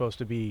week. It's supposed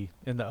to be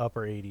in the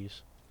upper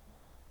 80s.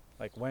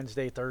 Like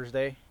Wednesday,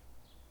 Thursday.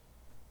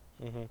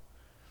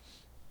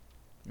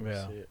 Mm-hmm.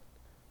 Yeah. See it.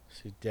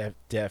 See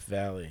Death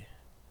Valley.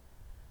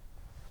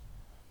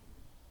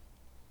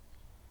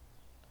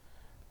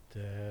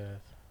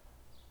 Death.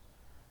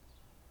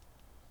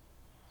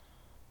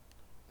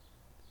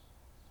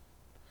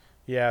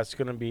 Yeah, it's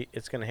gonna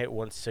hit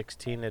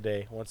 116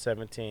 today,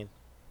 117.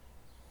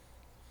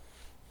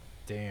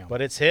 Damn.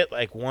 But it's hit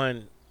like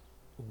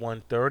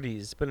 130s.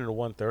 It's been in the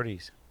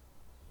 130s.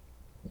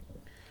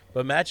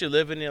 But imagine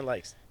living in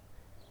like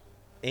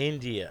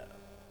India,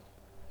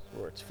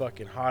 where it's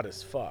fucking hot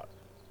as fuck.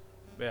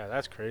 Yeah,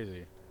 that's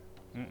crazy.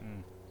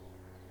 Mm-mm.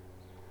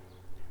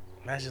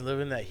 Imagine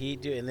living in that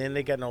heat, dude. And then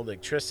they got no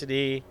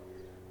electricity.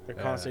 They're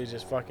Yeah. constantly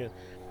just fucking.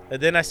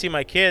 And then I see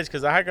my kids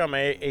because I got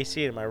my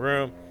AC in my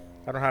room.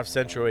 I don't have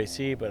central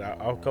AC, but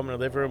I'll come in the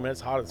living room and it's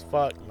hot as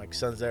fuck. My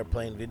son's there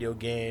playing video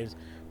games.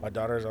 My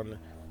daughter's on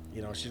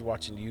the, she's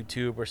watching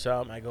YouTube or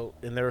something. I go,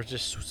 and they're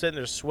just sitting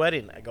there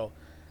sweating. I go,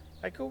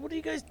 what are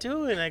you guys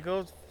doing? I go,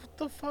 what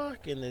the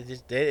fuck? And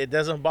it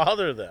doesn't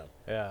bother them.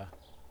 Yeah.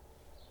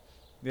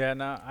 Yeah,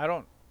 no, I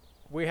don't.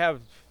 We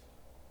have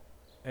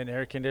an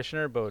air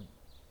conditioner, but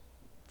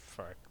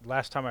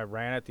last time I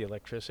ran it, the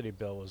electricity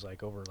bill was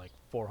like over like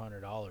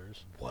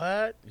 $400.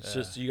 What? It's Yeah.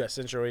 just you got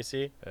central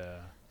AC? Yeah.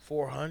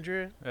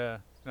 400? Yeah.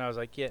 And I was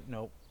like, yeah,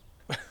 nope.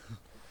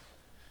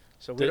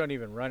 So we Did- don't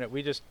even run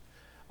it.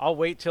 I'll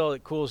wait till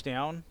it cools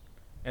down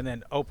and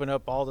then open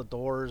up all the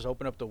doors,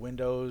 open up the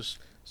windows.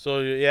 So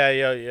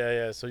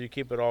yeah. So you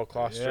keep it all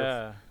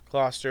Yeah.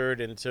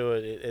 clustered into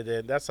it, and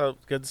then that's how.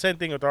 Cause the same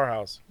thing with our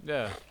house.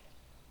 Yeah.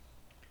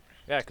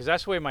 Yeah, because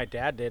that's the way my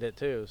dad did it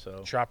too.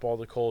 So. Trap all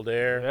the cold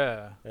air,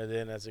 Yeah. and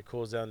then as it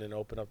cools down, then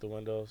open up the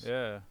windows.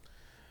 Yeah.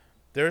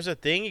 There's a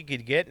thing you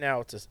could get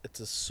now. It's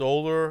a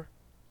solar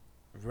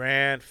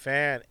ran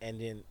fan,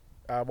 and then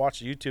I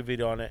watched a YouTube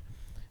video on it.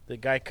 The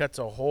guy cuts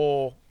a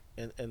hole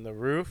in the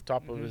roof,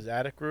 top of his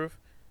attic roof,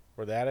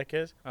 where the attic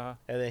is, Uh-huh.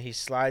 and then he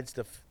slides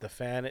the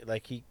fan.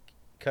 Like he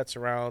cuts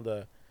around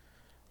the.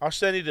 I'll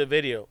send you the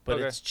video, but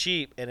Okay. it's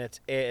cheap and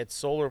it's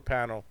solar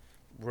panel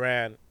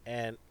ran,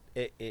 and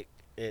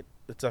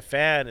it's a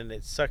fan and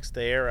it sucks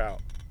the air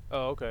out.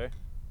 Oh, okay.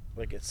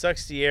 Like it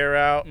sucks the air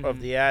out of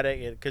Mhm. the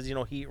attic because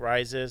heat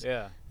rises,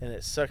 Yeah. and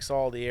it sucks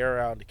all the air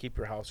out to keep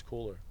your house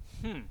cooler.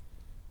 Hmm.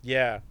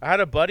 Yeah, I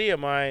had a buddy of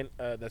mine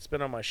that's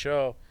been on my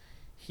show.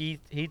 He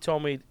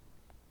told me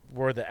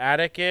where the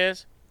attic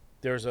is.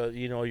 There's a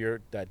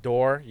that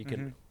door you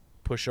can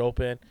push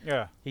open.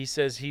 Yeah. He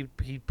says he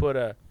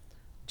put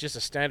just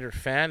a standard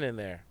fan in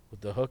there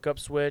with the hookup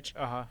switch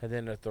Uh-huh. and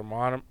then a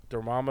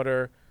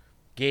thermometer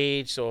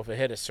gauge, so if it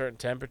hit a certain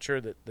temperature,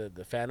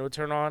 the fan would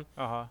turn on.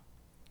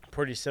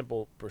 Pretty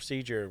simple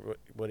procedure,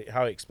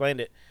 how he explained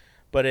it,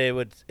 but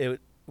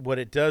what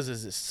it does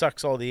is it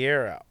sucks all the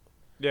air out.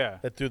 Yeah.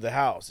 Through the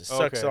house, it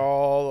sucks Okay.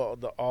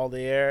 all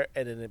the air,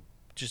 and then it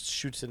just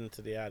shoots it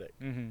into the attic.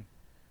 Mm-hmm.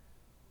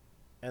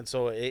 And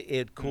so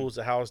it cools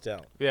the house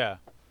down Yeah.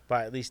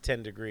 by at least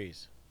 10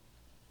 degrees.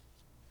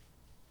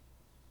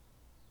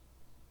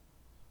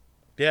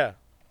 Yeah,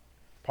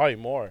 probably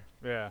more.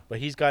 Yeah. But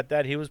he's got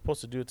that. He was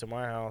supposed to do it to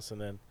my house, and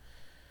then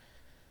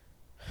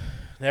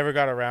never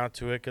got around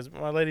to it because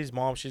my lady's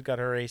mom, she's got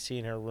her AC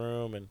in her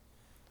room, and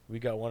we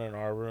got one in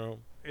our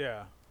room.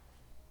 Yeah.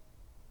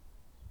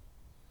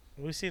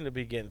 We seem to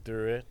be getting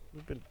through it.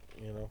 We've been,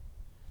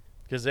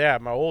 because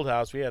my old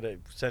house, we had a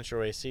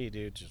central AC,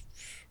 dude. Just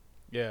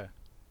Yeah.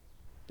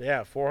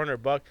 yeah,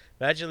 $400.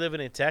 Imagine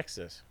living in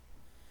Texas.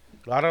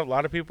 A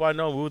lot of people I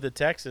know moved to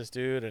Texas,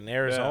 dude, and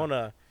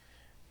Arizona,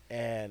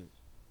 and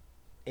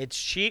it's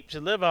cheap to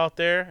live out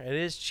there. It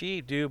is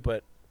cheap, dude,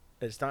 but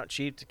it's not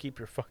cheap to keep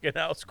your fucking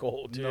house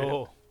cold, dude.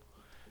 No.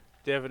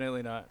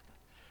 Definitely not.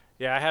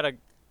 Yeah,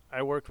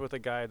 I worked with a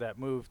guy that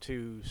moved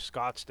to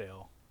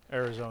Scottsdale,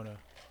 Arizona.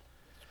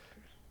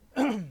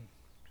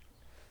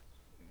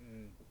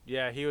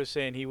 Yeah, he was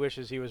saying he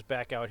wishes he was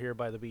back out here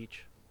by the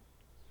beach.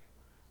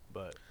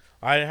 But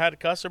I had a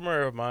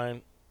customer of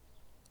mine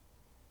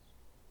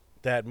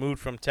that moved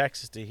from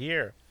Texas to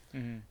here.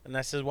 mm-hmm. And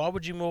I said, why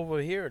would you move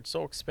over here? It's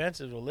so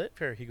expensive to live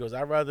here. He goes,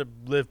 I'd rather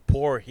live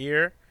poor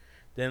here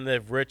than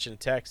live rich in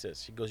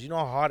Texas. He goes, you know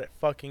how hot it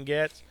fucking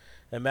gets?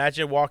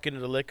 Imagine walking to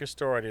the liquor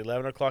store at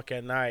 11 o'clock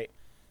at night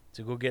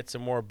to go get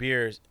some more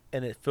beers,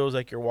 and it feels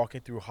like you're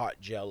walking through hot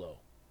Jell-O.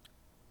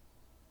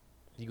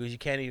 He goes, you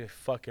can't even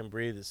fucking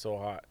breathe. It's so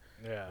hot.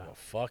 Yeah. Well,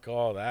 fuck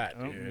all that,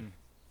 dude.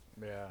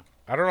 Yeah.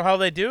 I don't know how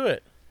they do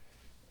it.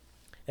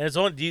 And it's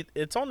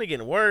only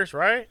getting worse,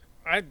 right?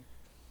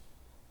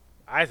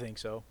 I think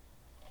so.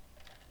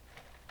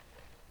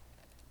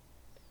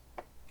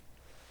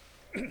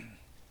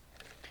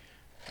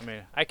 I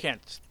mean,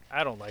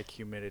 I don't like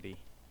humidity.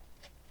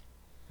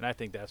 And I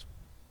think that's a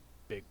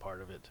big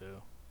part of it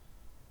too.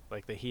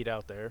 Like the heat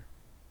out there.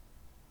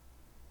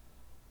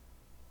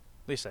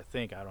 At least I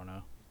think, I don't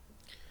know.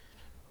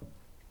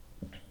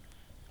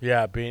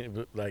 Yeah,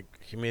 being like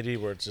humidity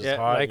where it's just Yeah,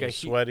 hot like and you're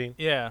sweating.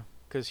 Yeah,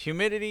 cuz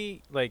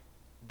humidity, like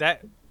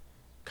that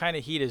kind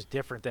of heat is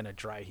different than a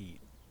dry heat.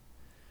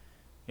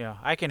 Yeah,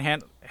 I can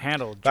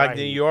handle dry Like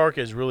New heat. York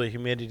is really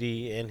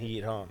humidity and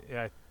heat, huh?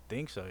 Yeah, I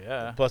think so,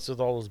 yeah. Plus with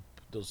all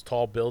those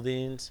tall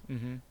buildings,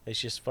 Mm-hmm. it's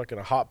just fucking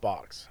a hot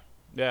box.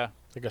 Yeah.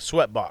 Like a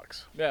sweat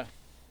box. Yeah.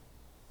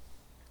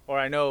 Or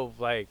I know,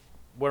 like,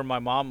 where my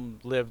mom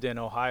lived in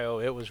Ohio,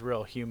 it was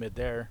real humid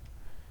there.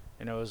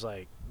 And it was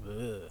like,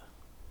 ugh.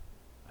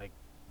 Like,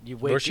 you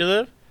wait. Where she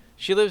live?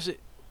 She lives,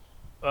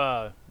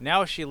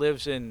 now she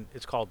lives in,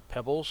 it's called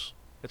Pebbles.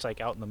 It's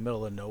like out in the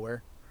middle of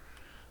nowhere.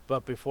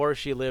 But before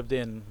she lived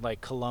in,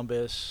 like,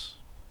 Columbus,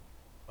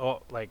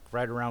 like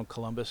right around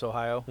Columbus,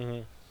 Ohio.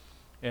 Mm-hmm.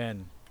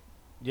 And,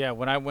 yeah,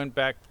 when I went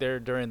back there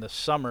during the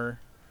summer,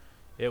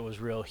 it was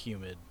real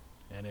humid.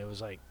 And it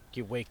was like,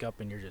 you wake up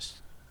and you're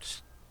just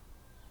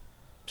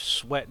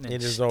sweating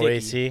and There's sticky. no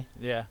AC.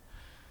 Yeah.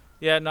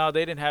 Yeah, no,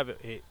 they didn't have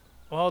it.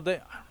 Well,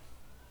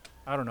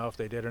 I don't know if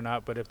they did or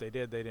not, but if they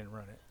did, they didn't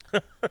run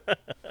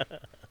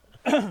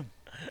it.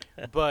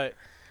 But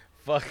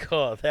Fuck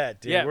all that,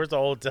 dude. Yeah. Where's the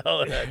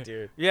hotel at that,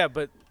 dude? yeah,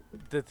 but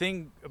the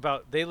thing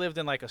about they lived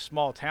in like a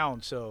small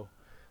town, so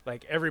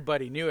like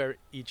everybody knew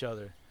each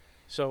other.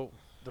 So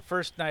the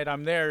first night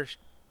I'm there,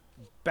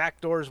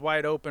 back door's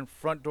wide open,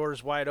 front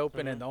door's wide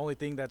open, and the only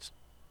thing that's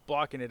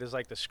blocking it is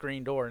like the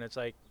screen door, and it's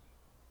like,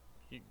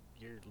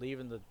 you're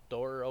leaving the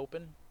door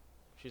open?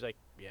 She's like,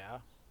 yeah,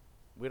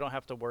 we don't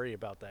have to worry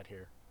about that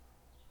here.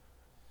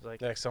 It's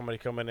like, Like somebody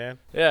coming in?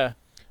 yeah,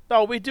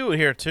 No, we do it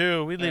here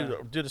too. We leave, Yeah.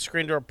 do the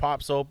screen door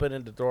pops open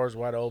and the door's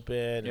wide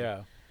open.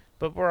 yeah,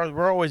 But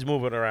we're always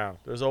moving around.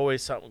 There's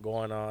always something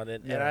going on,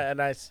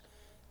 and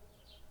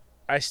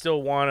I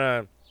still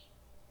wanna,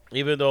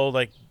 even though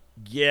like,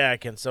 yeah,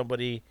 can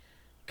somebody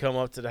come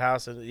up to the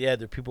house and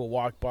the people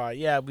walk by?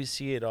 Yeah, we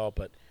see it all,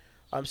 but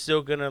I'm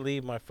still gonna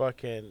leave my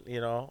fucking,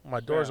 my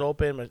door's Yeah.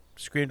 open, my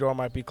screen door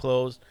might be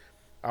closed.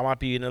 I might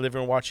be in the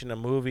living room watching a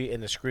movie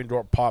and the screen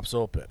door pops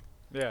open.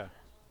 yeah,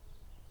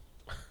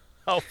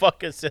 I'll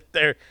fucking sit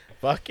there,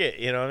 fuck it,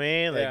 you know what I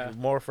mean? Like Yeah.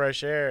 more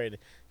fresh air, and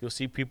you'll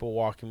see people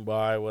walking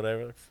by,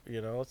 whatever.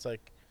 It's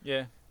like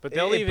yeah. But it,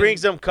 they'll it even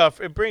brings them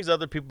comfort. It brings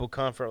other people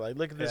comfort. Like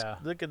look at this, Yeah.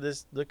 look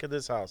at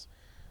this house.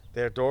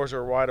 Their doors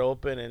are wide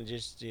open and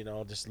just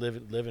just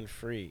living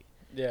free.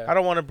 yeah. I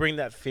don't want to bring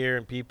that fear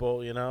in people.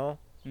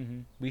 Mm-hmm.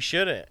 We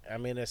shouldn't. I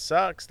mean, it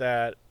sucks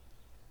that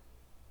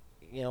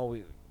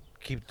we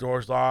keep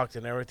doors locked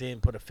and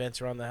everything, put a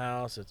fence around the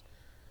house.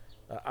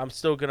 I'm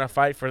still gonna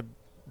fight for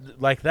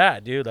like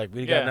that, dude. Like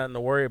we got Yeah. nothing to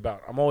worry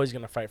about. I'm always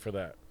gonna fight for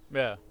that.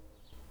 Yeah.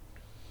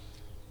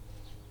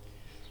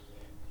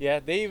 Yeah,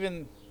 they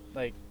even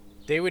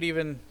they would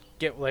even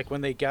get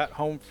when they got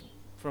home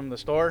from the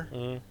store,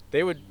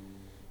 Mm-hmm.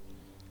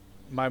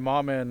 my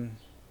mom and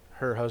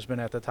her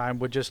husband at the time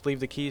would just leave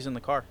the keys in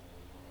the car.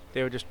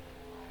 They would just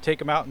take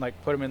them out and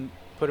like put them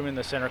in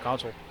the center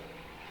console,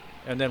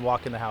 and then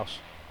walk in the house.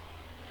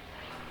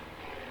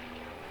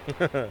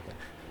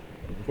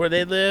 Where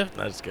they live?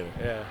 No, just kidding.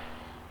 Yeah.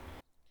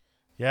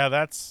 Yeah,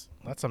 that's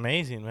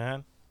amazing,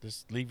 man.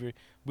 Just leave your.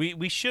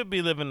 We should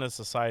be living in a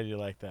society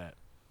like that.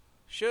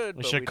 Should. In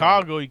but we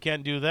Chicago, you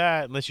can't do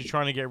that unless you're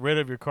trying to get rid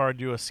of your car,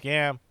 do a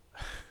scam.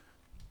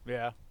 don't.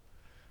 Yeah.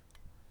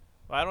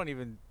 Well, I don't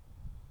even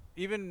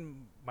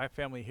my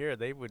family here,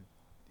 they would,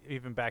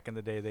 even back in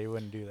the day, they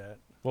wouldn't do that.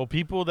 Well,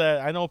 people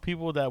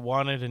that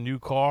wanted a new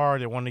car,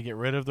 they wanted to get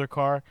rid of their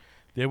car,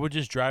 they would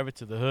just drive it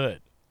to the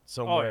hood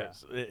somewhere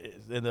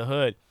in the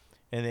hood,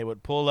 and they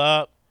would pull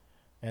up,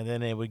 and then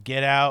they would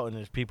get out, and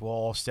there's people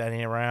all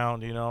standing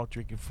around,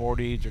 drinking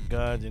 40s or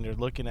guns, and they're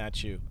looking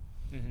at you,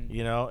 and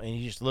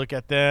you just look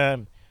at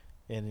them,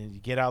 and then you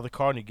get out of the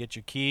car, and you get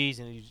your keys,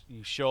 and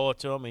you show it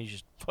to them, and you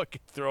just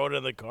fucking throw it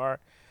in the car,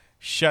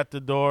 shut the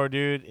door,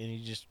 dude, and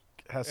you just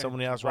have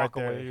somebody else right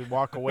there. away. You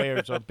walk away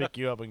or someone pick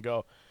you up and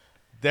go.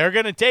 They're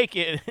going to take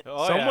it.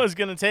 Oh, Someone's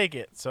going to take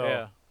it. So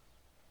Yeah.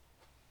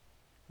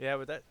 Yeah,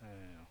 but that. I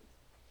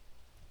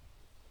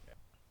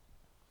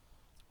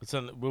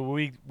don't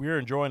know. we're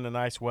enjoying the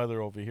nice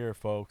weather over here,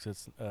 folks.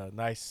 It's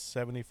nice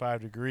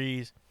 75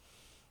 degrees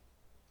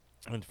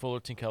in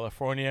Fullerton,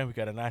 California. We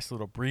got a nice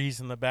little breeze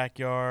in the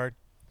backyard.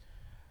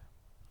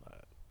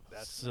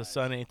 That's The nice.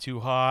 sun ain't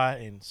too hot.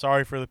 And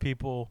sorry for the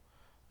people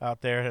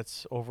out there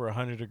that's over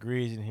 100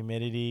 degrees in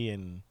humidity.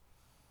 And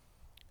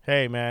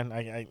hey, man,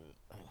 I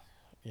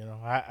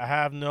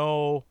have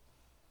no.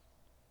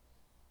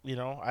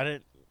 I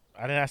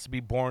didn't have to be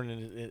born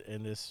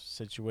in this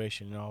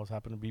situation. I was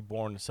happened to be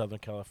born in Southern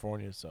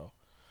California, so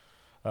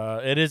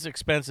it is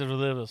expensive to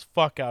live as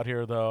fuck out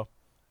here, though.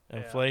 Yeah.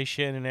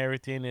 Inflation and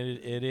everything,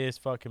 it is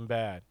fucking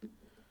bad.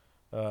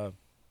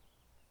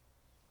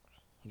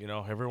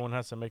 Everyone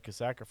has to make a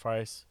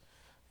sacrifice.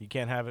 You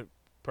can't have it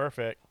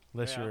perfect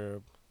unless Yeah.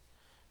 you're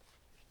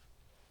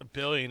a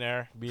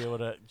billionaire. Be able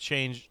to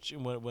change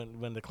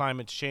when the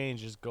climates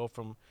change, just go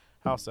from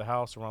house to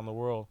house around the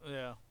world.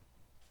 Yeah.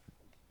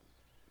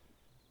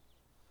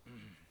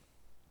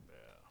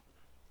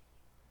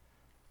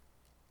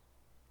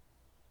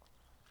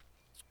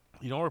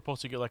 We're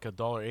supposed to get like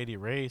 $1.80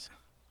 raise.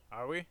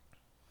 Are we?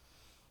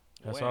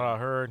 That's When? what I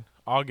heard.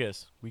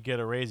 August, we get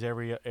a raise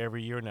every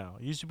year now.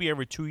 It used to be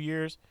every 2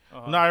 years.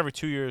 Uh-huh. Not every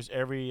 2 years,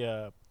 every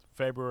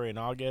February and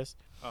August.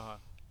 Uh-huh.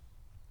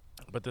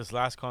 But this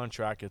last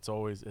contract, it's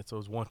always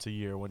once a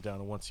year. Went down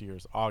to once a year.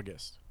 It's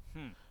August,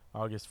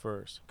 August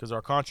 1st, because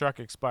our contract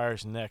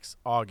expires next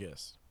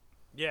August.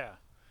 Yeah.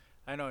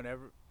 I know, and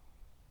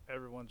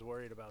everyone's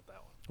worried about that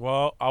one.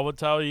 Well, I would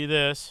tell you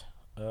this.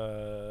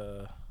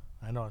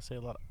 I know I say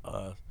a lot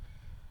of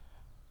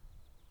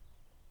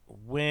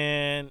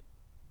when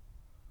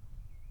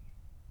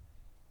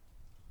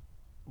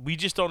we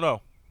just don't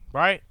know,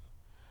 right?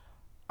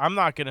 I'm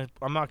not gonna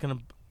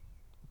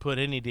put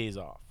any days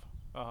off.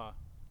 Uh-huh.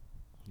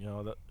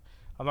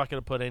 I'm not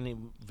gonna put any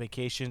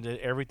vacation.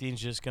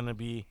 Everything's just gonna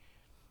be.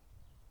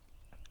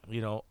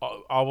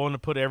 I want to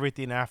put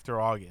everything after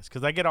August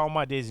because I get all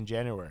my days in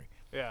January.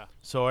 Yeah.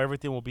 So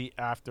everything will be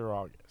after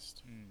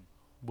August. Mm.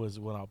 Was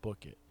when I'll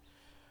book it.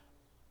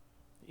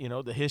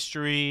 The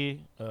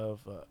history of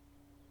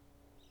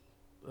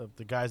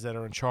the guys that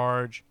are in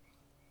charge.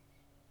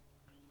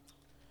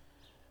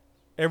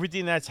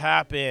 Everything that's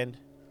happened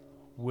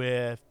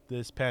with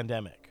this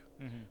pandemic,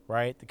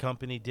 right? The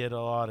company did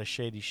a lot of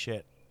shady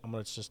shit. I'm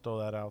gonna just throw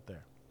that out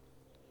there.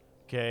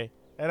 Okay,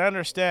 and I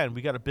understand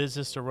we got a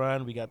business to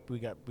run. We got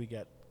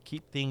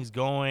keep things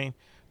going,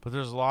 but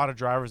there's a lot of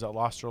drivers that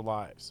lost their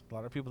lives. A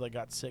lot of people that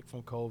got sick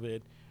from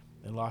COVID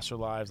and lost their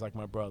lives, like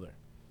my brother.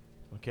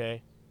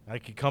 Okay,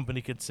 like a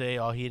company could say,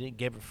 "Oh, he didn't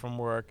get it from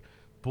work,"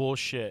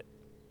 bullshit.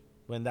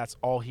 When that's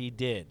all he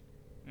did.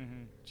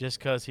 Just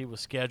because he was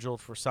scheduled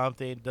for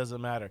something,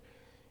 doesn't matter.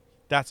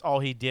 That's all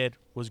he did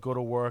was go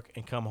to work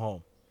and come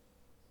home.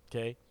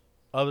 Okay?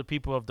 Other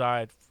people have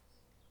died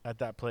at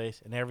that place,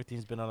 and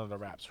everything's been under the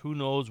wraps. Who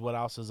knows what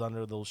else is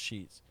under those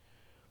sheets?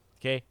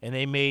 Okay? And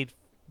they made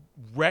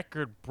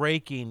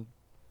record-breaking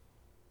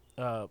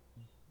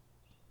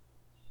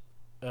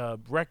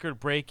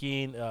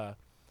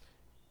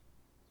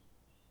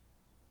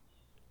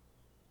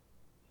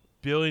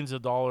billions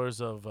of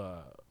dollars of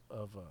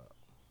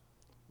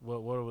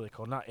what are they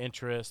called? Not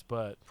interest,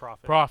 but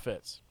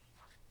profits.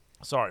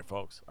 Sorry,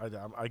 folks.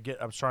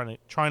 I'm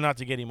trying not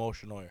to get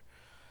emotional here.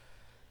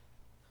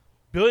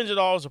 Billions of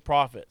dollars of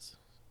profits,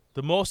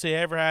 the most they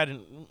ever had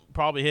in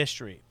probably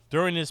history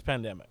during this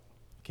pandemic.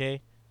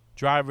 Okay,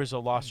 drivers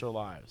have lost their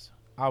lives.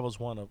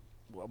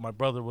 My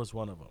brother was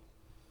one of them.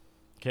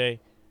 Okay,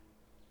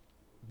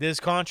 this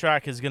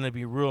contract is going to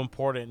be real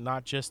important,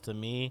 not just to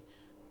me,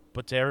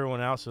 but to everyone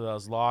else who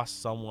has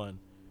lost someone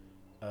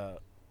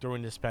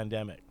during this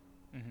pandemic.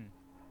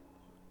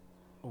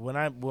 When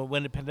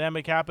the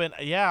pandemic happened,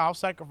 yeah, I'll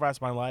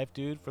sacrifice my life,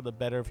 dude, for the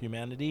better of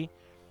humanity.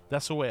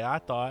 That's the way I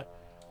thought.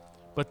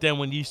 But then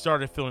when you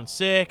started feeling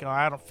sick,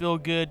 I don't feel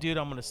good, dude,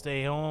 I'm going to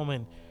stay home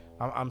and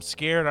I'm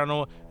scared. I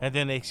know. And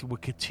then they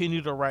would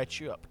continue to write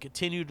you up,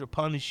 continue to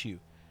punish you.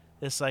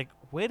 It's like,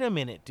 wait a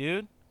minute,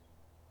 dude.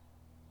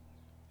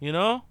 You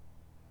know?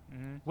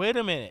 Mm-hmm. Wait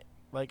a minute.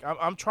 Like,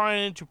 I'm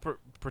trying to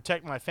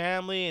protect my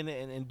family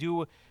and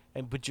do,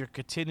 but you're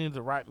continuing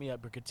to write me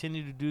up. You're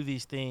continuing to do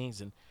these things.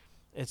 And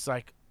it's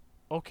like,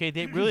 okay,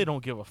 they really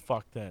don't give a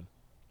fuck then.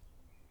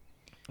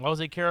 All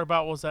they care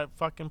about was that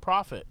fucking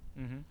profit.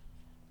 Mm-hmm.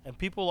 And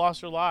people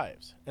lost their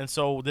lives. And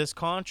so this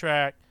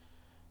contract,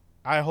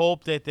 I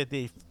hope that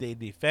they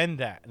defend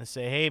that and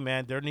say, hey,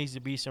 man, there needs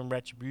to be some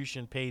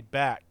retribution paid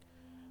back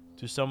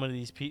to some of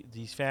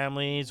these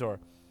families or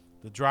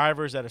the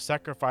drivers that are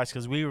sacrificed,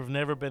 because we have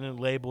never been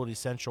labeled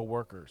essential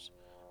workers.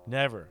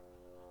 Never.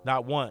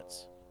 Not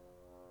once.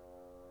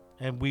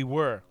 And we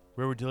were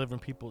delivering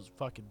people's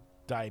fucking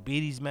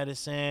diabetes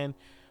medicine.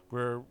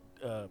 We're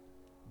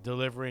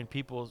delivering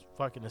people's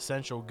fucking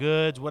essential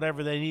goods,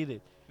 whatever they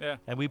needed. Yeah.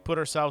 And we put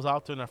ourselves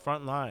out there in the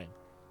front line.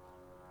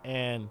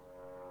 And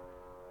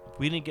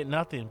we didn't get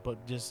nothing,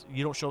 but just,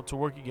 you don't show up to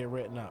work, you get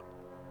written up.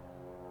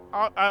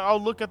 I'll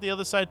look at the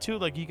other side too.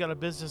 Like, you got a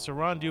business to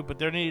run, dude, but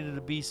there needed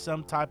to be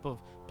some type of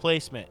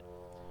placement.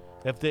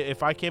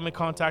 If I came in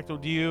contact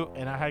with you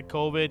and I had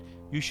COVID,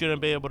 you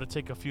shouldn't be able to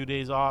take a few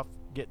days off,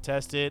 get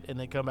tested, and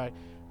then come back.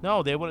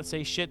 No, they wouldn't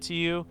say shit to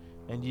you,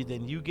 and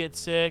then you get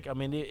sick. I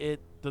mean,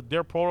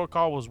 their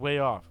protocol was way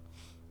off,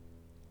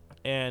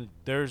 and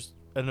there's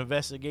an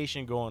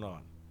investigation going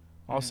on.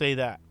 I'll say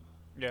that.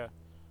 Yeah.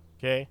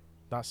 Okay,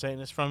 not saying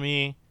this from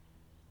me.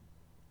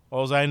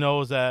 All I know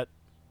is that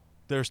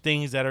there's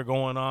things that are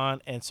going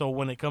on, and so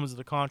when it comes to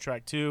the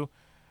contract too,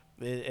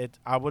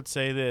 I would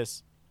say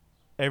this: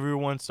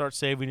 everyone start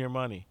saving your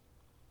money.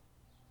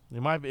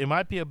 It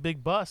might be a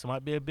big bust, it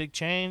might be a big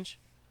change,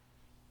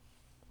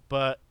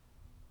 but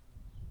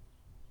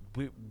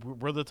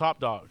we're the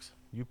top dogs.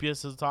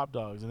 UPS is the top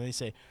dogs, and they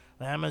say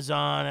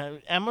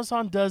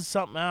Amazon does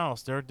something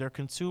else. They're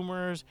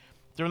consumers.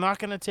 They're not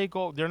going to take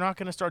over. They're not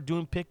going to start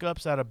doing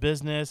pickups at a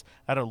business,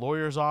 at a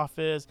lawyer's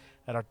office,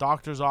 at a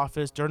doctor's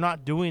office. They're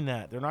not doing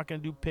that. They're not going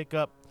to do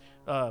pickup,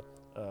 blood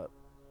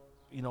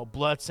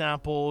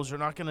samples. They're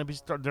not going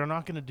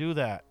to do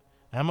that.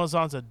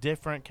 Amazon's a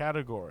different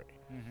category.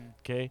 Mm-hmm.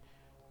 Okay.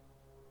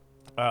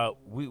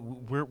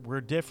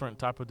 We're different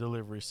type of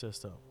delivery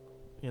system,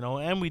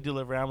 and we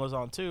deliver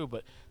Amazon too.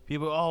 But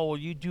people, well,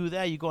 you do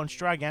that, you go on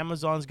strike.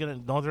 Amazon's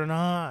gonna. No, they're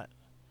not.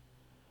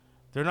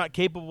 They're not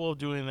capable of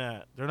doing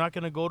that. They're not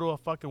going to go to a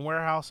fucking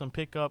warehouse and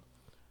pick up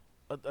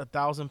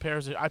 1,000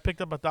 pairs. I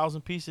picked up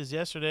 1,000 pieces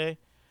yesterday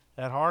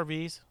at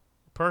Harvey's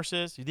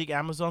purses. You think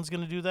Amazon's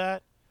going to do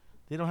that?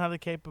 They don't have the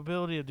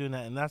capability of doing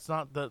that, and that's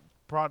not the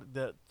product.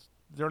 That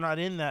they're not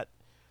in that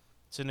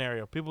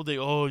scenario. People think,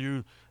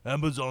 you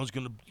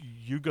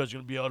guys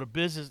gonna be out of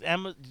business.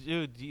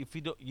 Dude, if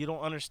you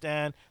don't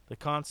understand the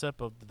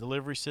concept of the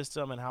delivery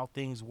system and how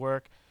things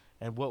work,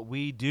 and what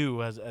we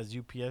do as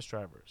UPS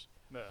drivers.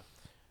 Yeah.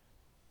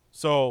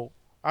 So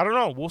I don't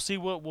know. We'll see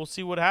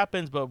what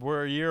happens, but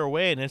we're a year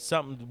away, and it's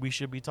something we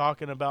should be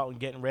talking about and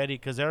getting ready,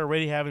 because they're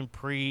already having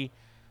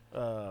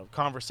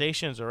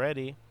conversations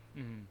already,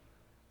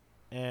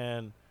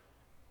 and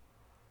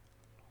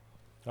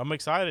I'm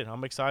excited.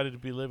 I'm excited to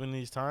be living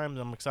these times.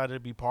 I'm excited to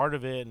be part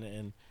of it,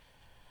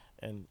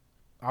 and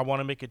I want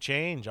to make a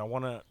change. I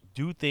want to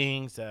do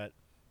things that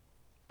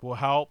will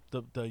help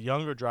the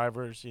younger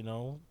drivers,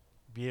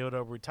 be able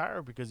to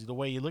retire, because the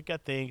way you look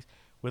at things.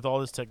 With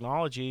all this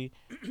technology,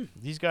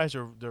 these guys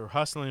they're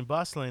hustling and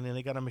bustling, and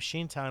they got a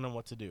machine telling them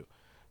what to do.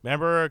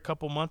 Remember a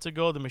couple months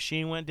ago, the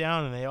machine went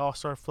down, and they all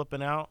started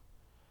flipping out,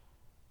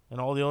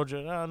 and all the old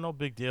no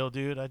big deal,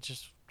 dude.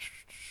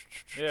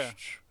 Yeah.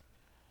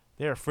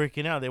 They were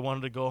freaking out. They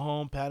wanted to go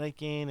home,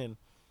 panicking, and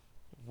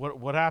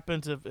what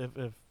happens if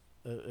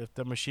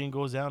the machine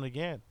goes down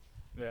again?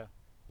 Yeah.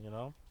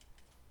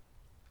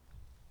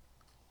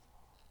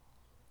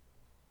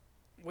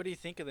 What do you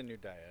think of the new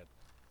Dyad?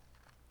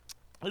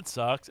 It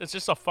sucks. It's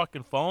just a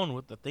fucking phone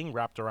with the thing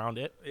wrapped around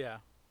it. Yeah.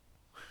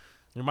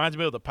 It reminds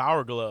me of the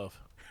Power Glove.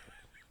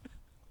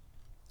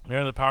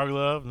 Remember the Power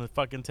Glove and the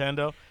fucking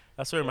Nintendo?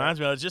 That's what it reminds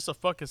me of. It's just a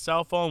fucking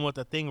cell phone with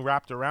a thing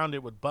wrapped around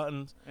it with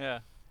buttons.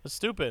 Yeah. It's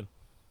stupid.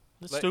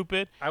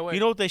 Stupid.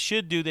 You know what they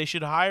should do? They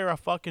should hire a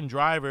fucking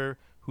driver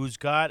who's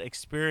got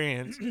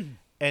experience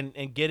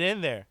and get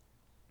in there.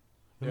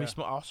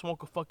 I'll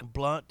smoke a fucking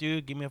blunt,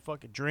 dude. Give me a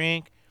fucking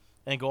drink.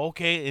 And go,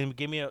 okay, and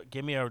give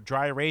me a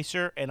dry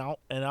eraser, and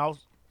I'll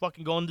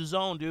fucking go in the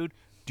zone, dude.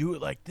 Do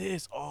it like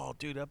this. Oh,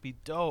 dude, that'd be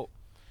dope.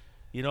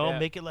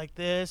 Make it like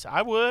this.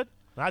 I would.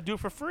 I'd do it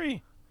for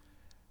free.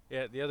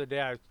 Yeah, the other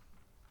day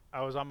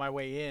I was on my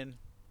way in,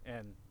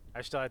 and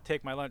I still had to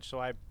take my lunch, so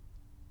I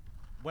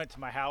went to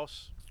my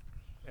house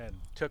and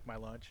took my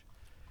lunch,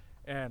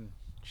 and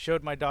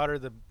showed my daughter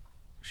the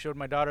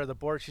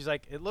board. She's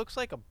like, it looks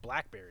like a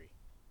BlackBerry.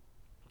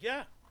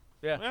 Yeah.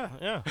 Yeah.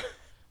 Yeah.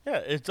 Yeah,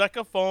 it's like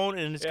a phone,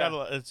 and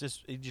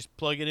it's you just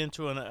plug it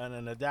into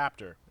an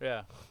adapter.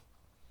 Yeah.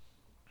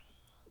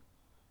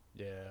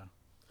 Yeah.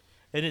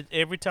 And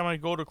every time I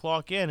go to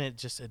clock in, it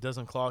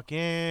doesn't clock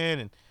in,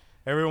 and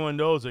everyone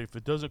knows that if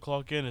it doesn't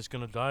clock in, it's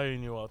gonna die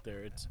in you out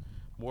there. It's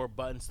more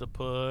buttons to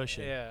push.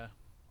 And Yeah.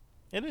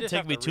 it didn't Just take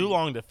have me to too read.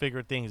 long to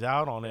figure things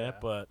out on Yeah. it,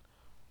 but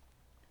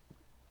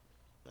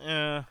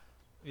yeah,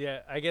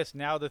 Yeah, I guess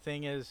now the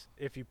thing is,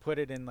 if you put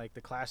it in like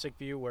the classic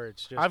view where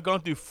it's just I've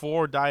gone through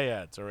 4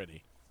 dyads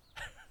already.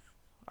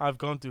 I've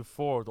gone through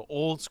 4. The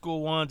old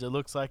school ones. It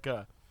looks like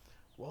a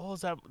what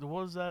was that?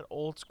 What was that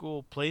old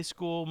school play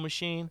school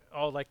machine?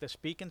 like the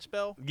speak and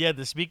spell. Yeah,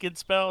 the speak and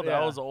spell. That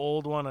Yeah. was the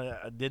old one.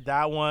 I did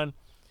that one,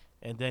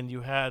 and then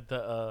you had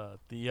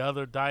the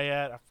other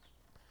dyad.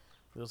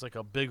 It was like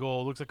a big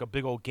old, looks like a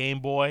big old Game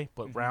Boy,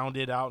 but Mhm.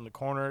 rounded out in the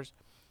corners.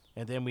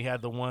 And then we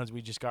had the ones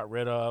we just got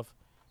rid of,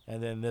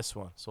 and then this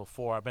one. So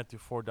 4. I've been through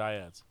 4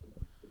 dyads.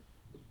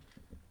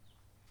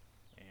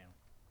 Damn.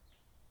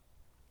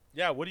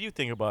 Yeah, what do you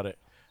think about it?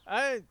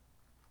 I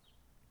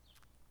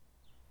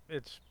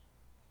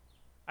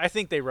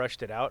think they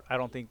rushed it out.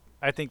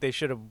 I think they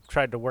should have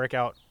tried to work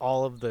out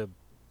all of the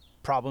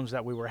problems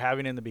that we were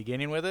having in the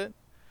beginning with it.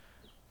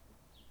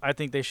 I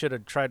think they should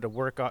have tried to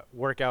work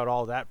out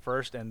all that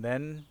first and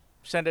then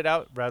send it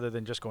out rather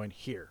than just going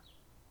here.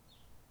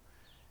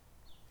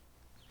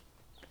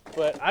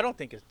 But I don't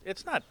think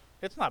it's not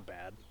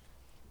bad.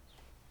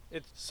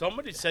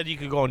 Somebody said you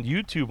could go on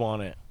YouTube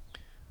on it.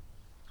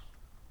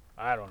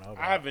 I don't know.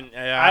 About, I haven't.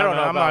 I don't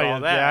know I'm about not all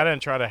even, that. Yeah, I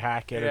didn't try to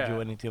hack it yeah, or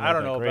do anything like I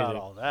don't that know crazy. about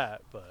all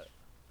that, but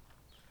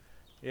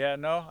yeah,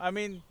 no. I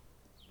mean,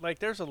 like,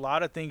 there's a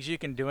lot of things you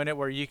can do in it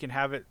where you can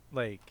have it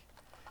like,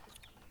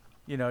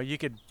 you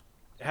could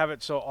have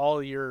it so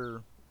all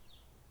your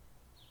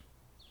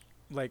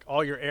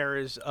air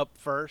is up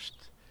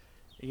first,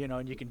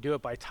 and you can do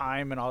it by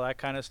time and all that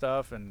kind of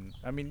stuff. And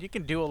I mean, you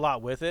can do a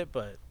lot with it,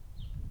 but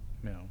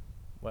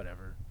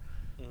whatever.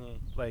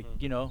 Mm-hmm. Like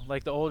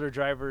like the older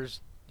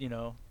drivers,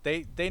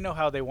 they know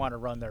how they want to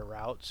run their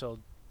route, so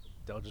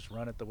they'll just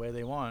run it the way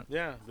they want.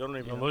 Yeah, they don't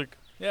even Yeah. look.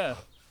 Yeah.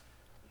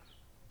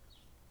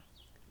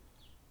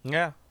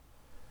 Yeah.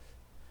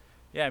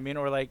 Yeah, I mean,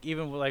 or like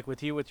even like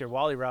with you with your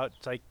Wally route,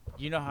 it's like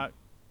how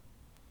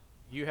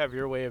you have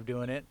your way of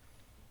doing it.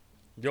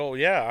 Yo,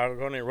 yeah, I'm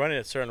going to run it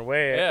a certain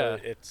way. Yeah.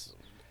 It's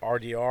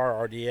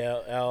RDR,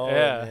 RDL,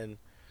 Yeah. and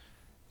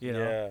You know.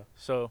 yeah.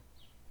 So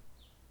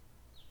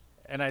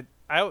and I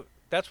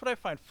that's what I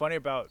find funny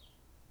about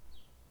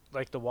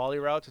like the Wally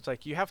routes. It's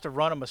like you have to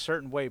run them a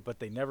certain way, but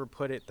they never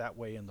put it that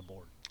way in the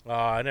board. Oh,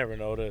 I never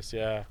noticed.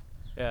 Yeah.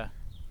 Yeah.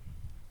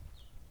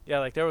 Yeah,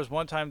 like there was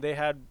one time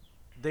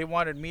they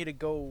wanted me to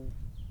go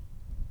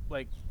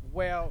like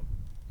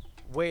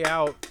way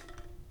out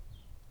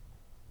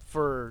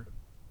for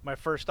my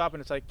first stop,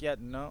 and it's like, yeah,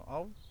 no,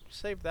 I'll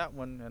save that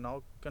one and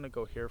I'm gonna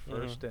go here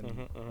 1st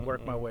and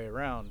work my way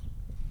around.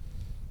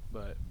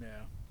 But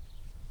yeah,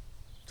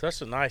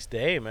 Such a nice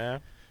day,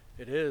 man.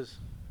 it is.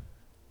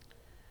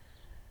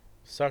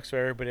 Sucks for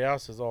everybody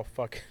else. Is all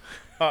fucking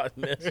hot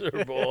and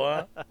miserable,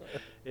 huh?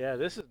 Yeah,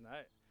 this is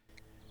nice.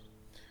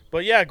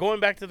 But yeah, going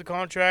back to the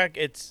contract,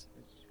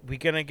 we're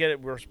gonna get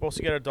it. We're supposed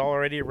to get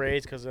 $1.80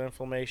 raise because of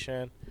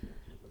inflation.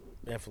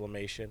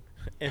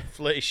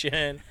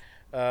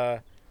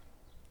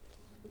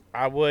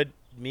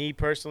 Me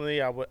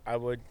personally,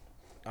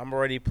 I'm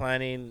already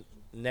planning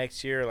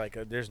next year. Like,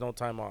 there's no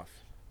time off.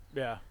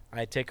 Yeah.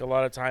 I take a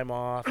lot of time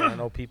off. And I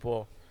know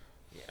people,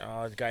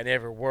 the guy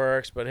never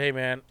works. But hey,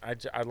 man,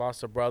 I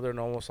lost a brother and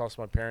almost lost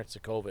my parents to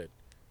COVID.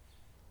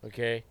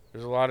 Okay,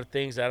 there's a lot of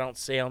things I don't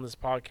say on this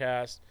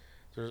podcast.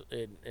 There's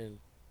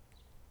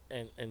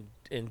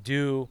and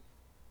do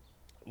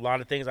a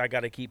lot of things I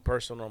got to keep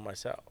personal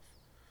myself.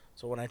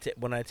 So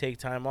when I take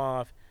time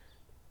off,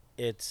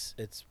 it's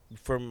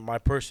for my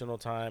personal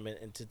time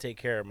and to take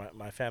care of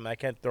my family. I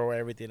can't throw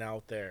everything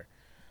out there.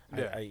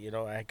 Yeah.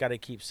 I got to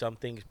keep some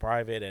things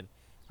private. And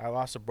I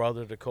lost a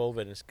brother to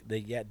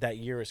COVID. That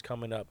year is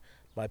coming up.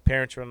 My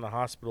parents were in the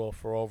hospital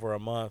for over a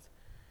month,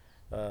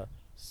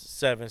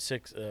 7,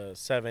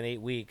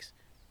 8 weeks,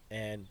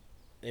 and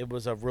it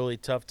was a really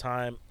tough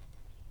time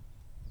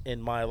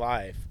in my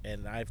life.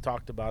 And I've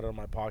talked about it on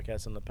my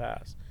podcast in the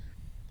past.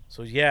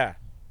 So yeah,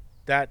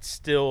 that's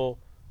still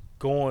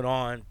going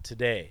on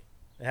today.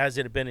 It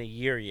hasn't been a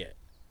year yet.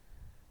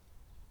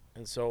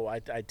 And so I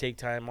take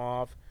time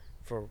off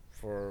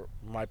for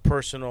my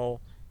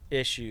personal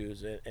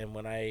issues. And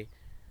when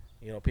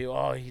people,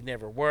 oh, he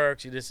never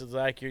works. This is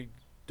like,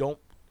 don't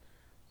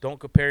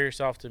compare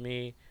yourself to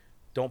me.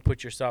 Don't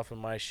put yourself in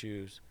my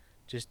shoes.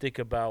 Just think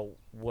about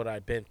what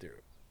I've been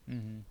through.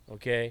 Mm-hmm.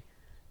 Okay?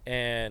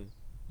 And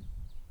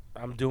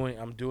I'm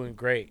doing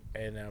great,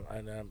 and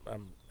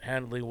I'm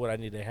handling what I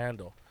need to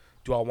handle.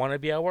 Do I want to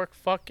be at work?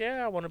 Fuck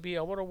yeah, I want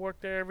to work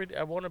there every day.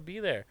 I want to be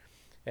there.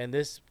 And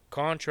this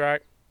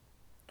contract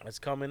that's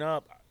coming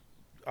up,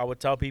 I would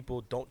tell people,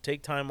 don't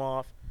take time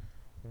off.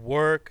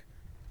 Work,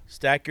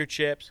 stack your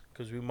chips,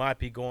 because we might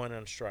be going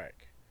on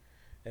strike.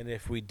 And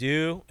if we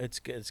do, it's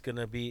going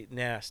to be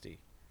nasty.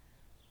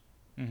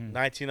 Mm-hmm.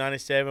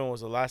 1997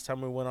 was the last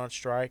time we went on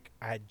strike.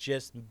 I had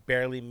just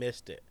barely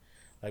missed it.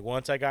 Like,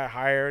 once I got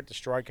hired, the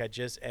strike had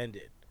just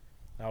ended.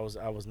 I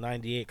was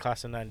 98,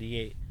 class of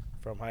 98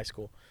 from high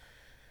school.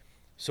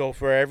 So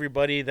for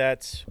everybody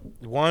that's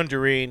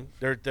wondering,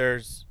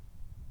 there's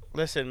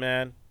listen,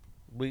 man,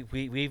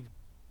 we've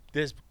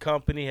this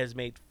company has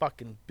made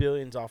fucking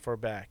billions off our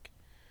back.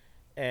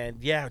 And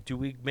yeah, do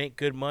we make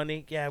good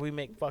money? Yeah, we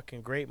make fucking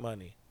great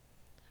money.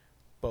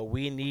 But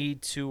we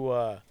need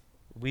to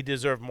we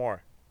deserve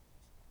more.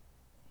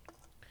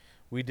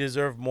 We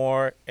deserve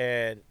more,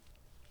 and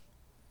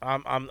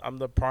I'm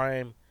the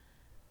prime,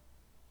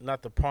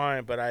 not the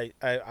prime, but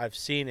I've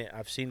seen it.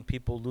 I've seen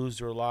people lose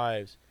their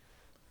lives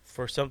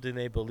for something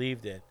they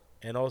believed in.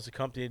 And all the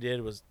company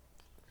did was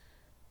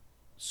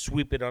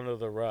sweep it under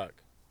the rug.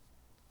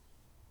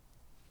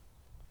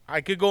 I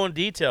could go in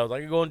details.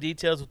 I could go in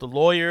details with the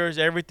lawyers,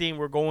 everything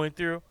we're going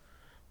through,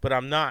 but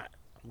I'm not.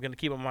 I'm gonna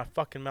keep my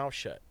fucking mouth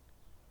shut.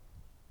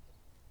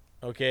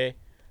 Okay?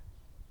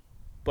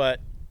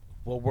 But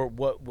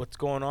what's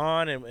going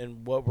on,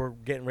 and what we're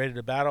getting ready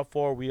to battle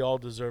for, we all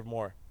deserve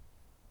more.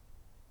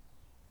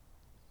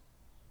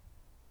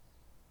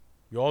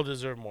 We all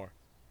deserve more.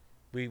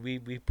 We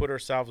put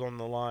ourselves on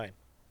the line.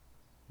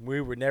 We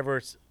were never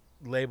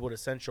labeled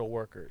essential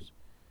workers.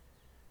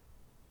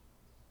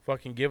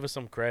 Fucking give us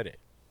some credit.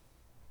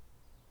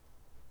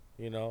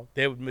 You know,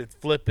 they would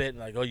flip it and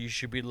like, oh, you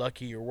should be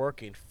lucky you're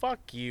working.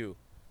 Fuck you.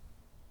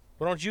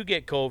 Why don't you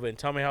get COVID and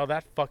tell me how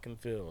that fucking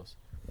feels?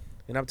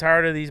 And I'm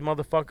tired of these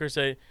motherfuckers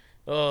saying,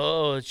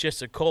 oh, it's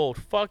just a cold.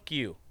 Fuck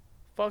you.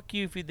 Fuck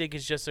you if you think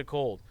it's just a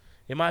cold.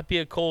 It might be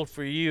a cold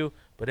for you,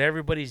 but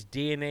everybody's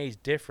DNA is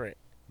different.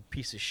 You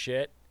piece of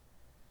shit.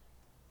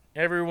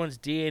 Everyone's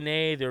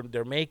DNA,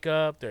 their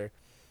makeup, their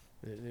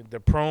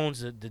prone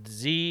to the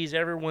disease,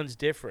 everyone's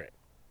different.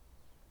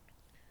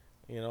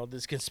 You know,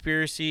 there's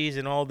conspiracies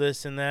and all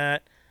this and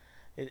that.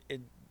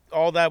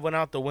 All that went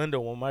out the window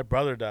when my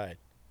brother died.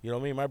 You know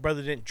what I mean? My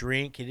brother didn't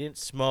drink. He didn't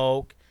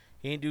smoke.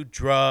 He didn't do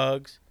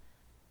drugs.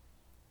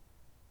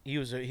 He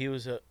was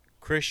a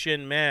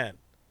Christian man,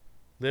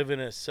 living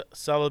a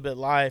celibate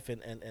life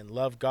and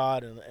love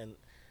God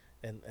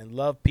and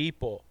love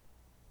people.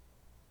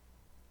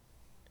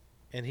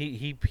 And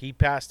he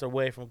passed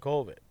away from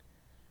COVID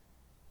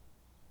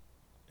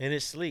in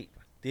his sleep.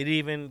 Didn't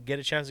even get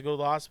a chance to go to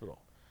the hospital.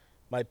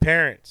 My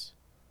parents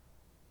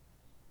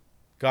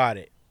got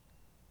it.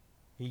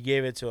 He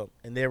gave it to them,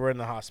 and they were in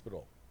the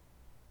hospital.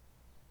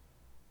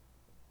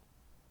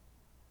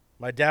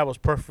 My dad was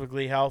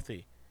perfectly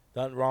healthy.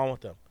 Nothing wrong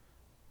with him.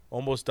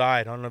 Almost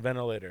died on a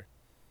ventilator.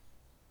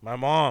 My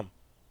mom,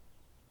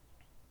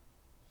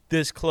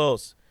 this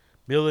close,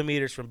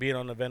 millimeters from being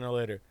on the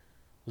ventilator,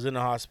 was in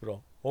the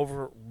hospital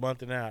over a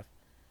month and a half.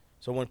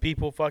 So when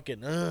people fucking,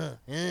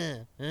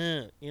 you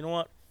know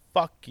what?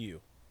 Fuck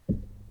you.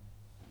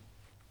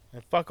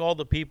 And fuck all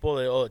the people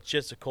that, oh, it's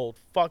just a cold.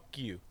 Fuck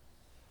you.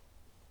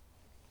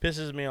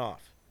 Pisses me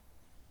off.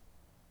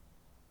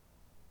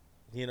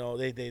 You know,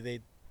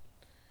 it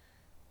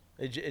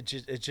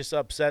just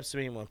upsets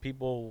me when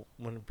people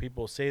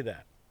say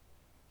that.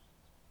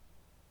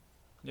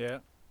 Yeah.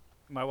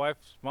 My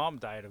wife's mom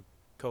died of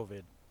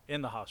COVID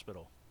in the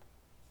hospital.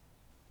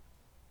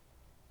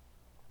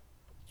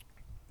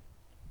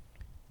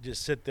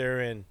 Just sit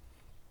there and,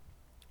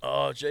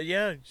 oh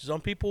yeah,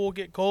 some people will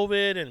get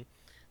COVID and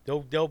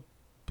they'll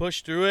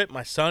push through it.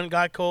 My son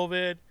got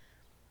COVID.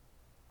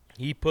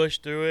 He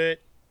pushed through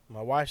it.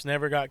 My wife's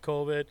never got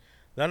COVID.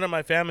 None of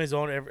my family's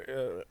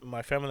on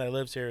my family that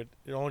lives here.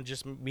 It's only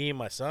just me and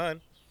my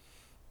son.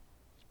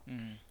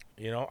 Mm.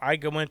 You know, I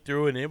went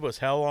through it and it was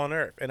hell on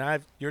earth.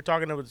 And you're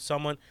talking about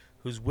someone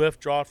who's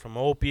withdrawed from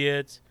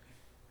opiates,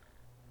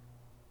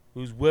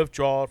 who's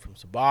withdrawed from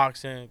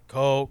Suboxone,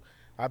 coke.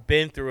 I've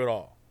been through it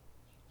all.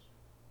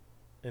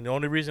 And the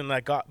only reason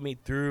that got me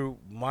through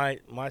my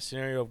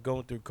scenario of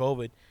going through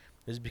COVID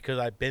is because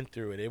I've been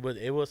through it.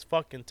 It was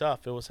fucking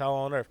tough. It was hell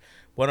on earth.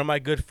 One of my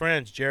good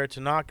friends, Jared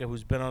Tanaka,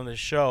 who's been on this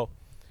show,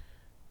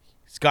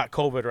 he's got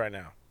COVID right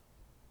now.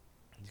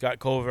 He's got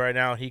COVID right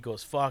now. And he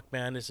goes, fuck,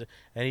 man.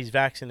 And he's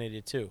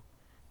vaccinated too.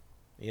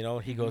 You know,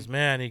 he goes,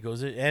 man,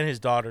 and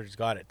his daughter's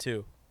got it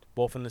too.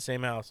 Both in the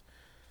same house.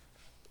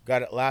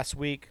 Got it last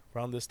week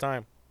around this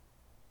time.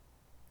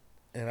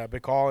 And I've been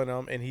calling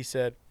him, and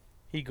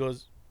he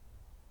goes,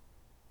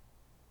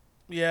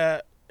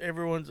 yeah,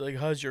 everyone's like,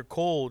 how's your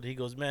cold? He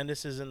goes, man,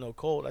 this isn't no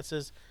cold. I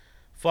says,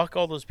 fuck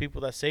all those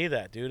people that say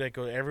that, dude. I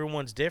go,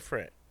 everyone's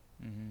different.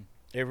 Mm-hmm.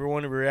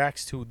 Everyone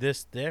reacts to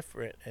this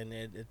different, and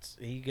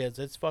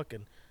it's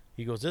fucking.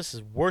 He goes, this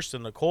is worse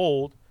than the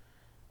cold,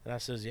 and I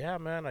says, yeah,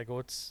 man. I go,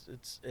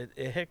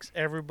 it hits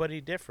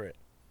everybody different.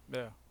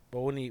 Yeah.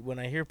 But when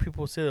I hear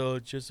people say, oh,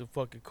 it's just a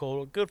fucking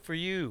cold, good for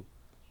you.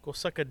 Go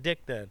suck a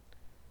dick then.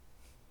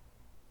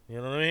 You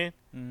know what I mean?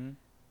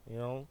 Mm-hmm. You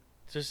know,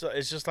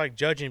 it's just like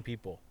judging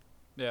people.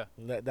 Yeah.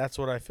 That's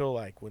what I feel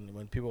like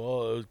when people,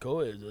 oh, it was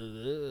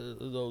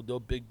COVID, no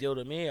big deal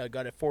to me. I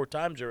got it 4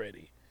 times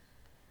already.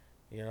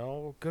 You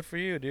know, good for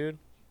you, dude.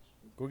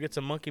 Go get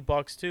some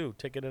monkeypox too.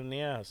 Take it in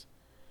the ass.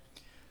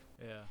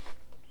 Yeah.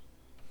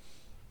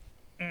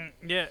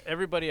 Yeah.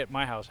 Everybody at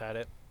my house had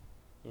it.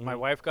 Mm-hmm. My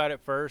wife got it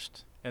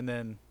first, and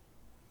then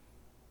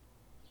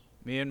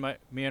me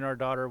and our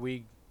daughter,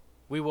 we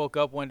we woke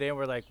up one day and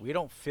we're like, we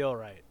don't feel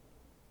right.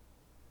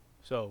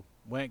 So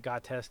went,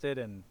 got tested,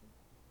 and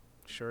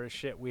sure as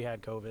shit, we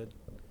had COVID.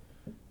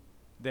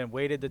 Then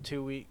waited the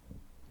 2 week,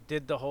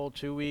 did the whole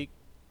 2 week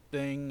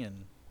thing,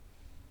 and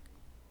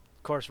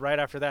of course, right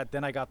after that,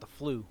 then I got the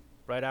flu.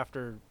 Right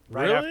after,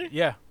 Really?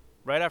 yeah,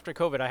 right after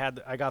COVID,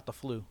 I got the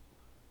flu.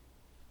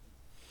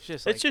 It's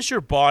just like, It's just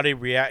your body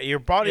react. Your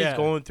body's Yeah.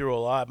 going through a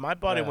lot. My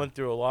body Yeah. went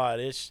through a lot.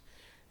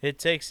 It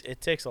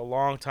takes a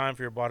long time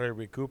for your body to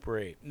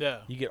recuperate.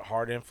 yeah, You get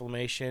heart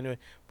inflammation.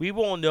 We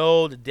won't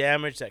know the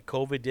damage that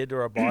COVID did to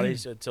our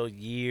bodies until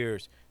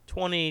years,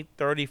 20,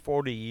 30,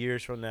 40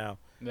 years from now.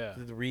 yeah,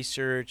 The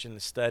research and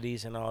the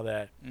studies and all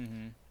that.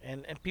 mm-hmm.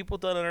 And people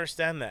don't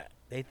understand that.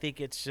 They think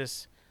it's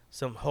just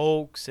some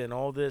hoax and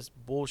all this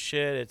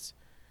bullshit.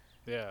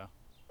 Yeah,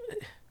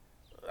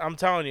 I'm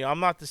telling you, I'm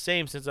not the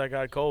same since I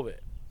got COVID.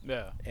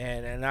 yeah,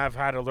 And I've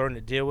had to learn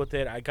to deal with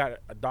it. I got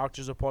a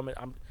doctor's appointment.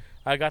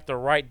 I got the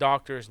right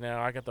doctors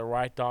now. I got the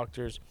right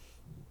doctors.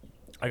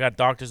 I got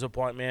doctor's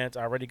appointments.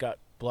 I already got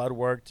blood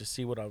work to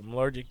see what I'm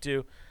allergic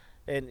to.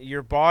 And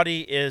your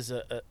body is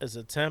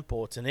a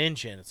temple. It's an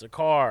engine. It's a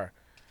car,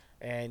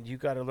 and you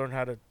got to learn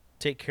how to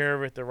take care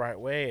of it the right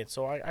way. And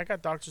so I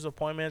got doctor's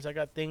appointments. I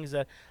got things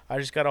that I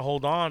just got to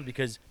hold on,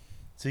 because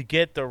to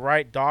get the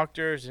right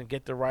doctors and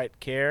get the right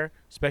care,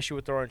 especially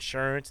with our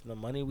insurance and the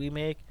money we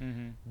make,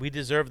 mm-hmm. we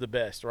deserve the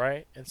best,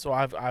 right? And so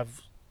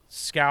I've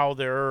scoured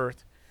the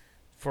earth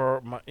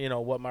for my,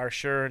 what my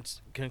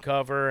insurance can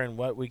cover and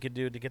what we could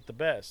do to get the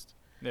best.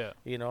 Yeah,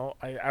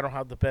 I don't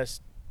have the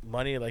best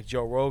money like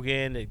Joe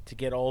Rogan to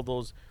get all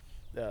those.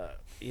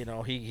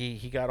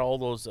 He got all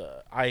those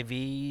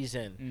IVs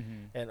and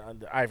mm-hmm.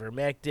 the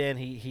ivermectin.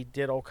 He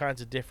did all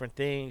kinds of different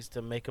things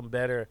to make them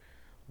better.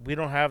 We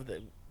don't have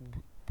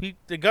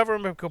the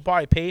government could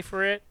probably pay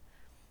for it,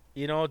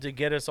 to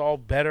get us all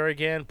better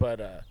again.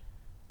 But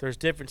there's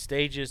different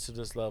stages to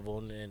this level,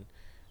 and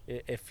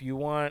if you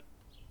want,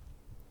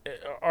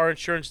 our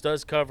insurance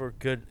does cover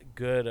good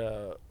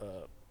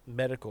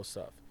medical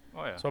stuff.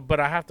 Oh yeah. So, but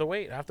I have to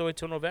wait. I have to wait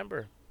till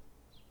November.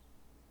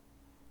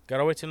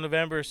 Gotta wait till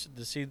November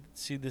to see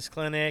this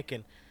clinic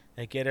and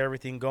get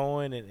everything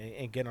going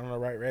and get on the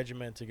right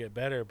regimen to get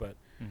better. But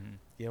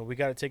mm-hmm. we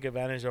got to take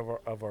advantage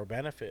of our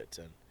benefits,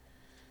 and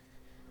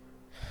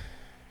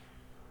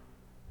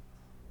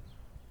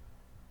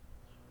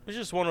it's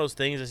just one of those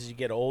things. As you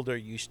get older,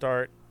 you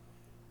start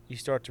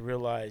to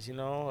realize,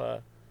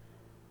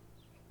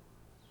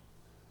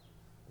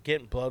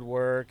 getting blood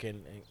work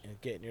and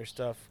getting your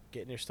stuff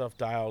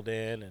dialed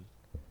in, and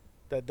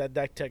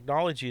that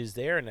technology is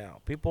there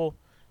now. People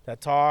that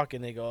talk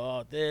and they go,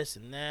 oh, this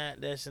and that.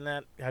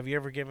 Have you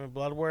ever given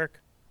blood work?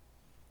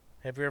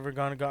 Have you ever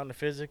gotten a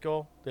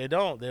physical? They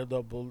don't.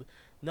 They'll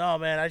no,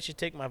 man, I should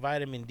take my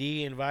vitamin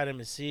D and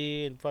vitamin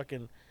C and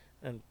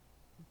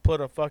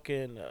put a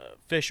fucking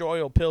fish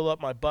oil pill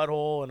up my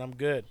butthole and I'm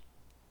good.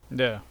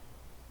 Yeah.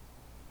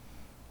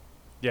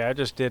 Yeah, I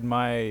just did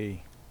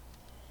my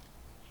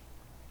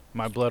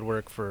blood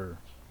work for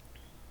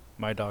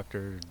my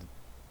doctor.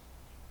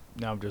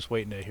 Now I'm just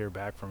waiting to hear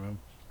back from him.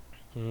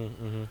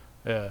 Mm-hmm.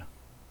 Yeah.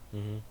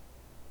 Mm-hmm.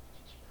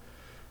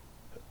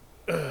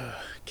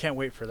 Can't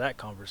wait for that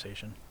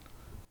conversation.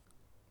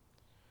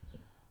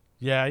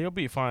 Yeah, you'll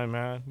be fine,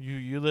 man.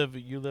 You live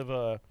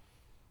a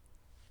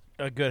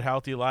good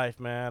healthy life,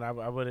 man.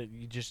 I wouldn't.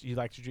 You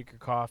like to drink your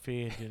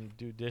coffee and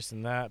do this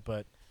and that,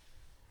 but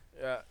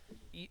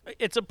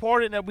it's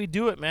important that we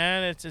do it,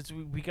 man.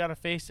 We gotta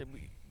face it.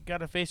 We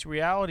gotta face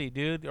reality,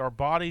 dude. Our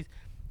bodies.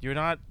 You're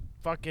not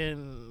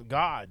fucking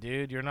God,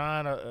 dude. You're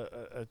not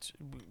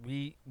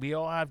we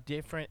all have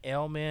different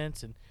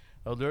ailments and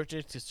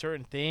allergic to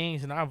certain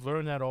things, and I've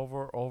learned that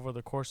over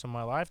the course of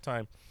my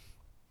lifetime.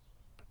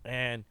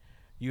 And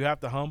you have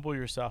to humble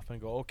yourself and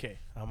go, okay,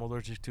 I'm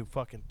allergic to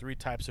fucking 3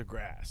 types of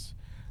grass: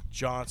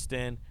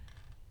 Johnston,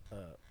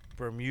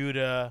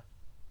 Bermuda,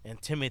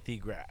 and Timothy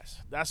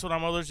grass. That's what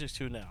I'm allergic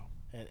to now.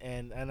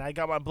 And I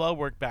got my blood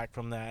work back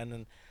from that, and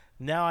then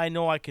now I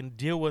know I can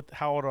deal with.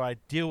 How do I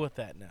deal with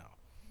that now?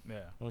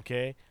 Yeah.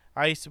 Okay,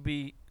 I used to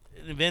be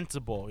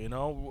invincible,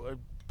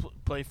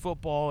 play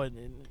football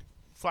and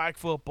flag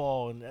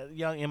football and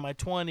young in my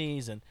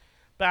 20s, and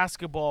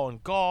basketball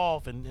and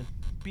golf and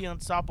be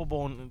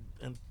unstoppable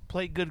and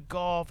play good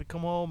golf and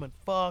come home and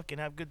fuck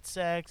and have good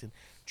sex and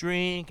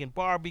drink and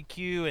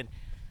barbecue, and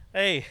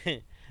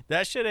hey,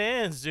 that shit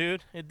ends,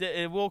 dude.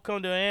 It will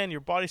come to an end.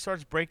 Your body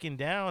starts breaking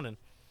down, and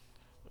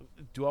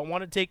do I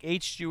want to take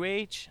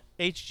HGH?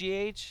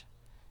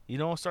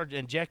 Start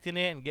injecting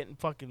it and getting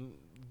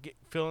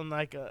feeling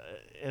like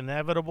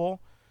inevitable.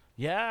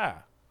 Yeah,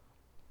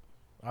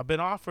 I've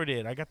been offered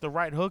it. I got the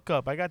right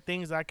hookup. I got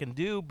things I can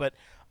do, but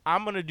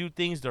I'm gonna do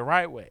things the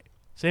right way.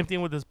 Same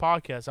thing with this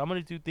podcast. I'm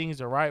gonna do things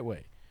the right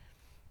way.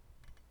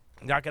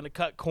 Not gonna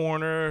cut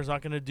corners.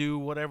 Not gonna do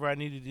whatever I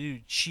need to do,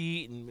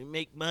 cheat and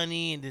make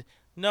money.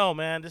 No,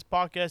 man, this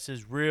podcast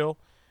is real.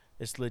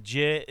 It's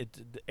legit.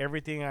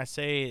 Everything I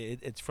say,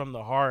 it's from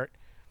the heart,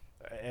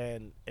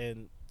 and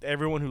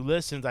everyone who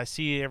listens, I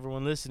see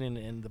everyone listening,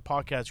 and the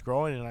podcast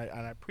growing, and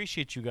I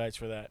appreciate you guys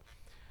for that.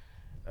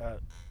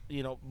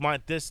 you know, my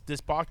this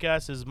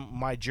podcast is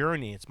my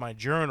journey. It's my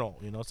journal.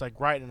 You know, it's like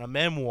writing a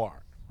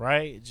memoir,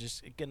 right? It's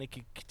just gonna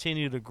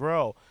continue to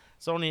grow.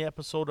 It's only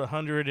episode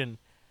 100 and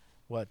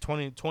what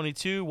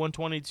 2022,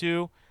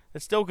 122.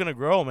 It's still gonna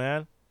grow,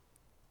 man.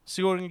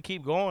 See, we're gonna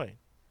keep going.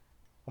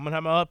 I'm gonna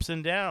have my ups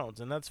and downs,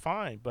 and that's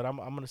fine. But I'm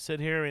gonna sit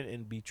here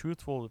and be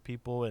truthful with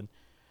people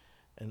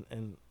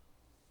and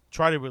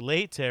try to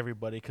relate to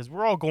everybody because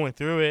we're all going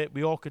through it.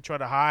 We all could try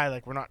to hide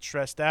like we're not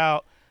stressed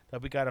out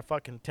that we got a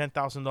fucking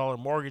 $10,000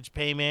 mortgage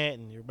payment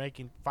and you're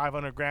making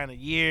 500 grand a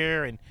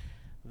year and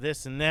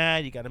this and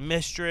that. You got a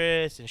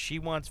mistress and she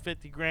wants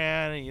 50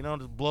 grand, and, you know,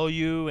 to blow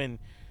you and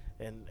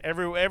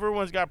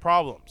everyone's got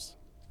problems.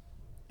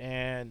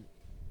 And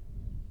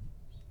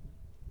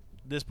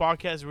this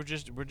podcast,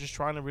 we're just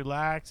trying to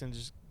relax and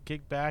just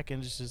kick back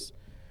and just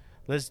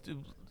let's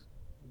do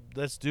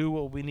let's do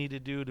what we need to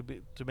do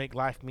to make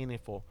life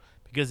meaningful.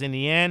 Because in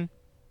the end,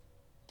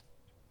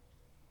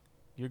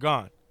 you're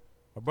gone.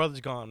 My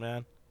brother's gone,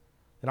 man.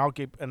 I'll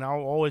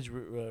always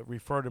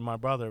refer to my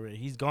brother.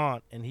 He's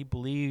gone, and he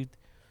believed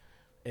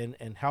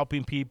in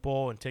helping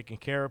people and taking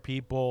care of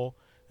people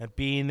and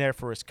being there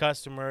for his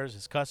customers.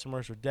 His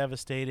customers were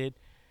devastated,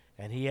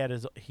 and he had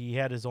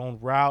his own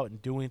route and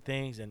doing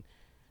things, and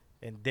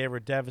they were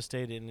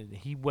devastated. And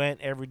he went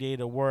every day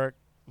to work,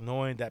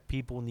 knowing that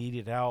people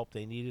needed help.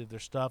 They needed their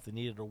stuff. They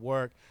needed to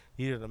work.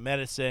 Needed the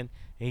medicine,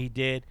 and he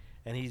did.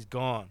 And he's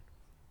gone.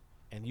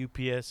 And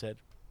UPS said,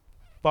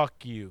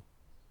 "Fuck you."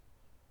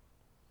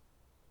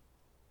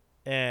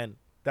 And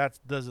that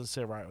doesn't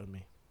sit right with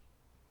me.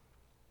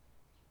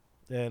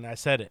 And I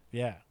said it,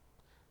 yeah.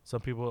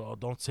 Some people, oh,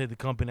 don't say the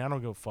company. I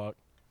don't give a fuck.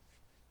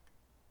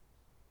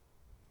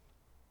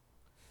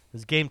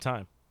 It's game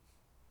time,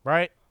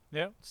 right?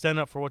 Yeah. Stand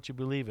up for what you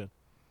believe in.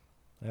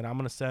 And I'm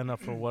going to stand up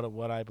for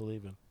what I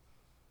believe in.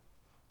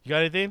 You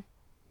got anything?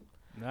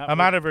 I'm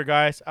out of here,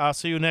 guys. I'll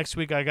see you next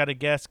week. I got a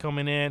guest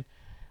coming in.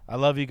 I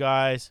love you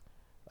guys.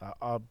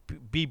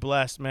 Be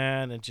blessed,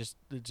 man, and just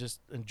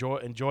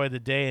enjoy the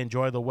day,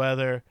 enjoy the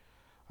weather.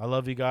 I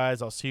love you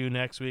guys. I'll see you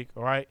next week.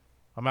 All right,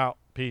 I'm out.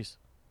 Peace.